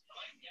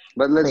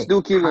 But let's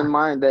keep in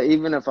mind that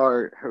even if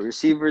our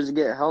receivers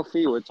get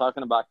healthy, we're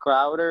talking about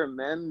Crowder,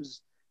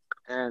 Mims,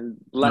 and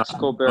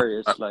Blexico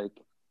Berrios. Like,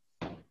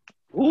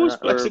 who's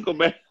Blexico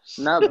Berrios?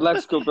 Not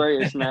Blexico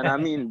Berrios, man. I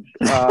mean,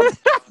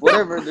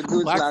 whatever the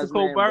dude's last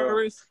name.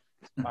 Berrios?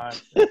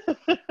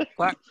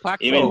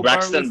 You mean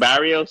Braxton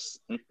Berrios?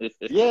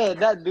 Yeah,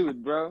 that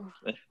dude, bro.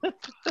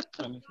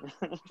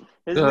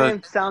 His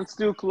name sounds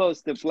too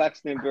close to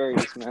Braxton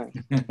Berrios, man.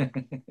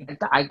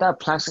 I thought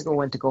Plaxico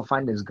went to go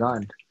find his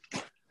gun.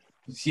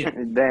 Yeah.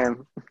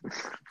 Damn.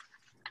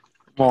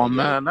 Come on,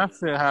 man. That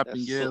shit happened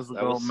years ago,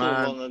 that was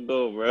man. so long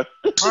ago, bro.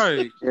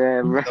 Right.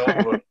 Yeah,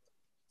 bro.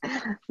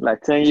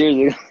 Like 10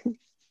 years ago.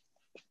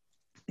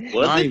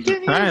 Was it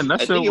 10 years?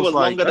 That shit was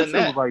longer than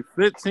that. It was like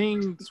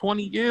 15,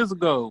 20 years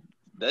ago.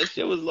 That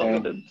shit was longer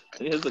than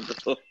 10 years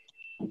ago.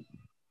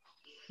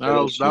 That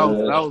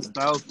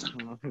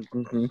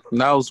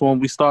was when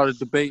we started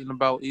debating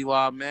about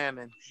Eli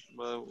Manning.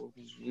 But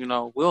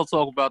we'll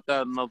talk about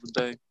that another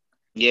day.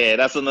 Yeah,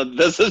 that's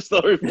a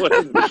story for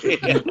another day.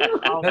 That's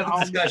a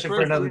discussion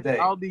for another day.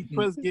 I'll need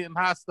Chris getting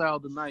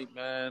hostile tonight,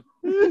 man.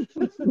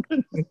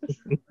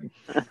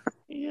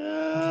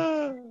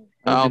 Yeah.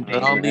 I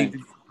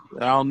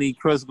don't need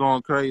Chris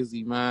going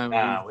crazy, man.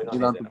 Nah, we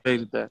don't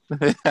debated that.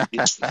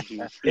 It's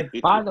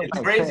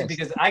crazy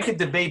because I could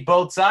debate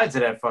both sides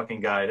of that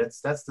fucking guy.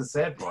 That's the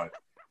sad part.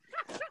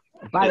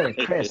 By the way,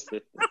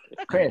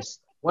 Chris,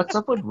 what's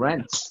up with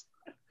rents?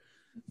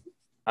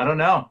 I don't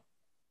know.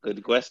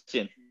 Good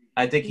question.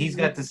 I think he's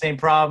got the same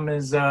problem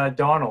as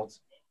Darnold.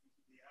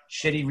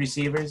 Shitty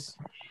receivers.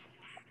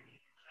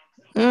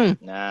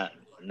 Nah.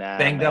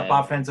 Banged up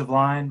offensive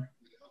line.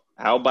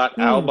 How about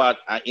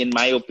in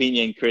my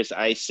opinion, Chris,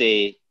 I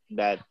say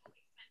that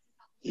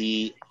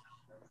a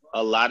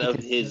lot of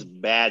his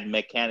bad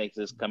mechanics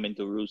is coming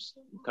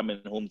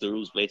home to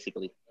roost,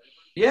 basically.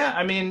 Yeah,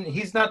 I mean,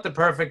 he's not the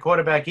perfect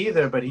quarterback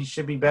either, but he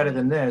should be better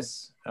than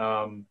this.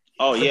 I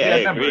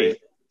agree.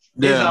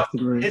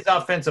 His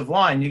offensive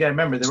line, you got to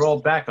remember, they're all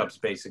backups,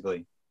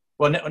 basically.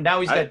 Well, now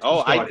he's got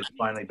two starters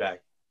finally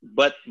back.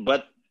 But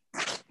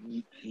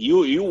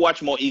you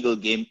watch more Eagles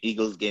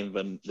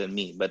game than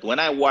me. But when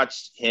I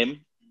watched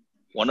him,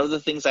 one of the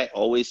things I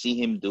always see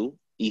him do,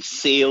 he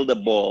sail the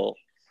ball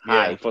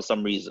high for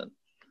some reason.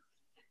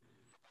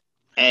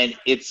 And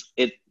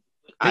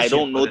I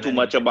don't know too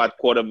much about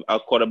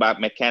quarterback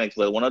mechanics,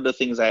 but one of the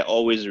things I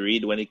always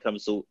read when it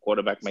comes to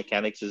quarterback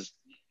mechanics is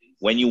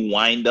when you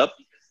wind up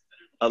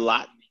a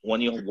lot,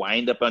 when you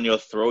wind up on your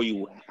throw,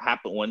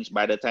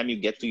 by the time you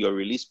get to your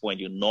release point,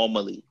 you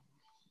normally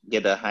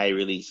get a high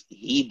release.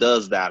 He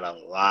does that a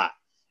lot.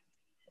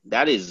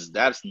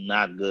 That's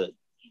not good.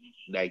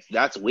 Like,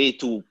 that's way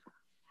too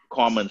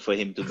common for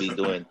him to be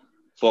doing.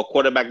 For a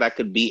quarterback that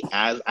could be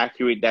as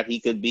accurate that he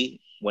could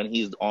be when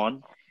he's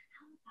on,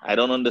 I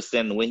don't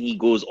understand when he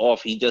goes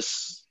off. He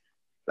just,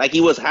 like, he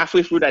was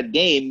halfway through that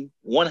game.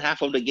 One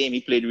half of the game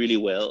he played really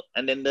well,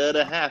 and then the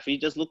other half he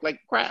just looked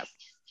like crap.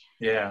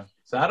 Yeah.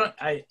 So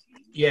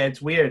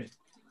it's weird.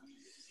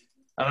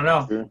 I don't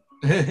know.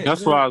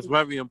 That's why it's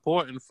very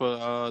important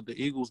for the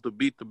Eagles to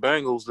beat the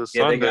Bengals this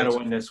Sunday. They got to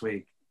win this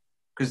week.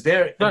 Because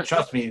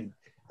trust me,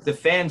 the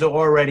fans are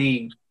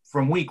already,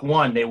 from week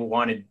one, they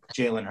wanted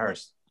Jalen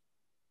Hurts.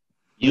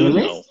 You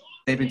know.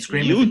 They've been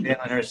screaming for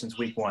Jalen Hurts since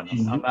week one.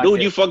 I'm not Dude,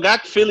 kidding. you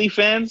forgot Philly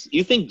fans?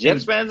 You think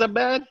Jets fans are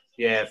bad?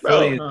 Yeah, Bro.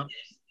 Philly is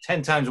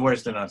 10 times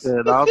worse than us.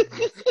 Yeah,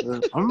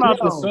 I'm about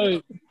to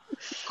say.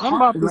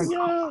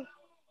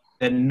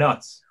 They're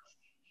nuts.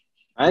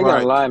 I ain't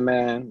gonna lie,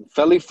 man.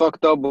 Philly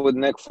fucked up with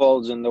Nick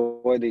Foles and the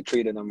way they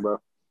treated him, bro.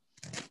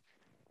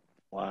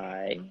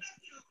 Why?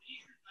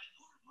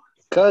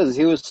 Because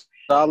he was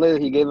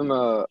solid. He gave him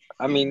a.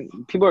 I mean,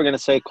 people are gonna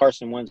say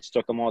Carson Wentz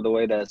took him all the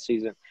way that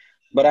season,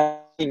 but I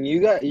mean, you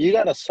got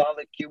a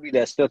solid QB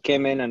that still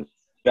came in and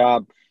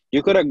job.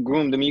 You could have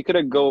groomed him. You could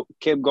have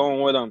kept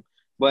going with him,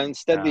 but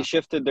instead they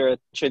shifted their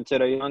attention to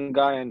the young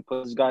guy and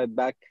put this guy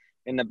back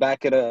in the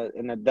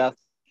death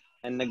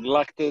and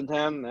neglected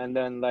him. And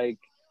then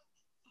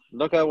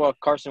look at what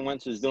Carson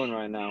Wentz is doing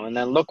right now, and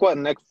then look what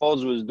Nick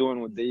Foles was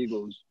doing with the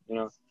Eagles. You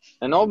know,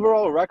 an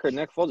overall record,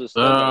 Nick Foles is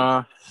still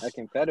a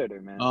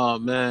competitor, man. Oh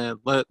man,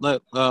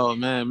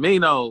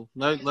 Mino.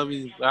 Let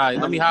me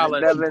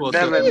holler at you for a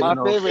Devin, second. my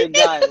favorite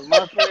guy.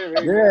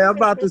 Yeah, I'm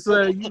about to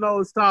say,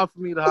 it's time for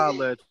me to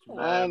holler at you,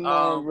 man. I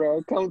know,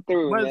 bro. Come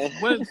through, man.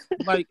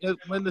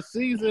 When the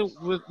season,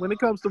 when it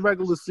comes to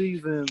regular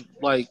season,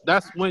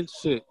 that's Wentz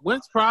shit.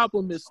 Wentz's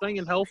problem is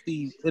staying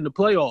healthy in the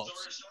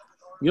playoffs.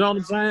 You know what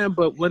I'm saying?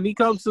 But when he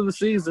comes to the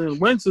season,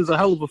 Wentz is a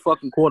hell of a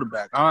fucking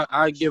quarterback.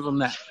 I give him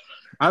that.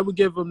 I would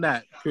give him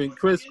that.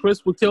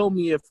 Chris would kill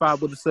me if I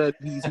would have said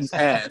he's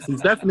ass.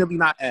 He's definitely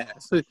not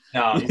ass.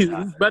 No, he's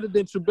better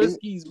than Trubisky.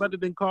 He's better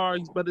than Carr.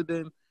 He's better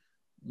than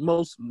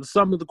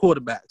some of the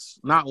quarterbacks.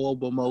 Not all,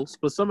 but most.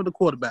 But some of the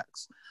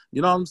quarterbacks.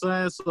 You know what I'm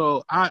saying?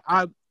 So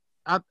I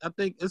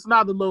think it's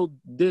not a little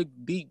dig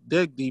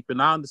deep,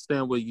 and I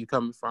understand where you're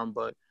coming from.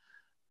 But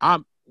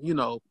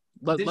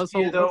let's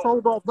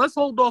hold off. Let's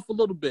hold off a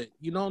little bit.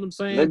 You know what I'm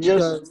saying?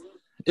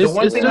 The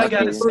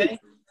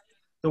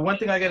one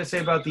thing I gotta say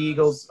about the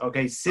Eagles,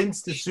 okay,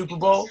 since the Super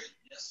Bowl,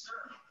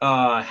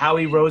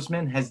 Howie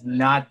Roseman has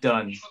not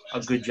done a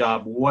good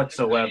job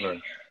whatsoever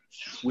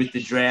with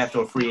the draft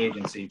or free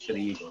agency for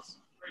the Eagles.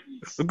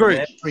 Agreed. The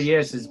last 3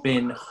 years has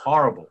been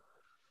horrible.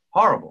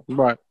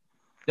 Right.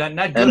 Not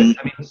good. I mean,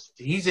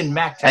 he's in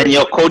Mac. And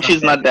your coach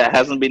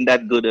hasn't been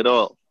that good at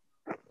all.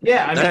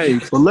 Yeah, I mean,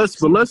 but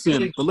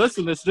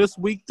listen. It's just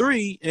week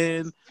 3,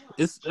 and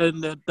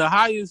the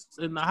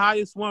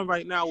highest one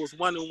right now is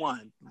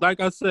 1-1. Like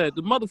I said,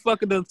 the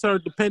motherfucker done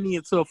turned the penny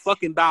into a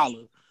fucking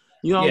dollar.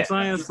 You know what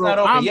I'm saying? So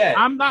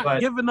I'm not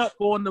giving up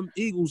on them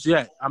Eagles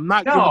yet. I'm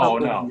not giving up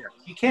on them yet.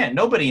 You can't.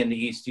 Nobody in the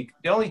East. The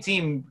only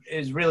team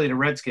is really the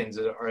Redskins,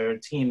 or a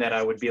team that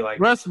I would be like.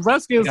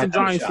 Redskins and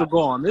Giants are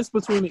gone. It's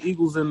between the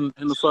Eagles and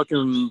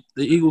the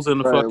Eagles and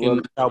the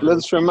fucking Cowboys.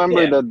 Let's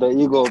remember that the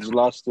Eagles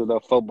lost to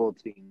the football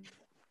team.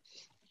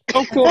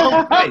 Of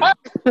course.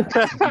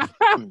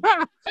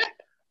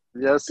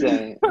 Just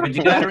saying. But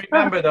you got to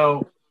remember,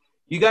 though,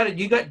 you got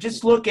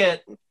just look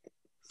at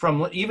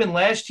from even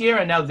last year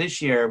and now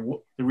this year,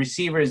 the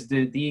receivers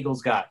the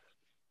Eagles got.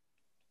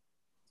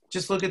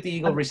 Just look at the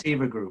Eagle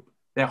receiver group.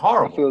 They're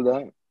horrible.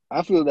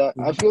 I feel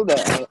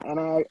that. And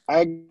I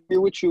agree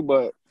with you,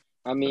 but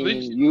I mean,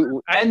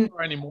 and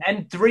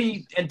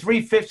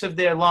 3/5 of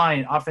their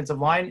offensive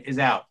line is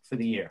out for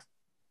the year.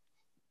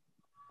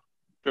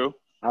 True.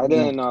 I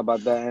didn't know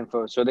about that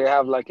info. So they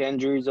have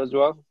injuries as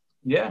well?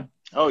 Yeah.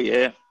 Oh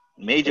yeah.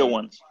 Major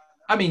ones.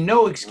 I mean,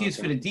 no excuse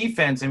for the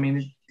defense. I mean,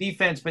 the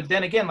defense, but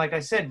then again, like I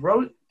said,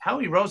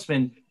 Howie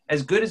Roseman,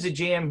 as good as a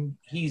GM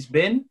he's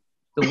been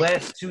the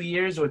last 2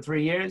 years or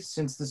 3 years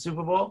since the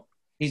Super Bowl,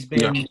 he's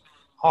been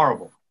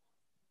horrible.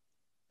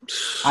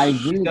 I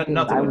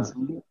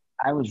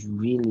was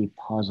really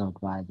puzzled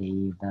by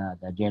the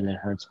Jalen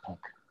Hurts pick.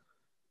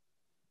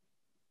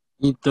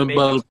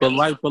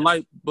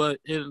 But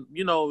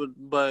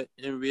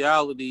in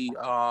reality,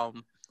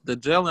 the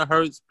Jalen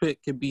Hurts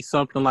pick could be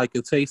something like a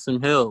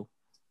Taysom Hill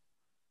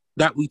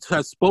that we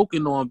have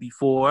spoken on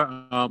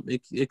before.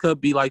 It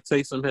could be like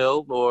Taysom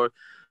Hill, or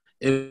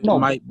it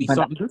might be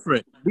something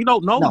different. We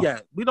don't know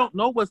yet. We don't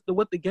know what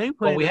the game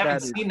plan. But we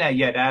haven't seen that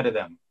yet out of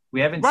them.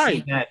 We haven't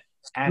seen that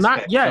aspect.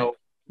 Not yet. So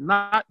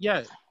not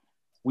yet.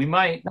 We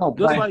might. No,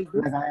 but I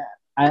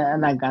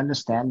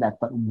understand that.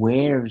 But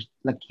where's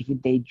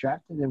if they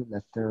drafted him in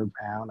the 3rd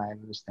round, I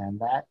understand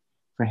that.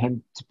 For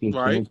him to be a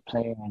good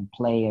player and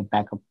play a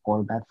backup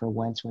quarterback for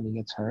Wentz when he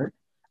gets hurt,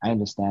 I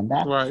understand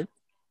that. Right.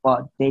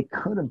 But they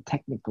could have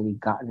technically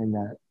gotten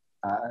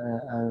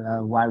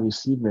a wide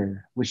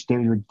receiver, which they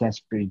were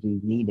desperately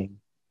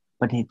needing.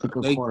 But they took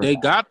a quarterback. They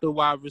got the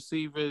wide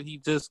receiver. He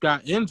just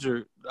got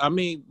injured. I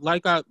mean,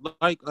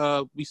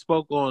 we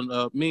spoke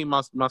on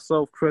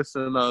myself, Chris,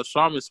 and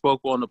Sharman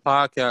spoke on the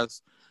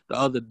podcast the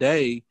other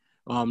day.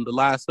 The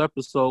last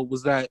episode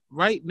was that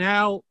right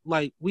now,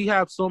 we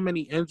have so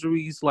many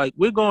injuries.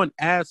 We're going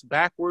ass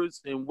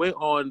backwards, and we're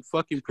on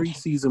fucking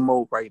preseason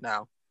mode right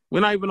now.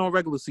 We're not even on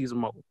regular season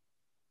mode.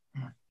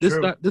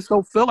 This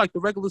don't feel like the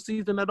regular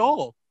season at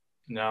all.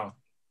 No.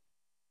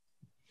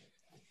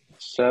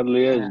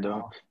 Sadly is,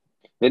 though.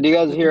 Did you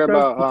guys hear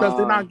because about because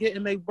they're not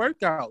getting their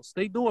workouts.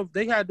 They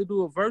had to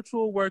do a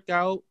virtual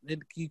workout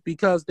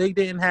because they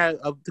didn't have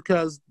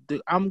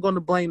I'm going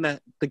to blame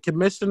the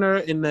commissioner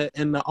and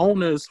the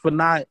owners for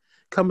not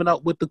coming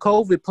up with the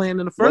COVID plan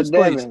in the first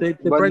place. They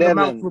bring them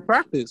out for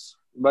practice.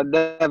 But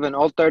Devin,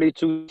 all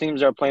 32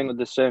 teams are playing with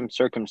the same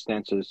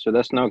circumstances, so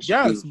that's no excuse.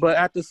 Yes, but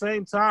at the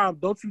same time,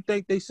 don't you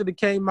think they should have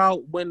came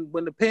out when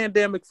the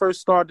pandemic first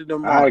started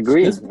in March? I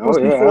agree.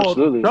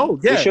 Absolutely. No,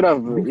 yeah. They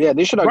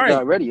should have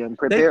got ready and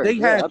prepared. They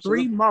had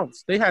 3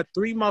 months. They had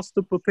 3 months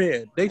to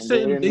prepare. They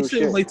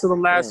shouldn't wait till the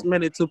last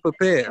minute to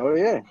prepare. Oh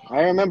yeah,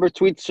 I remember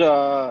players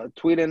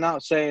tweeting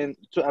out saying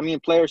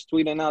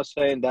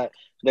that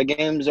the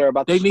games are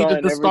about to start needed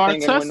and to start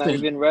everything, and we're not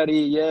testing. even ready.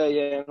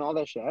 Yeah, and all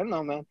that shit. I don't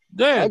know, man.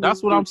 Yeah,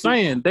 that's what I'm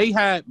saying. They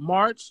had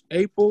March,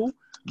 April,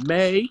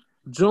 May,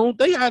 June.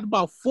 They had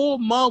about 4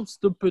 months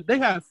They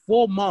had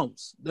 4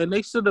 months, and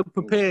they should have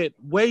prepared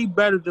way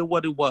better than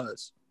what it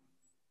was.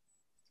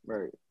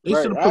 Right. They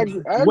should have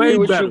I agree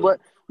with you, but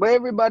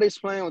everybody's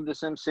playing with the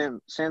same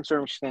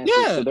circumstances,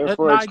 yeah, so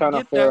therefore it's kind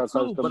of fair across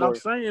the board.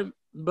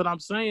 But I'm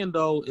saying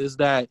though is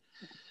that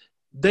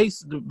they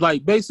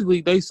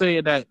basically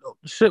saying that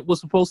shit was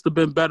supposed to have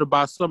been better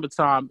by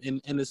summertime,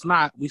 and it's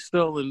not. We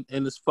still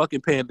in this fucking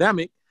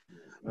pandemic.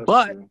 That's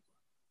but true.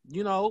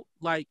 you know,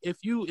 like if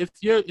you're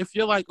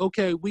like,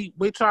 okay,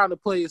 we're trying to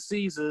play a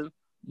season,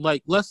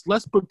 like let's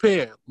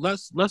prepare.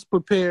 Let's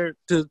prepare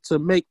to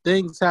make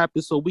things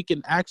happen so we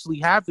can actually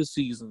have a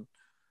season.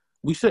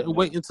 We shouldn't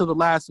wait until the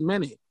last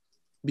minute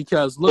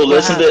because look.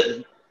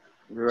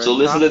 So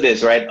listen to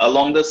this, right?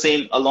 Along the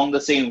same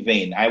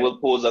vein, I will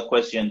pose a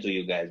question to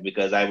you guys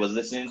because I was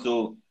listening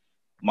to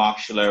Mark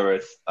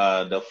Schlereth,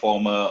 the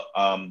former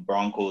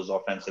Broncos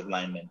offensive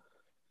lineman.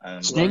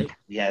 Stink?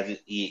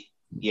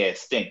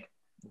 Stink.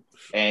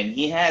 And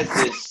he has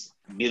this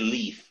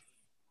belief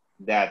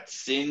that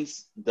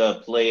since the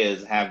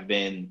players have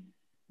been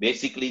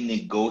basically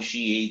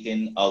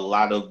negotiating a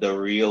lot of the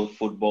real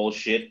football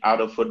shit out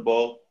of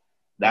football,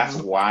 that's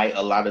why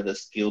a lot of the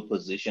skill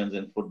positions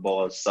in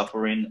football are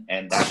suffering,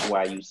 and that's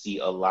why you see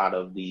a lot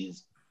of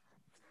these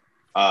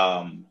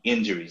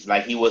injuries.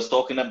 Like he was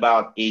talking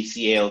about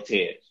ACL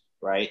tears,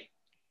 right?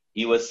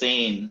 He was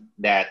saying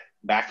that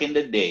back in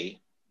the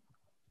day,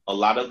 a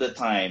lot of the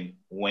time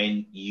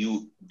when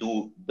you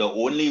do, the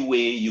only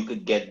way you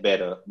could get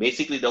better,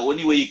 basically the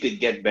only way you could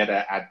get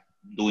better at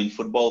doing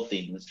football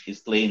things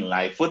is playing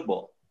live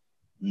football.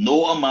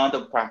 No amount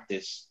of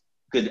practice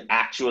could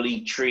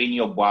actually train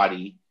your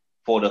body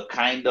for the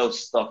kind of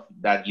stuff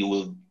that you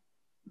will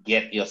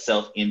get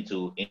yourself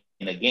into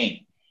in a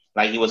game.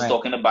 Like he was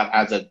talking about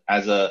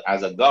as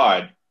a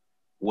guard,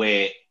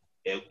 where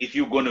if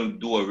you're going to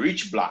do a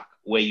reach block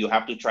where you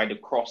have to try to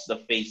cross the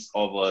face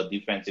of a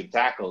defensive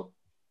tackle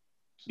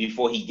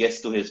before he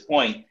gets to his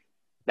point,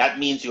 that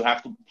means you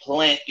have to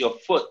plant your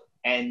foot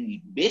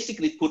and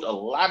basically put a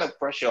lot of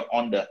pressure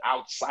on the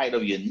outside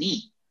of your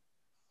knee,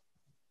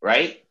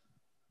 right?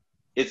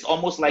 It's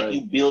almost like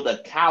you build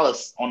a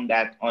callus on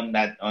that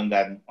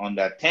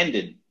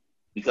tendon,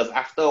 because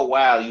after a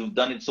while you've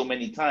done it so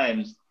many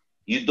times,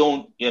 you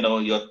don't, your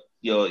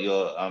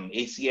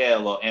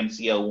ACL or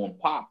MCL won't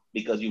pop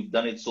because you've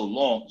done it so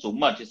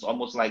much. It's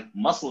almost like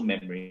muscle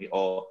memory,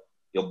 or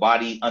your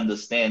body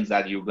understands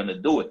that you're gonna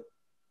do it.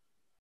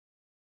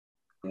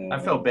 I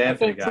felt bad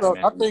for the guy,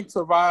 man. I think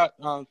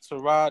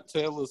Tyrod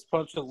Taylor's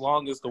punching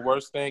long is the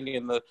worst thing,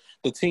 and the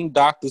team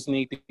doctors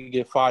need to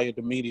get fired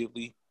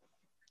immediately.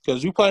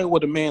 Because you're playing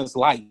with a man's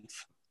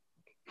life.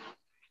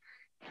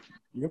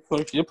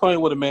 You're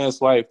playing with a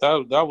man's life.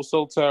 That was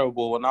so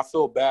terrible, and I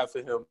feel bad for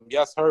him.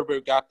 Yes,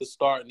 Herbert got the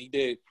start, and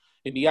he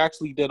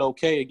actually did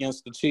okay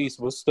against the Chiefs,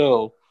 but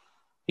still,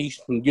 he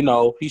shouldn't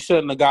have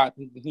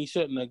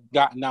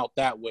gotten out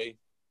that way.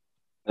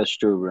 That's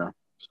true, bro.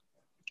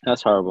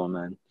 That's horrible,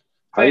 man.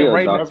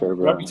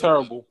 That'd be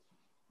terrible.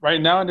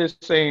 Right now, they're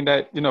saying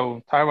that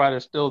Tyrod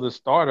is still the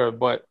starter,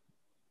 but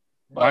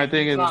my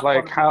thing is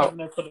like how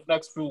for the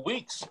next few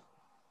weeks.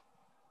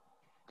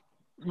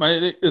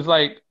 It's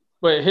like,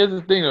 but here's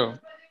the thing though,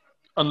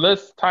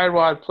 unless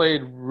Tyrod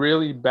played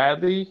really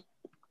badly,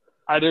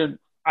 I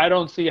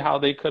don't see how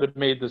they could have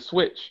made the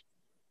switch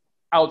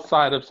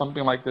outside of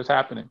something like this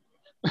happening.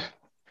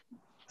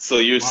 So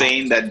you're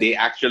saying that they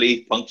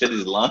actually punctured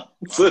his lung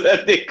so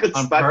that they could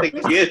start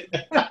the kid?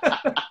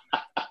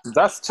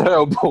 That's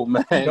terrible,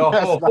 man. No,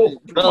 I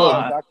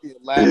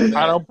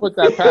don't put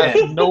that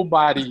past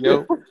nobody,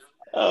 yo.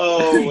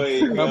 Oh my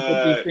God! I don't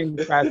put these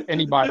things past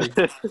anybody.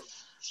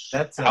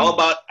 How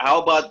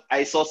about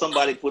I saw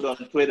somebody put on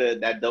Twitter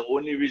that the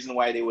only reason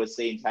why they were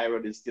saying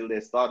Tyrod is still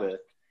their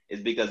starter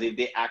is because if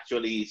they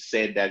actually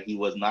said that he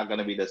was not going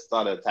to be the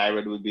starter,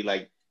 Tyrod would be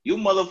like, "You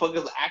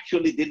motherfuckers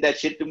actually did that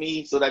shit to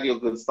me so that you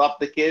could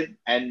stop the kid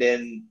and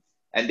then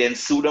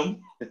sue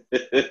them."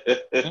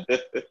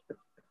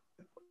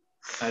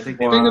 I think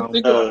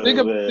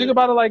think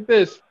about it like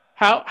this: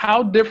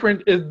 how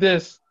different is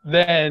this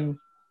than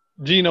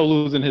Geno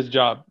losing his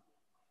job?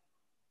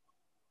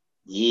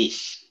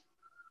 Yeesh.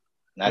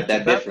 Not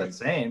that different.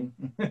 Same.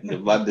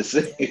 About the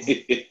same.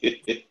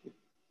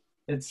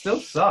 It still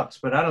sucks,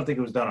 but I don't think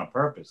it was done on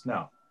purpose.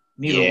 No.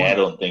 Neither one. I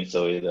don't think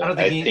so either. I don't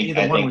think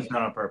either one was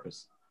done on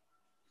purpose.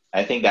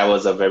 I think that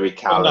was a very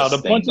callous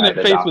the punch in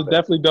the face was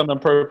definitely done on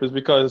purpose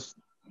because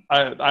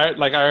I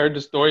heard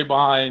the story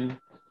behind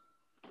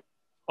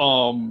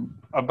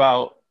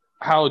about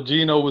how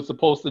Gino was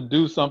supposed to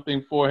do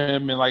something for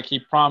him and like he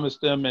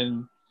promised him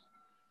and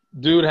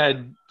dude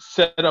had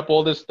set up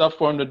all this stuff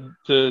for him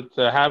to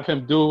have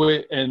him do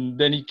it and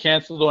then he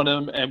canceled on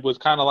him and was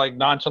kind of like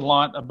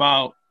nonchalant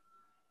about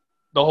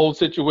the whole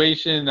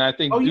situation. And I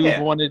think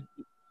dude wanted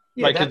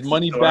his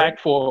money back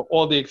for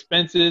all the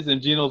expenses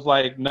and Gino's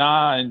like,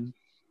 nah, and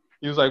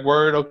he was like,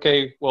 word,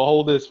 okay, well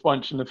hold this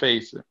punch in the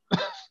face.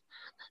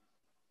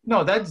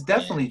 No, that's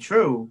definitely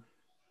true.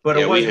 But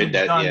it wasn't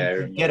done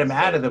to get him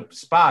out of the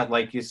spot,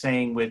 like you're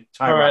saying with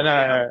Tyrod.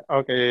 All right.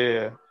 Okay,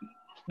 yeah.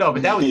 No,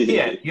 but that was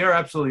you're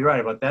absolutely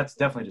right. But that's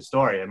definitely the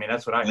story. I mean,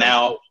 that's what I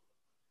heard.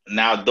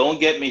 Now, don't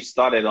get me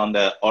started on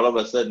the all of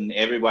a sudden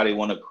everybody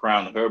want to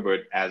crown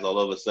Herbert as all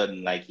of a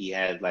sudden like he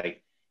had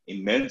like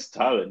immense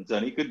talent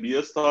and he could be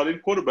a starting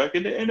quarterback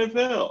in the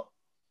NFL.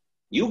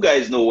 You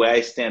guys know where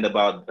I stand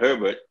about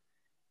Herbert.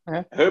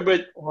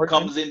 Herbert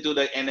comes into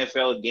the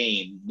NFL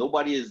game.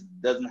 Nobody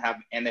doesn't have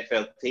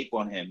NFL tape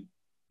on him.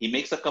 He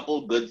makes a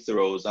couple good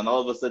throws, and all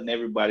of a sudden,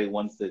 everybody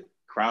wants to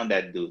crown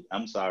that dude.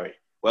 I'm sorry.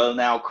 Well,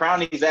 now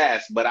crown his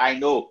ass, but I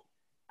know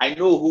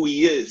who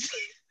he is.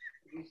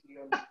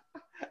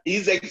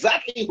 He's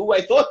exactly who I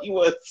thought he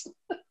was.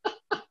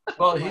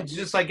 Well, he's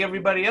just like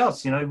everybody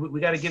else. You know, we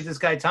got to give this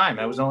guy time.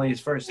 That was only his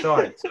first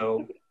start.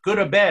 So, good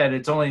or bad,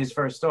 it's only his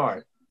first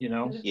start. You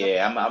know.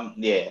 Yeah,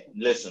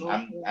 Listen,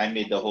 I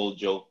made the whole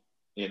joke.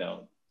 You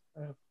know,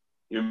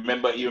 you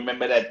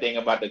remember that thing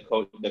about the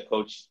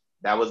coach.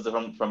 That was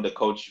from the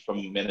coach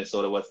from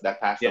Minnesota. What's that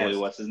passed away?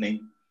 What's his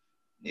name?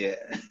 Yeah.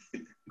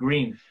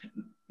 Green.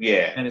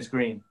 Yeah. And it's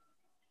Green.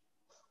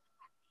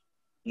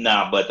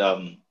 Nah, but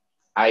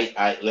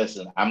I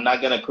listen, I'm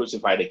not gonna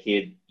crucify the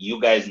kid.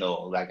 You guys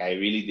know, like I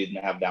really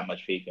didn't have that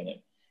much faith in him.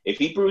 If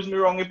he proves me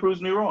wrong, he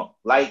proves me wrong.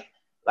 Like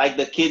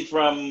the kid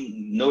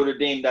from Notre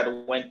Dame that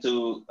went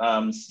to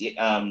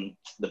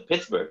the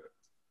Pittsburgh.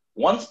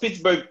 Once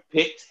Pittsburgh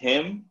picked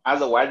him as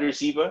a wide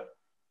receiver,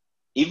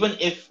 even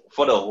if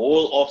for the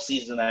whole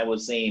offseason I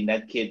was saying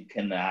that kid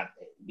cannot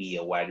be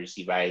a wide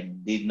receiver, I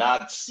did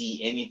not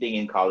see anything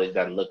in college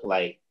that looked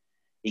like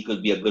he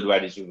could be a good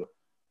wide receiver.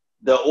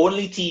 The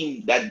only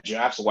team that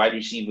drafts wide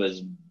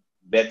receivers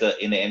better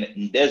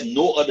there's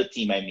no other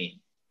team,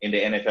 in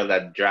the NFL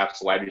that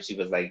drafts wide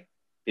receivers like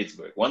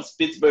Pittsburgh. Once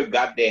Pittsburgh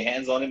got their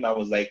hands on him, I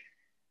was like,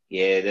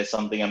 yeah, there's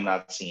something I'm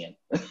not seeing.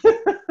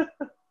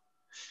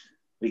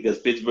 Because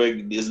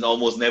Pittsburgh is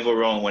almost never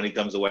wrong when it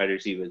comes to wide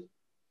receivers.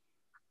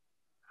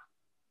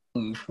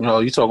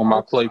 No, you talking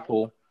about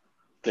Claypool?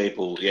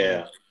 Claypool,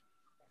 yeah.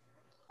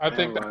 I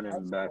think the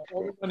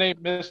only one they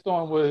missed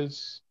on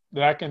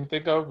that I can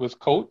think of was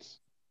Coates.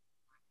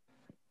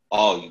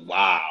 Oh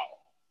wow!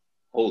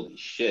 Holy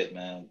shit,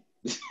 man!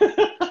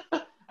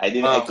 I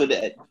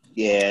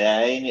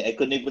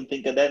couldn't even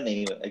think of that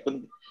name. I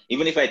couldn't.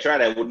 Even if I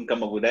tried, I wouldn't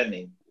come up with that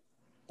name.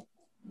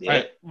 Yeah.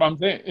 Right. I'm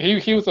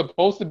saying he was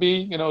supposed to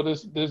be,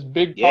 this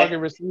big target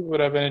receiver,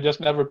 whatever, and it just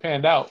never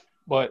panned out.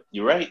 But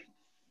you're right.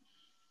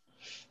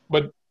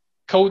 But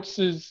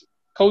Coates'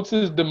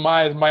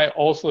 demise might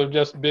also have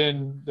just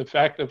been the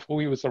fact of who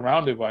he was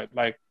surrounded by.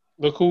 Like,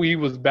 look who he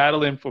was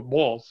battling for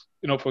balls,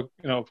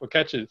 for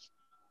catches.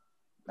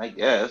 I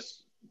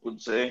guess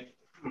would say.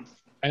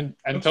 And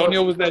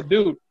Antonio was that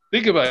dude.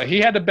 Think about it. He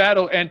had to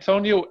battle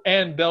Antonio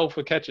and Bell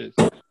for catches.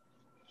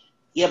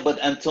 Yeah,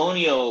 but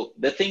Antonio,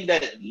 the thing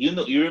that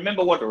you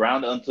remember what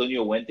round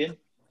Antonio went in?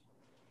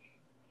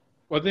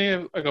 Was he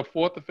like a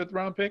 4th or 5th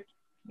round pick?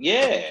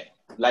 Yeah.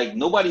 Like,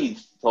 nobody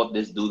thought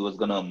this dude was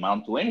going to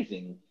amount to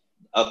anything.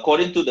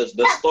 According to the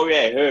story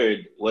I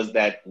heard was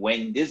that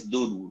when this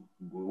dude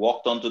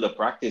walked onto the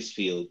practice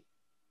field,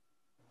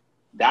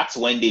 that's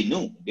when they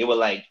knew. They were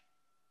like,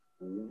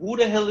 who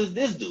the hell is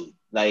this dude?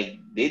 Like,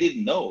 they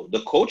didn't know.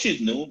 The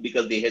coaches knew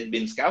because they had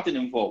been scouting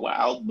him for a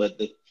while, but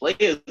the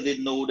players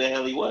didn't know who the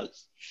hell he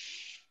was.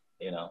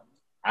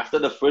 After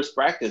the first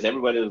practice,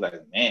 everybody was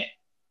like, man.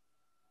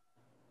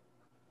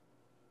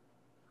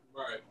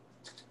 Right.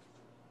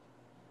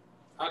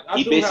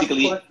 He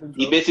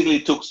basically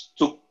took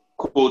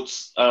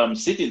Coates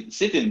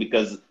sitting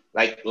because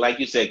like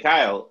you said,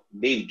 Kyle,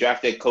 they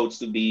drafted Coates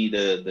to be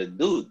the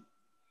dude.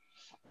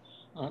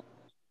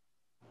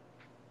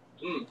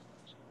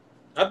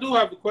 I do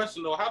have a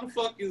question though. How the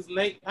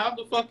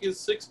fuck is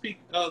six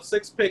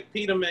pick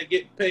Peterman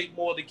getting paid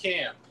more than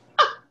Cam?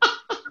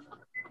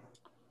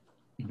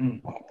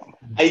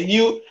 I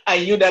knew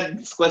that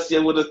this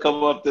question would have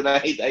come up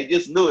tonight. I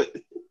just knew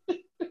it.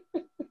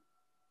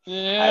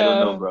 Yeah. I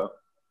don't know, bro.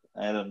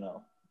 I don't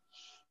know.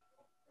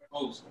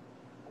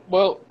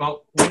 Well,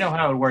 we know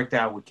how it worked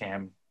out with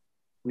Cam.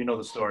 We know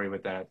the story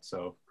with that,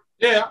 so.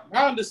 Yeah,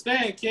 I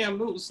understand Cam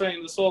Newton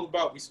saying it's all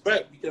about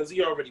respect because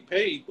he already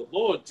paid. But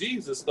Lord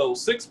Jesus, though,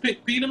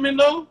 6-pick Peterman,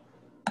 though?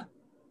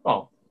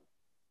 Oh,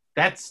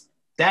 that's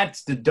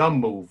the dumb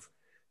move.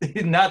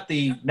 not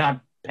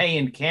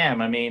paying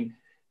Cam. I mean,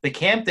 the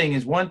Cam thing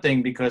is one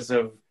thing because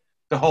of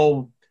the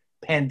whole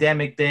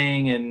pandemic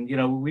thing,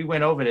 and we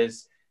went over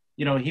this.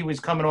 He was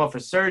coming off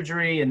of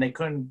surgery,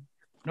 and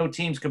no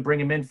teams could bring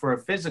him in for a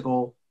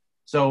physical.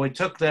 So it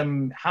took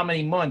them how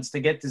many months to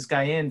get this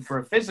guy in for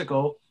a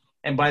physical,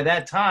 and by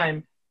that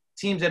time,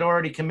 teams had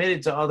already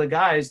committed to other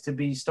guys to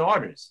be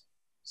starters.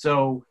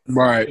 So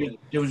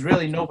there was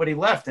really nobody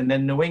left, and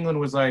then New England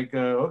was like,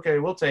 "Okay,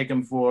 we'll take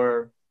him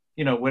for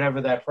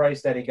whatever that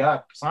price that he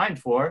got signed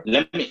for."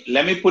 Let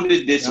me put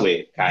it this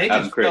way,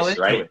 Chris.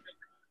 Right?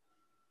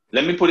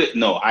 Let me put it.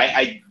 No,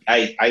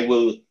 I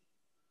will.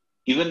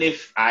 Even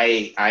if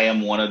I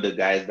am one of the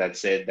guys that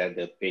said that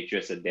the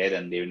Patriots are dead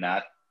and they're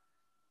not.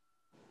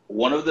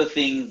 One of the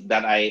things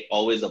that I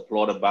always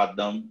applaud about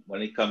them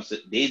when it comes to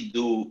they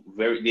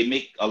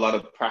make a lot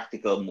of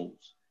practical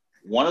moves.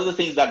 One of the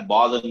things that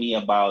bothered me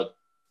about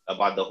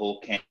the whole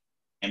Cam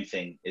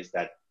thing is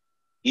that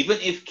even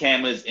if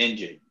Cam is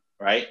injured,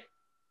 right?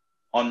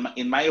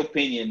 In my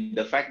opinion,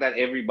 the fact that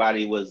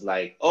everybody was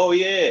like, "Oh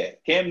yeah,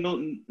 Cam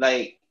Newton,"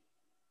 like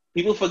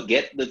people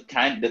forget the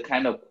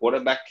kind of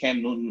quarterback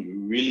Cam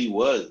Newton really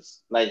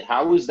was. Like,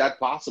 how is that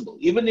possible?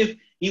 Even if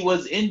he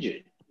was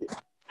injured,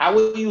 how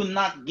are you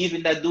not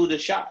giving that dude a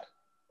shot?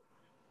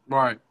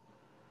 Right.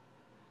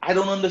 I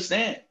don't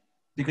understand.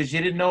 Because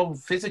you didn't know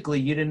physically,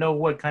 you didn't know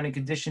what kind of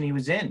condition he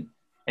was in,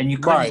 and you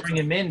couldn't bring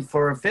him in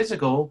for a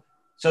physical.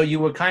 So it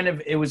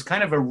was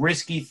kind of a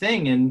risky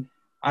thing, and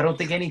I don't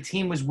think any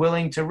team was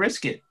willing to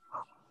risk it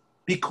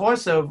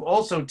because of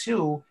also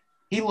too,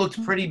 he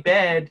looked pretty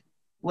bad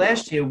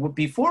last year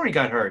before he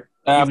got hurt.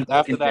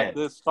 After that,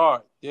 this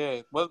start,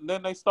 yeah. Well,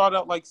 then they started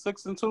out like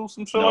 6-2,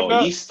 some shit like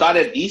that.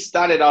 He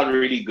started out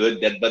really good,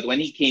 but when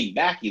he came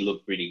back, he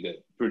looked pretty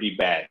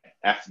bad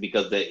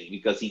because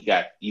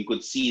you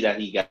could see that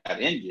he got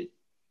injured.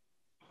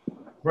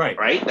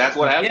 Right. That's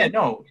what happened. Yeah,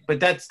 no, but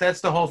that's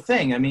the whole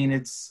thing. I mean,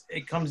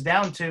 it comes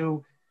down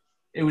to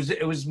it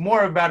was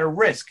more about a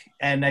risk,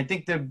 and I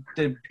think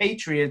the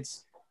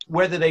Patriots,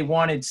 whether they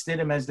wanted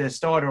Stidham as their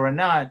starter or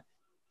not,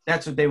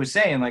 that's what they were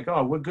saying. Like,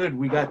 oh, we're good,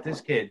 we got this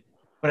kid.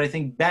 But I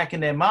think back in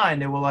their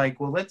mind, they were like,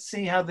 well, let's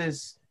see how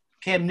this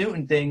Cam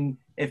Newton thing,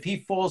 if he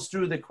falls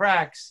through the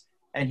cracks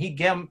and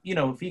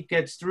if he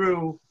gets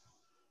through,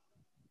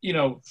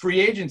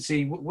 free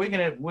agency, we're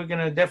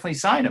gonna definitely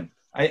sign him.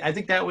 I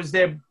think that was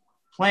their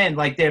plan,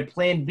 like their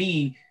plan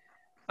B.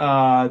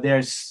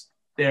 Their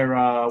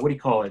what do you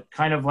call it?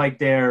 Kind of like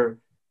their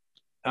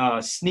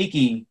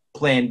sneaky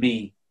plan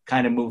B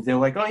kind of move. They were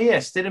like, oh yeah,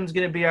 Stidham's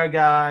gonna be our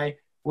guy.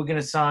 We're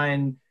gonna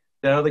sign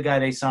the other guy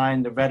they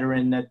signed, the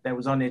veteran that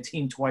was on their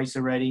team twice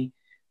already,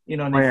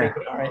 and they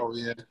figured, all right. Oh,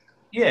 yeah.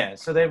 Yeah,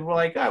 so they were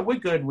like, we're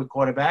good with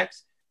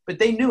quarterbacks. But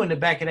they knew in the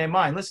back of their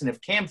mind, listen,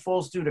 if Cam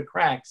falls through the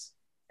cracks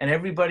and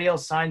everybody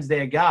else signs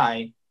their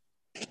guy,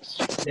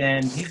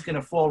 then he's going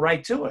to fall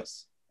right to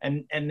us.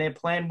 And their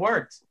plan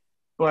worked.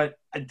 But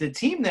the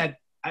team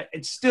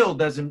it still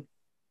doesn't,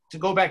 to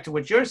go back to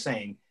what you're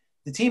saying,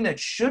 the team that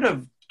should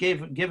have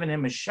given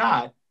him a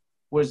shot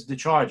was the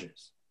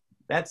Chargers.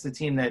 That's the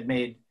team that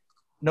made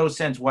no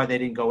sense why they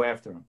didn't go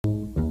after him.